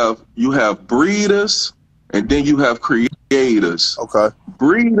 you have breeders and then you have creators. Okay.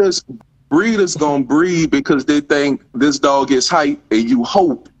 Breeders gonna breed because they think this dog is hype, and you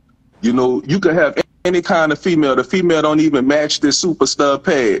hope, you know, you could have any kind of female. The female don't even match this super stud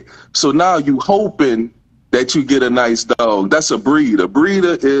pad. So now you hoping that you get a nice dog. That's a breeder.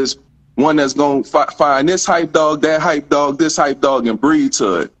 Breeder is one that's gonna find this hype dog, that hype dog, this hype dog, and breed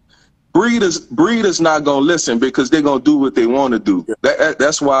to it. Breeders not gonna listen because they're gonna do what they want to do.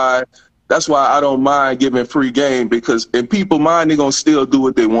 That's why I don't mind giving free game, because in people's mind they're gonna still do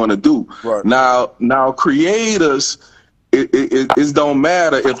what they want to do. Right. Now creators, it don't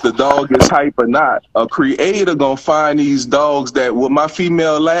matter if the dog is hype or not. A creator gonna find these dogs that with my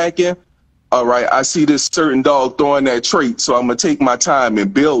female lacking. All right, I see this certain dog throwing that trait, so I'm gonna take my time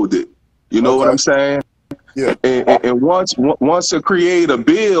and build it. You know what I'm saying? Yeah. And once a creator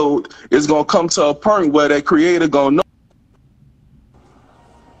build, it's gonna come to a point where that creator gonna know.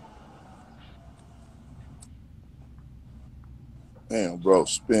 Damn, bro,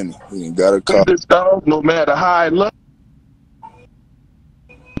 spinning. We ain't got to call this dog. No matter how I love,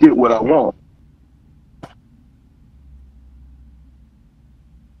 get what I want.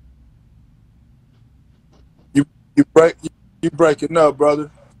 You breaking up,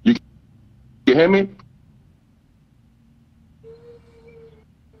 brother. You hear me?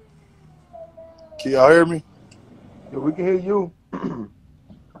 Can y'all hear me? Yeah, we can hear you.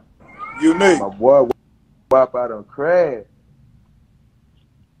 Unique. My boy wipe out on crash.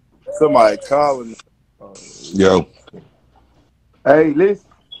 Somebody calling. Yo. Hey, listen.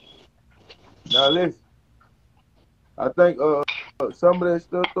 Now listen. I think some of that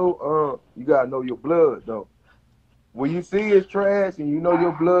stuff though, you gotta know your blood though. When you see it's trash and you know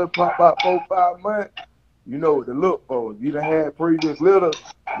your blood pop out 4-5 months, you know what to look for. If you done had previous litter,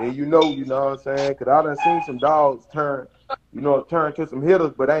 then you know what I'm saying? Cause I done seen some dogs turn to some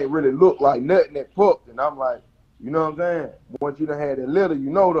hitters, but ain't really look like nothing that pupped. And I'm like, you know what I'm saying? Once you done had that litter, you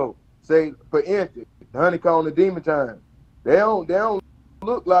know though. Say for instance, the honeycomb, the demon time, they don't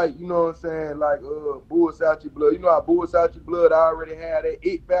look like, you know what I'm saying, like Bull Sachi blood. You know how Bull Sachi blood already had that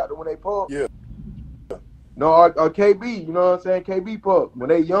it factor when they pup? Yeah. No, or KB, you know what I'm saying? KB pup. When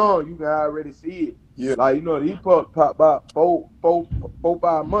they young, you can already see it. Yeah. Like, you know, these pups pop about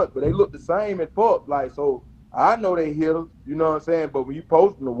 4-5 months, but they look the same as pups. Like, so I know they hitters, you know what I'm saying? But when you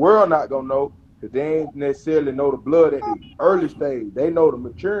post them, the world not gonna know, because they ain't necessarily know the blood at the early stage. They know the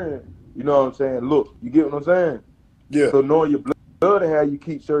maturing, you know what I'm saying? Look, you get what I'm saying? Yeah. So knowing your blood and how you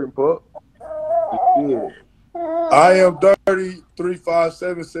keep certain pups. Yeah. I am Dirty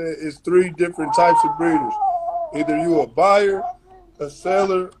 357 said it's 3 different types of breeders. Either you a buyer, a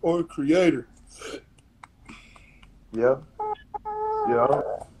seller, or a creator. Yeah. Yeah.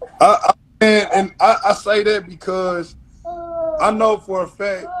 I say that because I know for a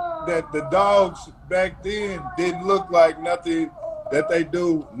fact that the dogs back then didn't look like nothing that they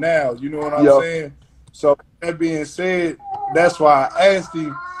do now. You know what I'm saying? So that being said, that's why I asked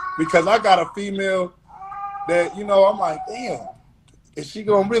you, because I got a female that, you know, I'm like, damn, is she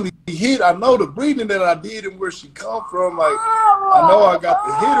gonna really hit? I know the breeding that I did and where she come from. Like, I know I got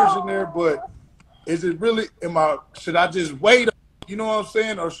the hitters in there, but is it really? Should I just wait? You know what I'm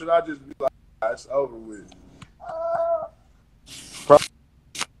saying, or should I just be like, it's over with?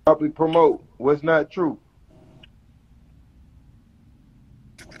 Probably promote what's not true.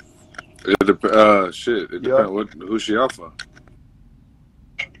 It depends. It depends who she offer.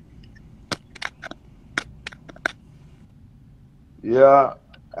 Yeah,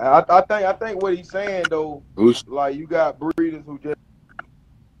 I think what he's saying though, like you got breeders who just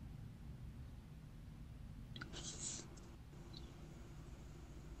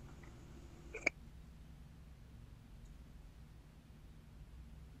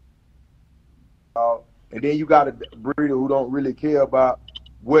and then you got a breeder who don't really care about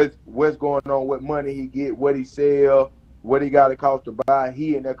what's going on, what money he get, what he sell, what he got to cost to buy.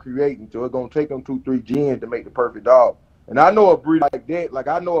 He and they're creating, so it's gonna take them 2-3 gens to make the perfect dog. And I know a breeder like that. Like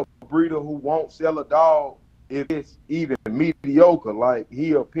I know a breeder who won't sell a dog if it's even mediocre, like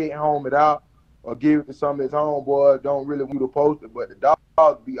he'll pit home it out or give it to some of his homeboys, don't really want to post it, but the dog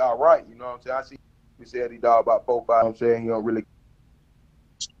be all right, you know what I'm saying? I see he said he dog about 4 or 5, you know what I'm saying? He don't really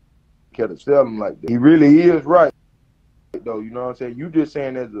care to sell him like that. He really is right, though, you know what I'm saying? You just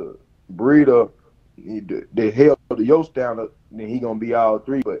saying as a breeder that held to your standard, then he gonna be all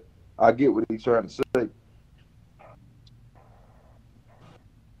 3, but I get what he's trying to say.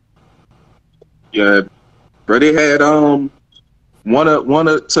 Yeah, bro, they had one of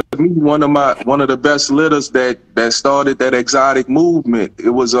the best litters that started that exotic movement. It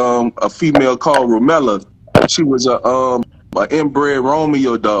was a female called Romella. She was a inbred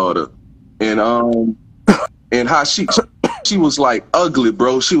Romeo daughter, and how she was like ugly,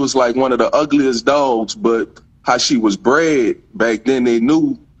 bro. She was like one of the ugliest dogs, but how she was bred back then, they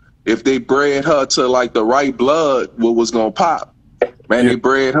knew if they bred her to like the right blood, what was gonna pop. Man, they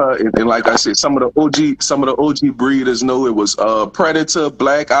bred her, and like I said, some of the OG breeders know it was Predator,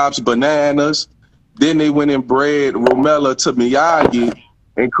 Black Ops, Bananas. Then they went and bred Romella to Miyagi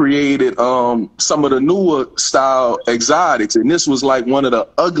and created some of the newer style exotics. And this was like one of the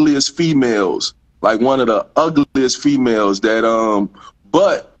ugliest females, that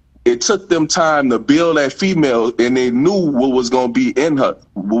but it took them time to build that female, and they knew what was gonna be in her.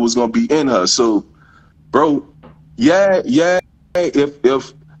 So, bro, yeah.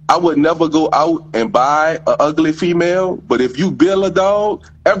 If I would never go out and buy an ugly female, but if you build a dog,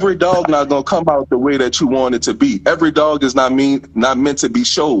 every dog not gonna come out the way that you want it to be. Every dog is not meant to be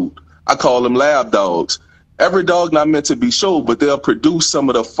showed. I call them lab dogs. Every dog not meant to be showed, but they'll produce some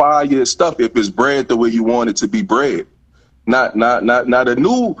of the fire stuff if it's bred the way you want it to be bred. Not the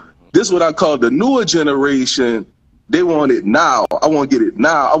new. This is what I call the newer generation. They want it now. I want to get it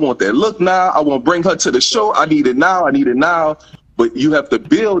now. I want that look now. I want to bring her to the show. I need it now. But you have to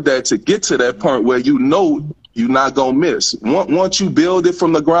build that to get to that point where you know you're not going to miss. Once you build it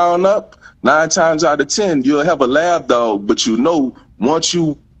from the ground up, 9 times out of 10, you'll have a lab dog. But you know,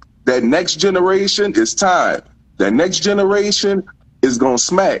 that next generation is time. That next generation is going to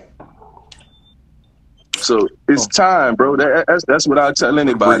smack. So it's time, bro. That's what I tell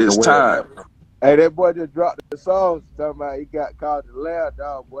anybody. It's time. Hey, that boy just dropped the song talking about he got called the lab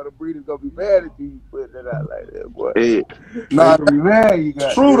dog. Boy, the breeder's gonna be mad at you putting it out like that, boy. Hey. Nah, be mad. You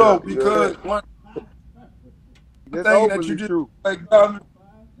got true though, because one thing that you just like,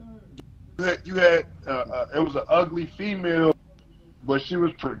 you had it was an ugly female, but she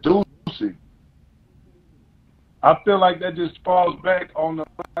was producing. I feel like that just falls back on the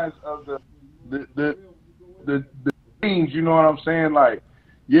lines of the things. You know what I'm saying? Like,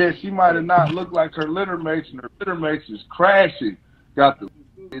 yeah, she might have not looked like her litter mates, and her litter mates is crashing.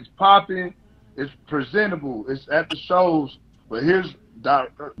 It's popping, it's presentable, it's at the shows. But here's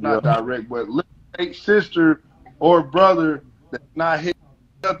not direct, but litter sister or brother that's not hitting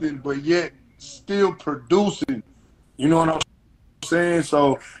nothing, but yet still producing. You know what I'm saying?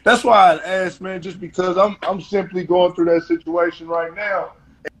 So that's why I asked, man, just because I'm simply going through that situation right now,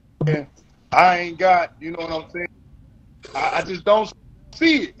 and I ain't got, you know what I'm saying? I just don't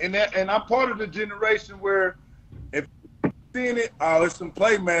see it, and I'm part of the generation where if I'm seeing it, it's some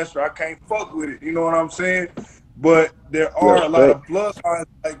Playmaster, I can't fuck with it. You know what I'm saying? But there are a lot of bloodlines,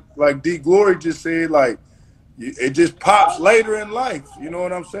 like D Glory just said, like it just pops later in life. You know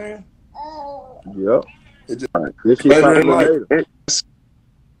what I'm saying? Yep. It just later in life.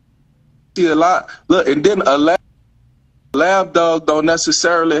 See a lot. Look, and then a lab dog don't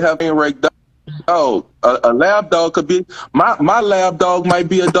necessarily have a rank dog. A lab dog could be my lab dog might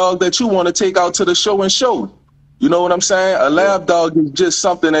be a dog that you want to take out to the show and show. You know what I'm saying? A lab dog is just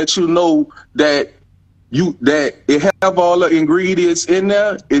something that you know that it have all the ingredients in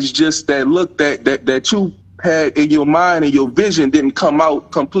there. It's just that look that you had in your mind and your vision didn't come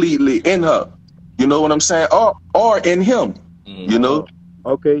out completely in her. You know what I'm saying? Or in him. You know?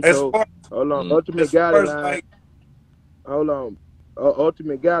 Okay, so hold on. Ultimate Guided Line. Hold on.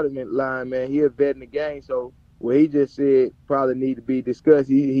 Ultimate Guided Line, man, he a vet in the game, so what he just said probably need to be discussed.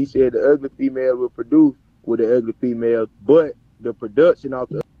 He said the ugly female will produce with the ugly female, but the production of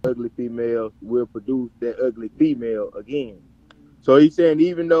the ugly female will produce that ugly female again. So he's saying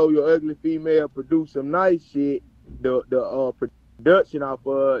even though your ugly female produce some nice shit, the production of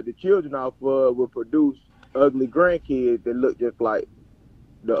the children of will produce ugly grandkids that look just like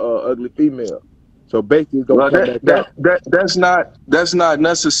the ugly female. So basically, that's not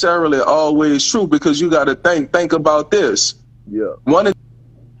necessarily always true, because you got to think about this. Yeah.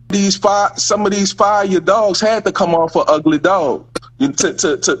 Some of these fire dogs had to come off an ugly dog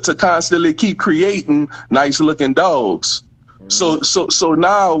to constantly keep creating nice looking dogs. So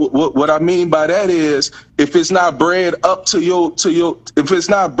now what I mean by that is, if it's not bred up if it's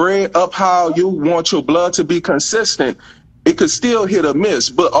not bred up how you want your blood to be consistent, it could still hit or miss.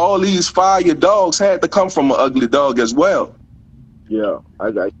 But all these fire dogs had to come from an ugly dog as well. Yeah,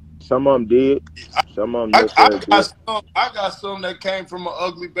 I got some of them did. Some of them I got some that came from an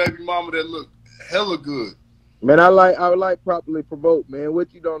ugly baby mama that looked hella good. Man, I like properly promote, man.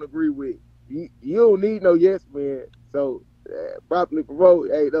 What you don't agree with? You don't need no yes man. So properly promote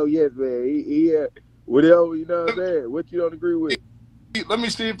ain't no yes man. He whatever, you know what I'm saying? What you don't agree with? Let me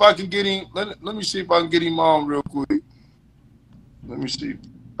see if I can get him. Let me see if I can get him on real quick. Let me see.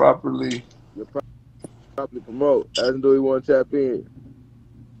 Properly promote. I don't know he want to tap in.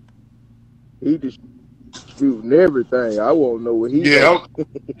 He distributing everything. I won't know what he. Yeah, I'm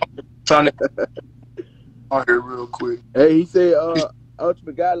trying to on here real quick. Hey, he said,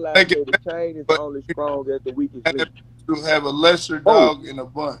 Ultimate Guidelines said the chain is only strong as the weakest link. To have a lesser dog in a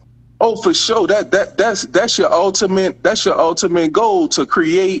bunt. Oh, for sure. That's your ultimate goal, to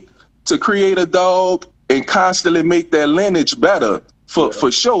create a dog and constantly make that lineage better.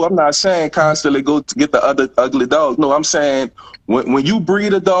 For sure. I'm not saying constantly go to get the other ugly dog. No, I'm saying when you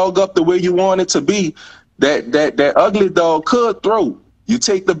breed a dog up the way you want it to be, that ugly dog could throw. You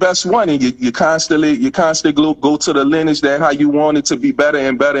take the best one and you constantly go to the lineage that how you want it to be better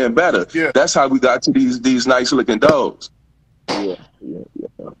and better and better. Yeah. That's how we got to these nice looking dogs. Yeah.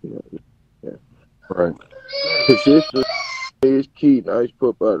 Right. Consistency is key. Nice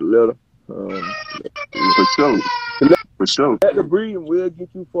put out the letter. For sure. That the breeding will get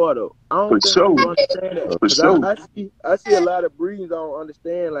you far though. I don't think you understand that. For sure. I see a lot of breedings I don't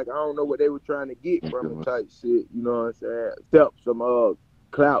understand. Like I don't know what they were trying to get from it type shit. You know what I'm saying? Except some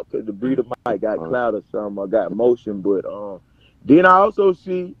clout, because the breeder might got clout or something, or got motion. But then I also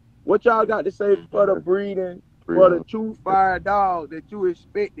see what y'all got to say for the breeding for the true fire dog that you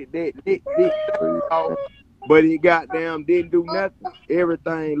expected that dog, but he goddamn didn't do nothing.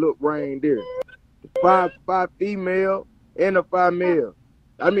 Everything looked reindeer. Five female and a 5 male.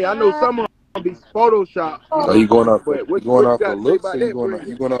 I mean, I know some of them be Photoshop. Are you going off? You going off of looks? Or you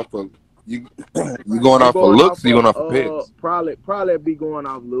going off of you going off of looks? Or you going off of pets? Probably be going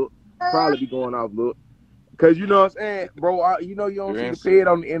off look. Cause you know what I'm saying, bro. You know you don't see the pet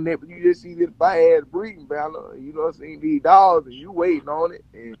on the internet, but you just see this fire ass breeding banner. You know what I'm saying? These dogs, and you waiting on it,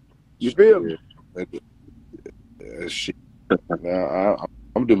 and you feel me? Shit. Now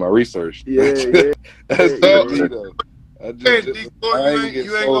I'm doing my research. Yeah. That's me though. I ain't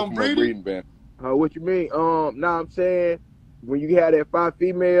gonna breed it. What you mean? Now I'm saying when you have that 5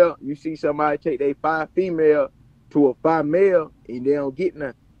 female, you see somebody take their 5 female to a 5 male, and they don't get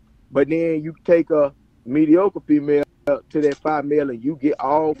nothing. But then you take a mediocre female to that 5 male, and you get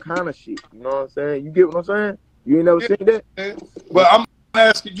all kind of shit. You know what I'm saying? You get what I'm saying? You ain't never seen that? But I'm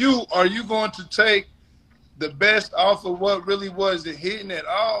asking you, are you going to take the best off of what really wasn't hitting at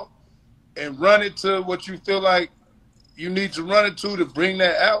all and run it to what you feel like you need to run it to bring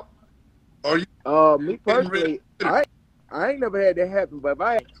that out? Or you me personally, I ain't never had that happen, but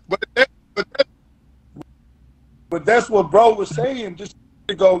but that's what bro was saying. Just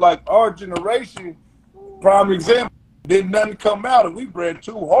to go like our generation, prime example, didn't nothing come out and we bred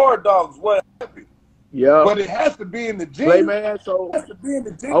 2 hard dogs. What happened? Yeah. But it has to be in the gene. Playman, so it has to be in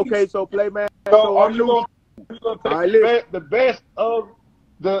the gene. Okay, so Playman. So are you gonna take the best of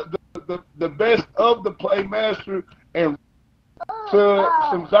the best of the Playmaster and to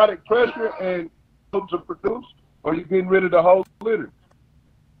some exotic pressure and to produce, or you getting rid of the whole litter?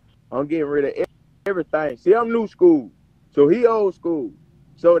 I'm getting rid of everything. See, I'm new school, so he old school.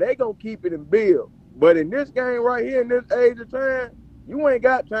 So they gonna keep it and build. But in this game right here, in this age of time, you ain't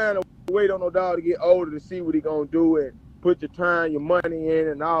got time to wait on no dog to get older to see what he gonna do and put your time, your money in,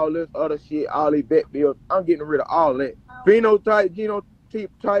 and all this other shit, all these vet bills. I'm getting rid of all that. Phenotype,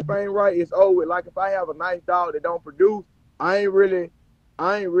 genotype ain't right. It's over. Like if I have a nice dog that don't produce, I ain't really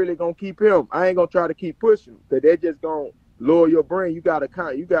gonna keep him. I ain't gonna try to keep pushing him, because they're just gonna lower your brain. You gotta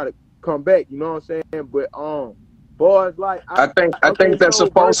come back. You know what I'm saying? But boys, like I think that's a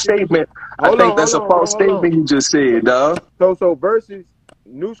false statement. I think that's a false statement you just said, dog. So versus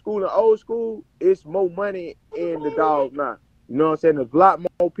new school and old school, it's more money in the dog now. You know what I'm saying? There's a lot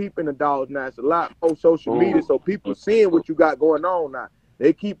more people in the dogs now. It's a lot more social media, so people seeing what you got going on now.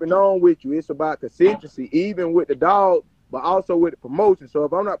 They keeping on with you. It's about consistency, even with the dog, but also with the promotion. So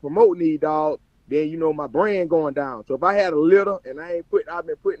if I'm not promoting these dogs, then you know my brand going down. So if I had a litter and I've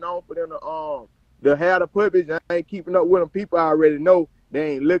been putting on for them to have the puppies, and I ain't keeping up with them, people I already know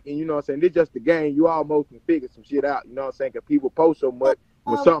they ain't looking. You know what I'm saying? This just the game. You almost can figure some shit out. You know what I'm saying? Because people post so much.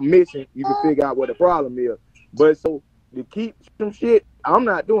 When something missing, you can figure out what the problem is. But so to keep some shit, I'm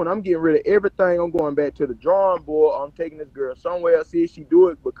not doing. I'm getting rid of everything. I'm going back to the drawing board. I'm taking this girl somewhere else, see if she do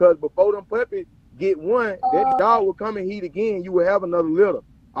it, because before them puppies get one, that dog will come and heat again. You will have another litter.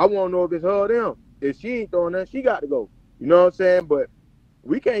 I want to know if it's her or them. If she ain't throwing that, she got to go. You know what I'm saying? But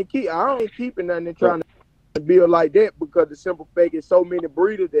we can't keep. I ain't keeping nothing and trying to build like that, because the simple fact is so many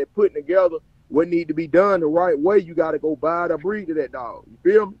breeders that putting together what need to be done the right way. You got to go buy the breed of that dog. You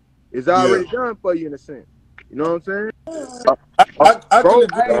feel me? It's already done for you in a sense. You know what I'm saying? I can agree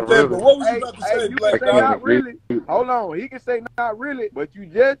with that, but what was you about to say, you Black can say Dog? not really. Hold on. He can say not really, but you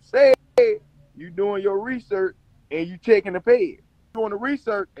just said you doing your research and you checking the page. Doing the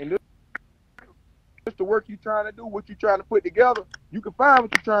research and this the work you trying to do, what you trying to put together, you can find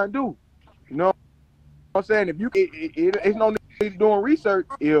what you're trying to do. You know what I'm saying? If you it's no need doing research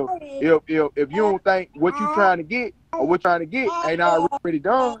if you don't think what you trying to get or what you're trying to get ain't already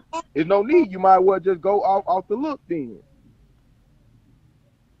done, there's no need. You might well just go off the look then.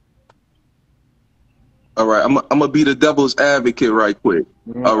 All right, I'm gonna be the devil's advocate right quick.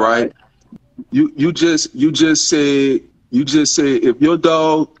 All right, you just said if your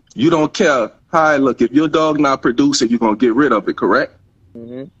dog, you don't care how I look, if your dog not producing, you're gonna get rid of it, correct?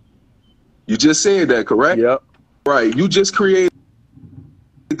 Mm-hmm. You just said that, correct? Yep. Right. You just created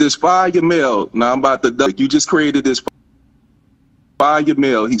this fire male. Now I'm about to duck. You just created this fire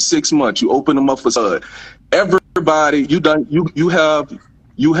male. He's 6 months. You open him up for stud. Everybody, you have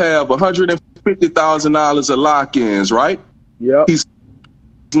 $150,000 of lock-ins, right? Yep. He's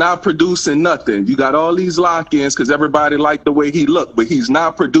not producing nothing. You got all these lock-ins because everybody liked the way he looked, but he's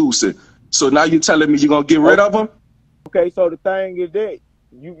not producing. So now you're telling me you're gonna get rid of him? Okay, so the thing is that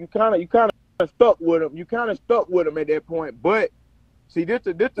you kind of stuck with him. You kind of stuck with him at that point. But see, this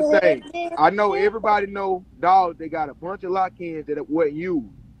the thing. I know everybody know dogs. They got a bunch of lock-ins that wasn't used.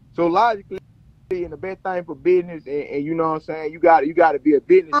 So logically, and the best thing for business, and you know what I'm saying, you got to be a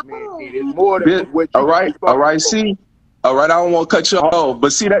businessman. And it's more than what you. All right. See. All right, I don't want to cut you off,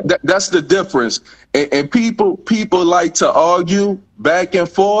 but see that's the difference. And people like to argue back and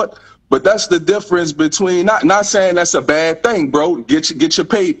forth, but that's the difference between not saying that's a bad thing, bro. Get your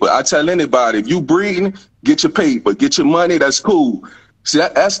paper. I tell anybody, if you breeding, get your paper, get your money. That's cool. See,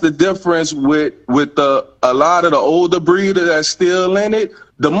 that's the difference with a lot of the older breeders that's still in it.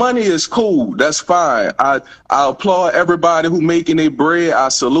 The money is cool. That's fine. I applaud everybody who making their bread. I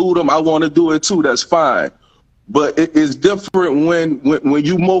salute them. I want to do it too. That's fine. But it is different when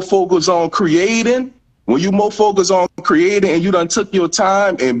you more focus on creating. When you more focus on creating and you done took your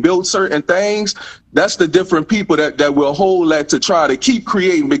time and built certain things, that's the different people that will hold that to try to keep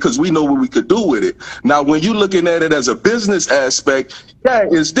creating because we know what we could do with it. Now, when you're looking at it as a business aspect, yeah,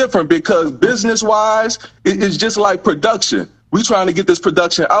 it's different because business-wise, it's just like production. We trying to get this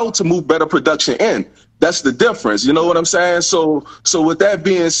production out to move better production in. That's the difference. You know what I'm saying? So with that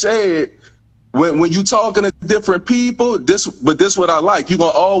being said, when you talking to different people, this what I like. You're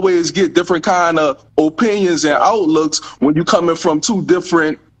gonna always get different kind of opinions and outlooks when you coming from two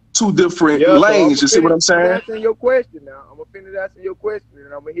different lanes. So you see what I'm saying? Answering your question now. I'm gonna finish answering your question,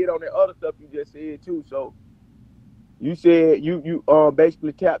 and I'm gonna hit on the other stuff you just said too. So you said you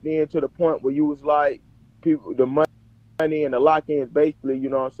basically tapped into the point where you was like, people, the money and the lock-ins, basically, you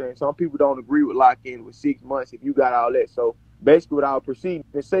know what I'm saying? Some people don't agree with lock-in with 6 months if you got all that. So basically what I was proceeding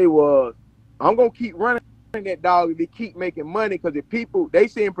to say was, I'm going to keep running that dog if they keep making money, because if people, they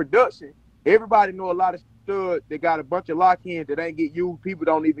see in production, everybody know a lot of studs that got a bunch of lock-ins that ain't get used. People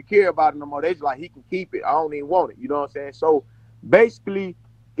don't even care about it no more. They just like, he can keep it. I don't even want it. You know what I'm saying? So basically,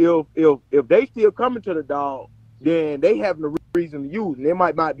 if they still coming to the dog, then they have no reason to use. And it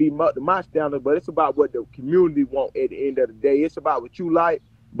might not be my standard, but it's about what the community want at the end of the day. It's about what you like,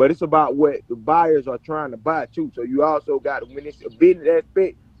 but it's about what the buyers are trying to buy too. So you also got, when it's a business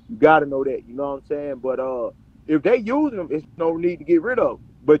aspect, you got to know that, you know what I'm saying? But if they use them, it's no need to get rid of them.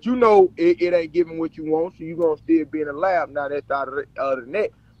 But you know it ain't giving what you want, so you're going to still be in the lab. Now that's out of the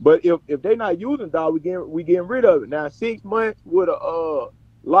net. But if they not using dog, we getting rid of it. Now 6 months with a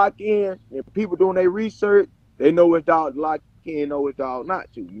lock-in, and people doing their research, they know which dog lock in, know which dog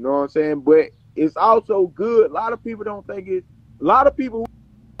not to. You know what I'm saying? But it's also good. A lot of people don't think it's, a lot of people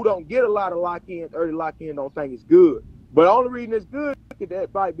who don't get a lot of lock-ins, early lock-in, don't think it's good. But the only reason it's good,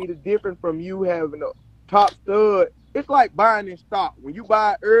 that might be the difference from you having a top stud. It's like buying in stock. When you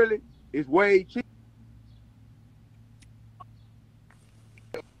buy early, it's way cheaper.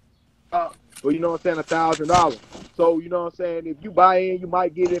 But you know what I'm saying, $1,000. So you know what I'm saying, if you buy in, you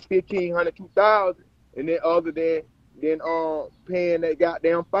might get it $1,500, $2,000, and then other than paying that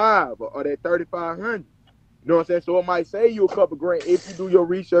goddamn $500 or that $3,500. You know what I'm saying? So it might save you a couple grand if you do your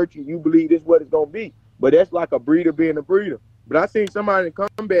research and you believe this is what it's gonna be. But that's like a breeder being a breeder. But I seen somebody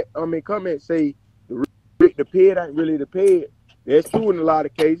comment say the pet ain't really the pet. That's true in a lot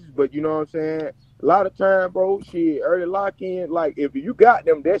of cases, but you know what I'm saying? A lot of time, bro, shit, early lock-in, like, if you got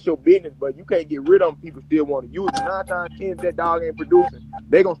them, that's your business, but you can't get rid of them. People still want to use them. 9 times 10, if that dog ain't producing,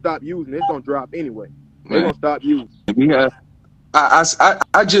 they going to stop using it. It's going to drop anyway. They going to stop using it. Yeah.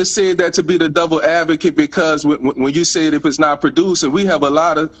 I just said that to be the double advocate, because when you said if it's not producing, we have a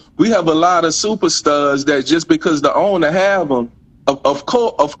lot of super studs that just because the owner have them, of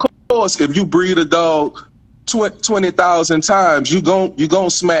course, if you breed a dog 20,000 times, you gon'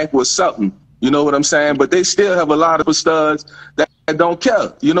 smack with something. You know what I'm saying? But they still have a lot of studs that don't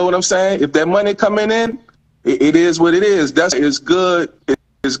care. You know what I'm saying? If that money coming in, it is what it is. It's good.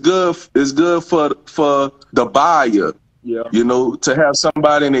 It's good for the buyer. Yeah. You know, to have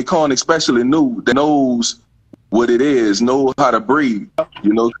somebody in their corner, especially new, that knows what it is, know how to breed.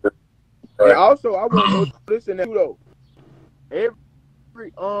 You know. And also, I want to listen to though. Every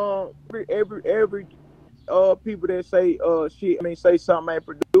people that say say something ain't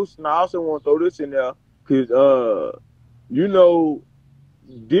producing. I also want to throw this in there because you know,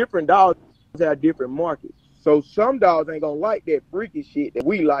 different dogs have different markets. So some dogs ain't gonna like that freaky shit that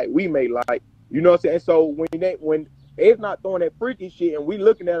we may like. You know what I'm saying? So when it's not throwing that freaky shit and we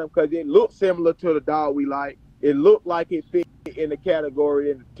looking at them because it looks similar to the dog we like, it looked like it fit in the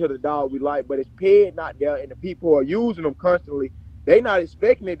category to the dog we like, but it's paired not there, and the people who are using them constantly, they not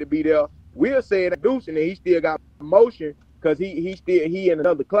expecting it to be there. We'll say it producing and he still got motion because he in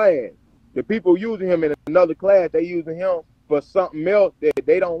another class. The people using him in another class, they using him for something else that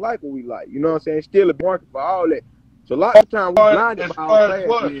they don't like what we like. You know what I'm saying? Still a market for all that. So a lot of times we blinded by our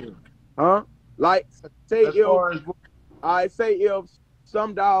class. Huh? Like say if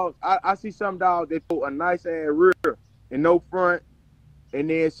some dogs, I see some dogs that throw a nice ass rear and no front, and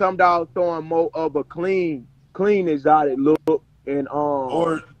then some dogs throwing more of a clean exotic look, and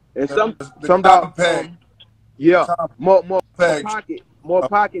some dogs more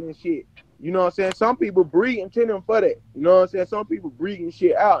pocket and shit. You know what I'm saying? Some people breed intending for that. You know what I'm saying? Some people breeding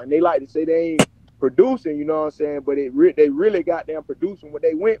shit out and they like to say they ain't producing, you know what I'm saying? But they really got them producing what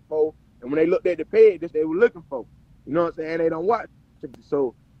they went for. And when they looked at the pay, this they were looking for. You know what I'm saying? They don't watch it.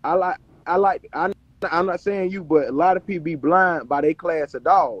 So I'm not saying you, but a lot of people be blind by their class of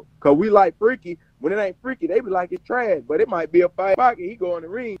dogs. Cause we like freaky. When it ain't freaky, they be like it's trash. But it might be a fight pocket. He go in the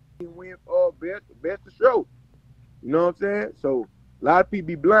ring and win for best of show. You know what I'm saying? So a lot of people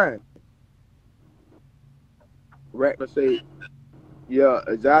be blind. Let's say, yeah,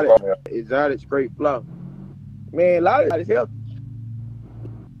 exotic straight fluff. Man, a lot of that is healthy.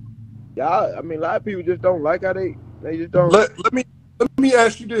 Yeah, I mean, a lot of people just don't like how they just don't. Let me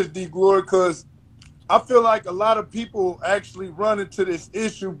ask you this, D Glory, because I feel like a lot of people actually run into this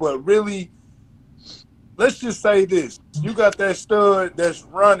issue, but really, let's just say this: you got that stud that's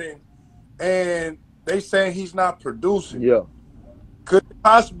running, and they saying he's not producing. Yeah, could it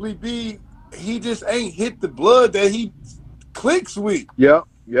possibly be he just ain't hit the blood that he clicks with? Yeah.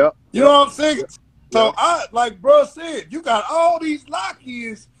 You know what I'm saying? So I, like bro said, you got all these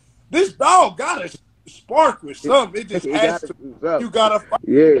lock-ins. This dog got a spark with something. It just has to. You gotta fight.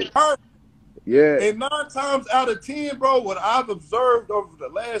 Yeah. And 9 times out of 10, bro, what I've observed over the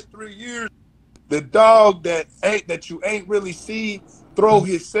last 3 years, the dog that you ain't really see throw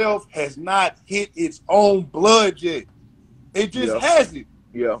himself has not hit its own blood yet. It just hasn't.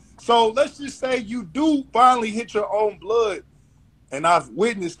 Yeah. So let's just say you do finally hit your own blood, and I've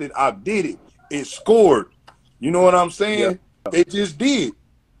witnessed it. I did it. It scored. You know what I'm saying? Yeah. It just did.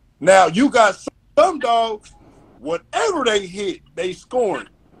 Now you got some dogs, whatever they hit, they scoring.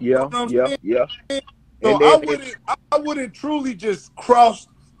 Yeah. You know So I wouldn't truly just cross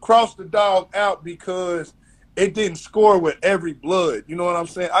the dog out because it didn't score with every blood. You know what I'm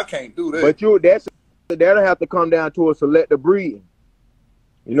saying? I can't do that. But that'll have to come down to a selective breeding.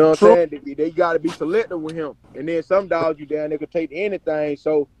 You know what I'm saying? They got to be selective with him. And then some dogs you down, they could take anything.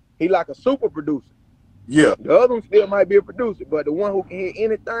 So he like a super producer. Yeah. The other one still might be a producer, but the one who can hit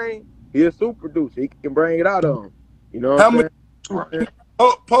anything, he's a super producer. He can bring it out of him. You know what I'm saying?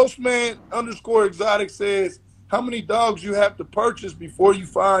 Postman _exotic says, how many dogs you have to purchase before you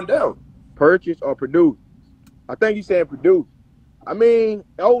find out? Purchase or produce? I think you said produce. I mean,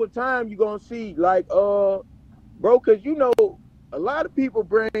 over time you're gonna see like bro, cause you know a lot of people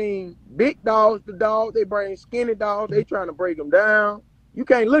bring big dogs to dogs, they bring skinny dogs, they trying to break them down. You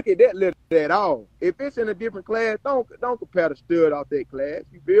can't look at that little at all. If it's in a different class, don't compare the stud off that class.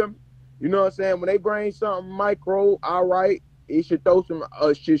 You feel me? You know what I'm saying? When they bring something micro, all right, it should throw some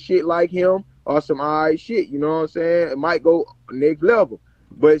shit like him or some all right shit. You know what I'm saying? It might go next level.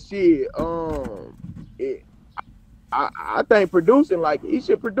 But shit, I think producing, like, he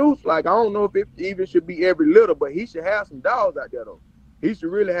should produce, like, I don't know if it even should be every litter, but he should have some dogs out there, though. He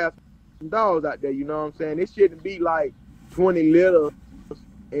should really have some dogs out there, you know what I'm saying? It shouldn't be like 20 litters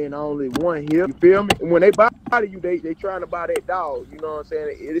and only one here, you feel me? And when they buy you, they trying to buy that dog, you know what I'm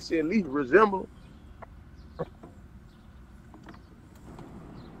saying? It should at least resemble.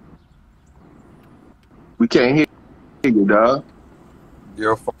 We can't hear you, dog.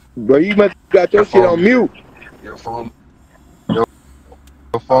 Bro, you must got your shit on mute. Your phone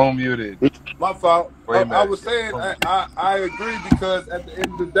muted. My fault. I was saying I agree, because at the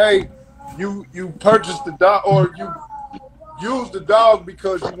end of the day, you purchased the dog, or you used the dog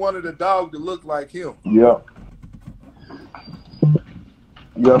because you wanted a dog to look like him. Yeah.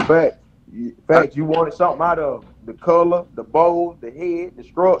 Yeah, fact. You wanted something out of the color, the bow, the head, the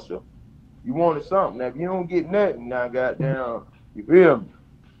structure. You wanted something. Now, if you don't get nothing, now goddamn, you feel me?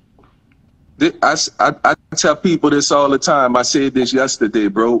 I tell people this all the time. I said this yesterday,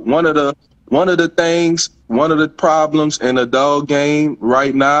 bro. One of the problems in a dog game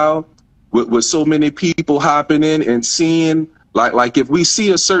right now, with so many people hopping in and seeing, like if we see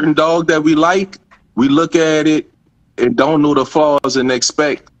a certain dog that we like, we look at it and don't know the flaws and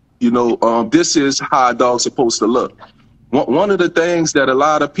expect, this is how a dog's supposed to look. One of the things that a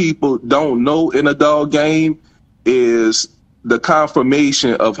lot of people don't know in a dog game is the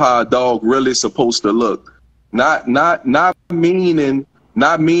confirmation of how a dog really is supposed to look. Not meaning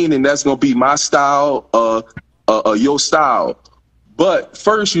that's gonna be my style, your style. But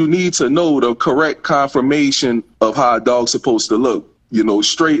first you need to know the correct confirmation of how a dog's supposed to look.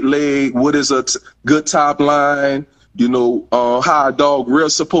 Straight leg, what is a good top line, how a dog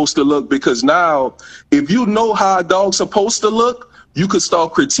real supposed to look. Because now, if you know how a dog's supposed to look, you could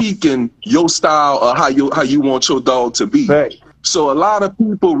start critiquing your style or how you want your dog to be. Right. So a lot of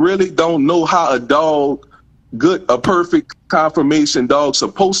people really don't know how a perfect confirmation dog's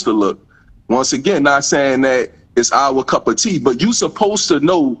supposed to look. Once again, not saying that it's our cup of tea, but you supposed to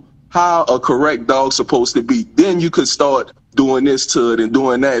know how a correct dog's supposed to be. Then you could start doing this to it and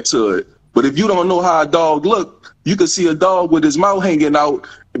doing that to it. But if you don't know how a dog look, you could see a dog with his mouth hanging out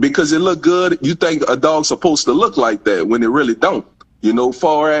because it look good. You think a dog's supposed to look like that when it really don't.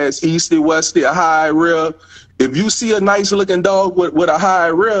 Far as easty, westy, a high rear. If you see a nice looking dog with a high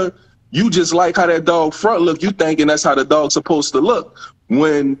rear, you just like how that dog front look. You thinking that's how the dog's supposed to look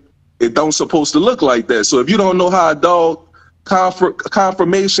when it don't supposed to look like that. So if you don't know how a dog,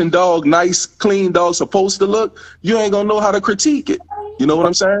 confirmation dog, nice, clean dog supposed to look, you ain't gonna know how to critique it. You know what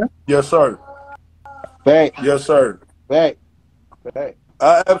I'm saying? Yes, sir. Fact. Yes, sir. Fact.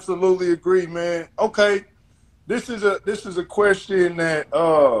 I absolutely agree, man. Okay. This is a question that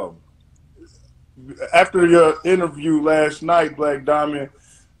after your interview last night, Black Diamond,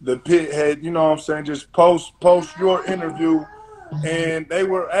 the pit had, just post your interview, and they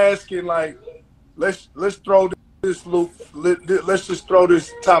were asking, like, let's throw this loop, let's just throw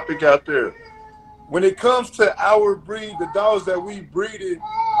this topic out there. When it comes to our breed, the dogs that we breeded,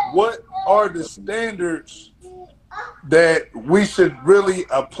 what are the standards that we should really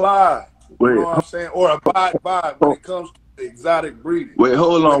apply? You know what I'm saying? Or abide by when it comes to the exotic breeding. Wait,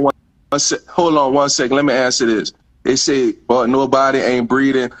 hold on one second. Let me answer this. They say, well, nobody ain't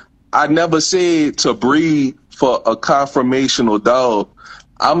breeding. I never said to breed for a conformational dog.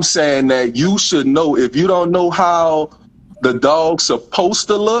 I'm saying that you should know. If you don't know how the dog's supposed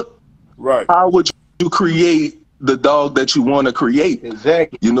to look, right? How would you create the dog that you want to create?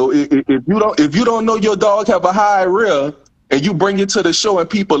 Exactly. If you don't know your dog have a high rear, and you bring it to the show and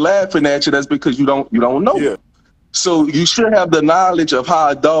people laughing at you, that's because you don't know. Yeah. So you should have the knowledge of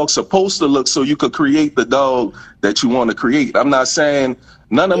how a dog's supposed to look so you could create the dog that you want to create. I'm not saying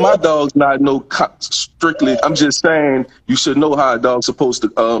none of my dogs not know strictly. I'm just saying you should know how a dog's supposed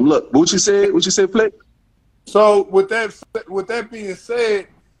to look. What you said, Flick? So with that being said,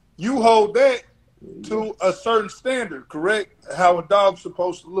 you hold that to a certain standard, correct? How a dog's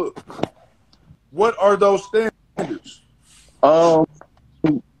supposed to look. What are those standards? For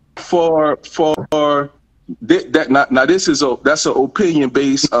that this is that's an opinion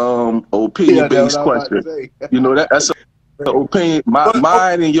based question. That's an opinion.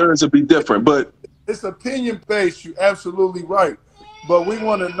 Mine and yours will be different, but it's opinion based. You're absolutely right. But we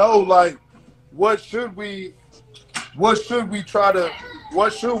want to know, like, what should we be trying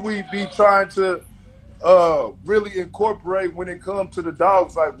to really incorporate when it comes to the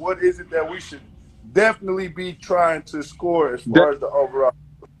dogs? Like, what is it that we should definitely be trying to score as far as the overall?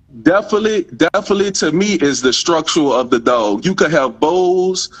 Definitely to me is the structure of the dog. You could have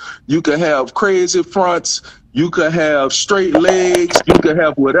bows, you could have crazy fronts, You could have straight legs. You could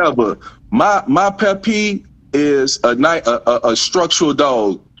have whatever. My pet peeve is a structural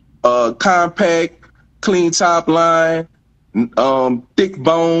dog, compact, clean top line, thick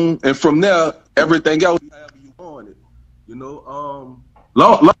bone, and from there everything else however you want it. You know,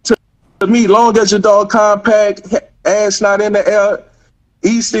 to me, long as your dog compact, ass not in the air,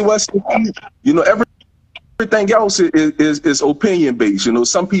 east and west, you know, everything else is opinion based. You know,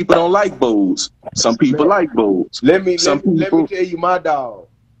 some people don't like bulls. Some people like bulls. Let me tell you my dog.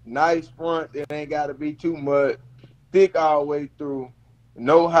 Nice front, it ain't gotta be too much. Thick all the way through.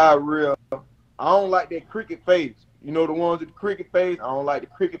 No high rear. I don't like that cricket face. You know the ones with the cricket face? I don't like the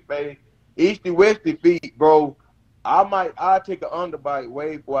cricket face. Easty Westy feet, bro. I'll take an underbite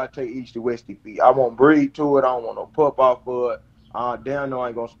way before I take Easty Westy feet. I won't breathe to it. I don't want no pup off of it. Damn no, I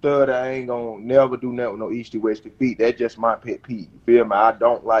ain't gonna stutter. I ain't gonna never do that with no Easty Westy feet. That's just my pet peeve. You feel me? I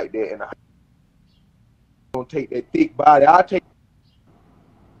don't like that, and I don't take that thick body. I take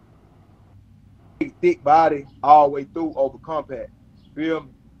thick body all the way through over compact. Feel me?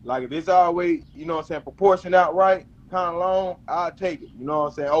 Like if it's always, you know what I'm saying, proportioned out right, kind of long, I'll take it. You know what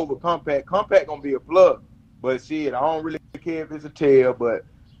I'm saying? Over compact. Compact gonna be a plug. But shit, I don't really care if it's a tail, but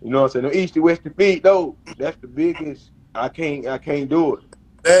you know what I'm saying? The Easty Westy feet though, that's the biggest. I can't do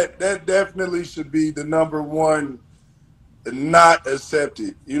it. That definitely should be the number one not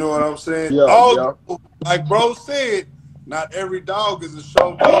accepted. You know what I'm saying? Yeah, like bro said, not every dog is a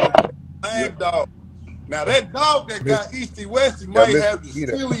show dog, lamb dog. Now that dog that got Easty Westy might have the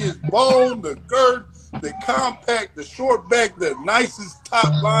silliest bone, the girth, the compact, the short back, the nicest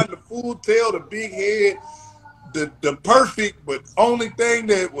top line, the full tail, the big head, the perfect, but only thing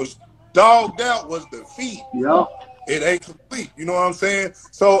that was dogged out was the feet. Yeah. It ain't complete. You know what I'm saying?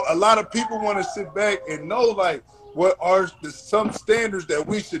 So a lot of people want to sit back and know like what are some standards that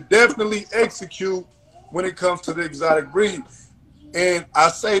we should definitely execute when it comes to the exotic breed. And I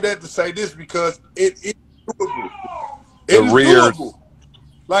say that to say this because it is doable. It is doable.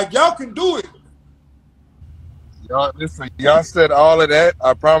 Like y'all can do it. Y'all listen, y'all said all of that.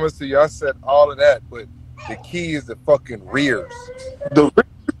 I promise you, y'all said all of that, but the key is the fucking rears. The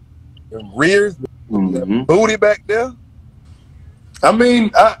rears, the booty back there. I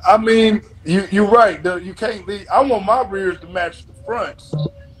mean, you're right. You can't leave. I want my rears to match the fronts.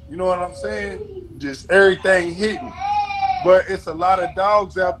 You know what I'm saying? Just everything hitting. But it's a lot of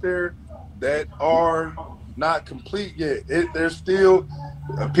dogs out there that are not complete yet. They're still,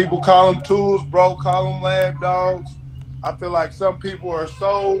 people call them tools, bro, call them lab dogs. I feel like some people are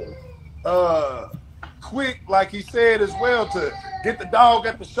so quick, like he said as well, to get the dog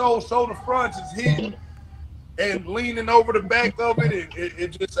at the show the fronts is hitting and leaning over the back of it.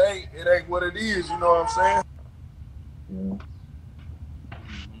 It just ain't what it is, you know what I'm saying?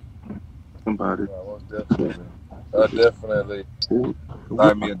 Somebody. Definitely.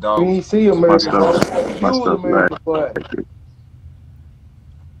 Buy me a dog. You ain't see American. My stuff like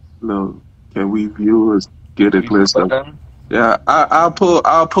look, can we viewers get it clear stuff? Yeah, I'll pull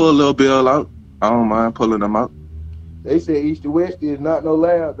a little bill out. I don't mind pulling them out. They say Easty Westy is not no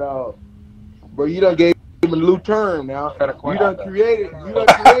lab dog. Bro, you done gave him a new term now. You done created a new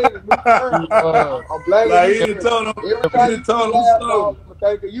term. I'm blaming like you. He told him so. I'm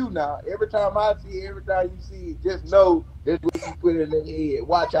think of you now. Every time I see it, every time you see it, just know that's what you put in their head.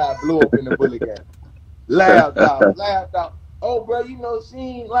 Watch how it blew up in the bully game. Lab dog. Oh, bro, you know, she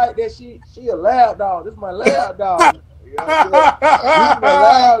ain't like that. She a lab dog. This is my lab dog. You know what I'm saying? This is my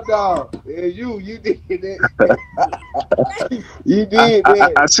lab dog. Yeah, you did that. You did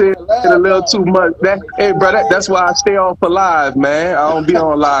that. I said it a little too much. Hey, bro, that's why I stay off of live, man. I don't be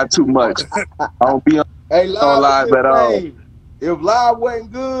on live too much. I don't be on live at all. If live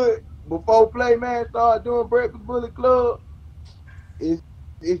wasn't good before Playman started doing Breakfast Bully Club, it's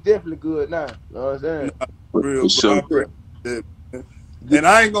definitely good now. You know what I'm saying? Real, sure. And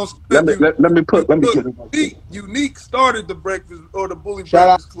I ain't gonna let me get Unique started the Breakfast or the Bully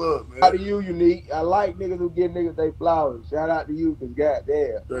Breakfast Club, man. Shout out to you, Unique. I like niggas who give niggas they flowers. Shout out to you, cause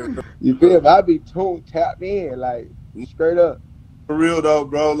goddamn, you feel me? I be tapped in, like straight up. For real though,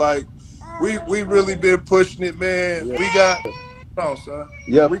 bro. Like we really been pushing it, man. Yeah. We got, hold on, son.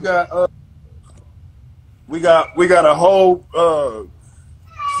 Yeah, we got a whole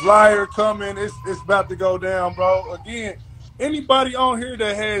flyer coming. It's about to go down, bro. Again. Anybody on here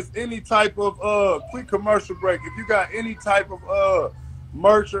that has any type of quick commercial break, if you got any type of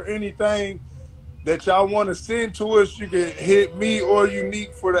merch or anything that y'all want to send to us, you can hit me or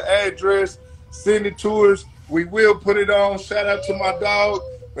Unique for the address. Send it to us. We will put it on. Shout out to my dog,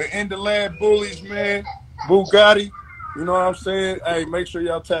 the In the Land Bullies, man. Bugatti. You know what I'm saying? Hey, make sure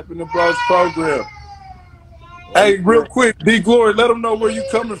y'all tap in the bros program. Hey, real quick, D Glory, let them know where you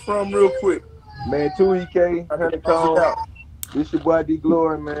coming from real quick. Man, 2EK, Honeycomb. This your boy D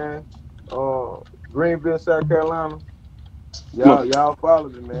Glory, man. Greenville, South Carolina. Y'all follow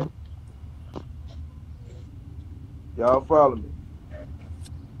me, man. Y'all follow me.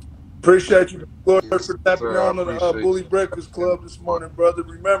 Appreciate you, Glory, for tapping on the Bully Breakfast Club this morning, brother.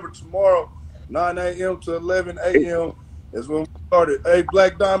 Remember, tomorrow, 9 a.m. to 11 a.m. is when we started. Hey,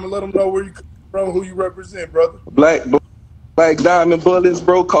 Black Diamond, let them know where you come from, who you represent, brother. Black Diamond Bullets,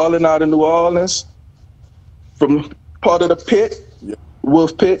 bro, calling out in New Orleans from part of the pit. Yeah.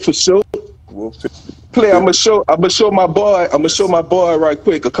 Wolf Pit for sure. Wolf Pit. Play, I'm gonna show my boy right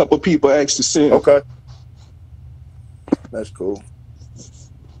quick. A couple people asked to see him. Okay. That's cool.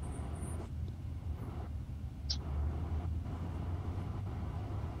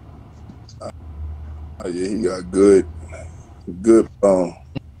 Oh yeah, he got good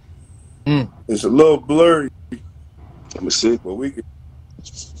It's a little blurry. Let me see. But we can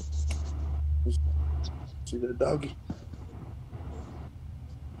see that doggy.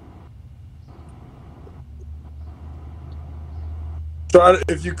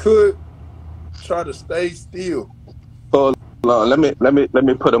 If you could try to stay still. Hold on, let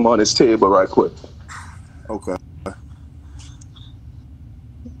me put him on his table right quick. Okay.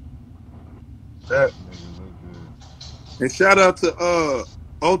 That nigga look good. And shout out to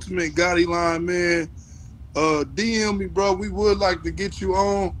Ultimate Gotti Line, man. DM me, bro. We would like to get you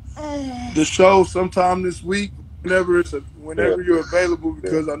on the show sometime this week, whenever you're available,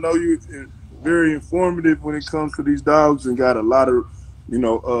 because I know you're very informative when it comes to these dogs and got a lot of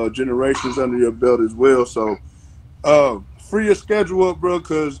generations under your belt as well. So free your schedule up, bro,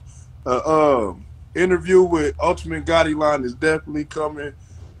 because interview with Ultimate Gotti Line is definitely coming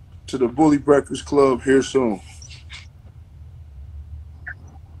to the Bully Breakfast Club here soon.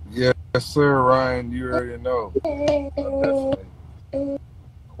 Yes, sir, Ryan. You already know. Definitely. I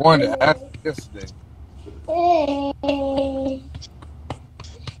wanted to ask yesterday.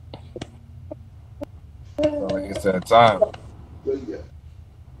 Like it's that time.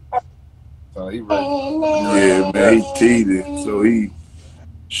 So he ready. Yeah, man, he teething. So he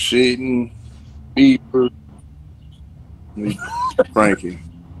shitting, fever, Frankie.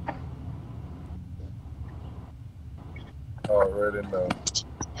 Already know.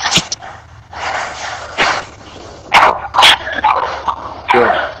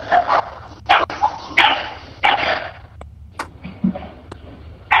 Yeah.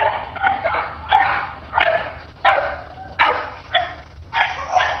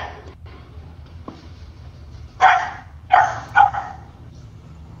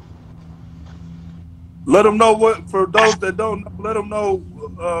 Let them know for those that don't know, let them know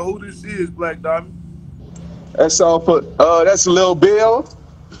who this is, Black Diamond. That's all for that's Lil Bill.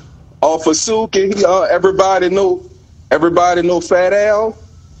 Off of Suki. Everybody know Fat Al.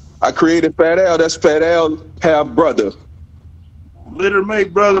 I created Fat Al. That's Fat Al half brother. Litter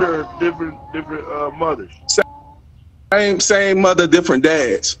make brother or different mothers. Same mother, different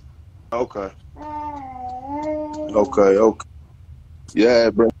dads. Okay. Yeah,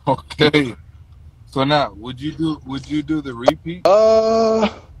 bro. Okay. So now, would you do the repeat?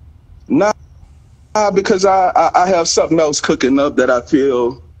 Nah, because I have something else cooking up that I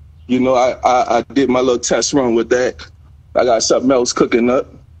feel, I did my little test run with that. I got something else cooking up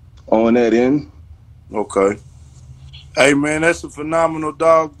on that end. Okay. Hey man, that's a phenomenal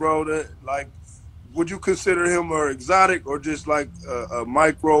dog, bro. That would you consider him an exotic or just like a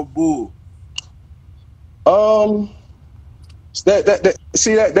micro bull?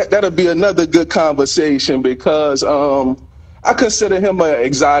 That'll be another good conversation because I consider him an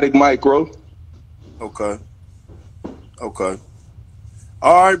exotic micro. Okay.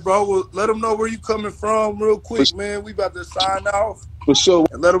 All right, bro. Well, let them know where you coming from real quick, man. We about to sign off. For sure.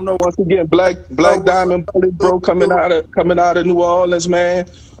 And let them know once again, Black Diamond Bully, bro, coming out of New Orleans, man.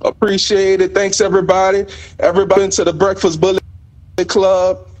 Appreciate it. Thanks everybody. Everybody into the Breakfast Bully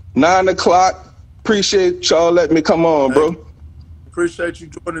Club, 9 o'clock. Appreciate y'all letting me come on, bro. Appreciate you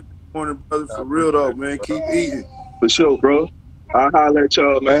joining this morning, brother. For real though, man. Keep eating. For sure, bro. I'll holler at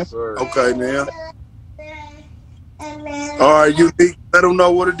y'all, man. Okay, man. All right, Unique. Let them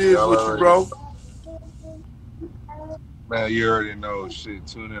know what it is with you, bro. Man, you already know. Shit,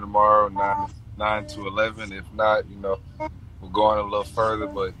 tune in tomorrow, 9 to 11. If not, we're going a little further,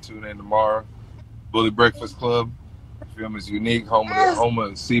 but tune in tomorrow. Bully Breakfast Club. Film is Unique. Home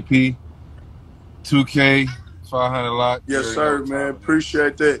of CP. 2K. 500 lot. Yes, sir, man.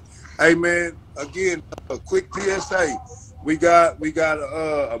 Appreciate that. Hey, man. Again, a quick PSA. We got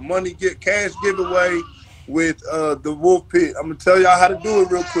a cash giveaway with the Wolf Pit. I'm gonna tell y'all how to do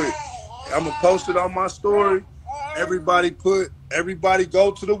it real quick. I'm gonna post it on my story. everybody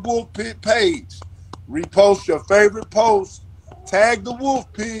go to the Wolf Pit page, repost your favorite post, tag the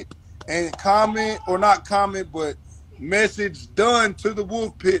Wolf Pit, and comment, or not comment, but message done to the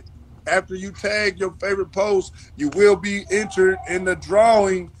Wolf Pit. After you tag your favorite post, you will be entered in the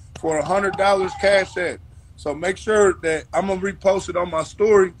drawing for $100 cash app. So make sure that I'm going to repost it on my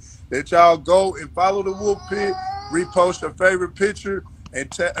story, that y'all go and follow the Wolf Pit, repost your favorite picture, and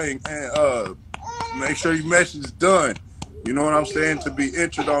make sure your message is done. You know what I'm saying? To be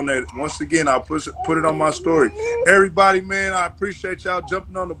entered on that. Once again, I'll put it on my story. Everybody, man, I appreciate y'all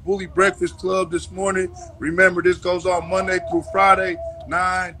jumping on the Bully Breakfast Club this morning. Remember, this goes on Monday through Friday,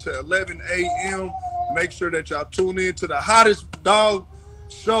 9 to 11 a.m. Make sure that y'all tune in to the hottest dog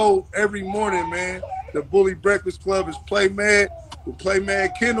show every morning, man. The Bully Breakfast Club is Play Mad with Play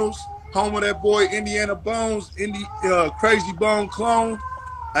Mad Kennels, home of that boy Indiana Bones, Crazy Bone Clone.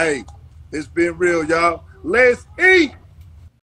 Hey, it's been real, y'all. Let's eat.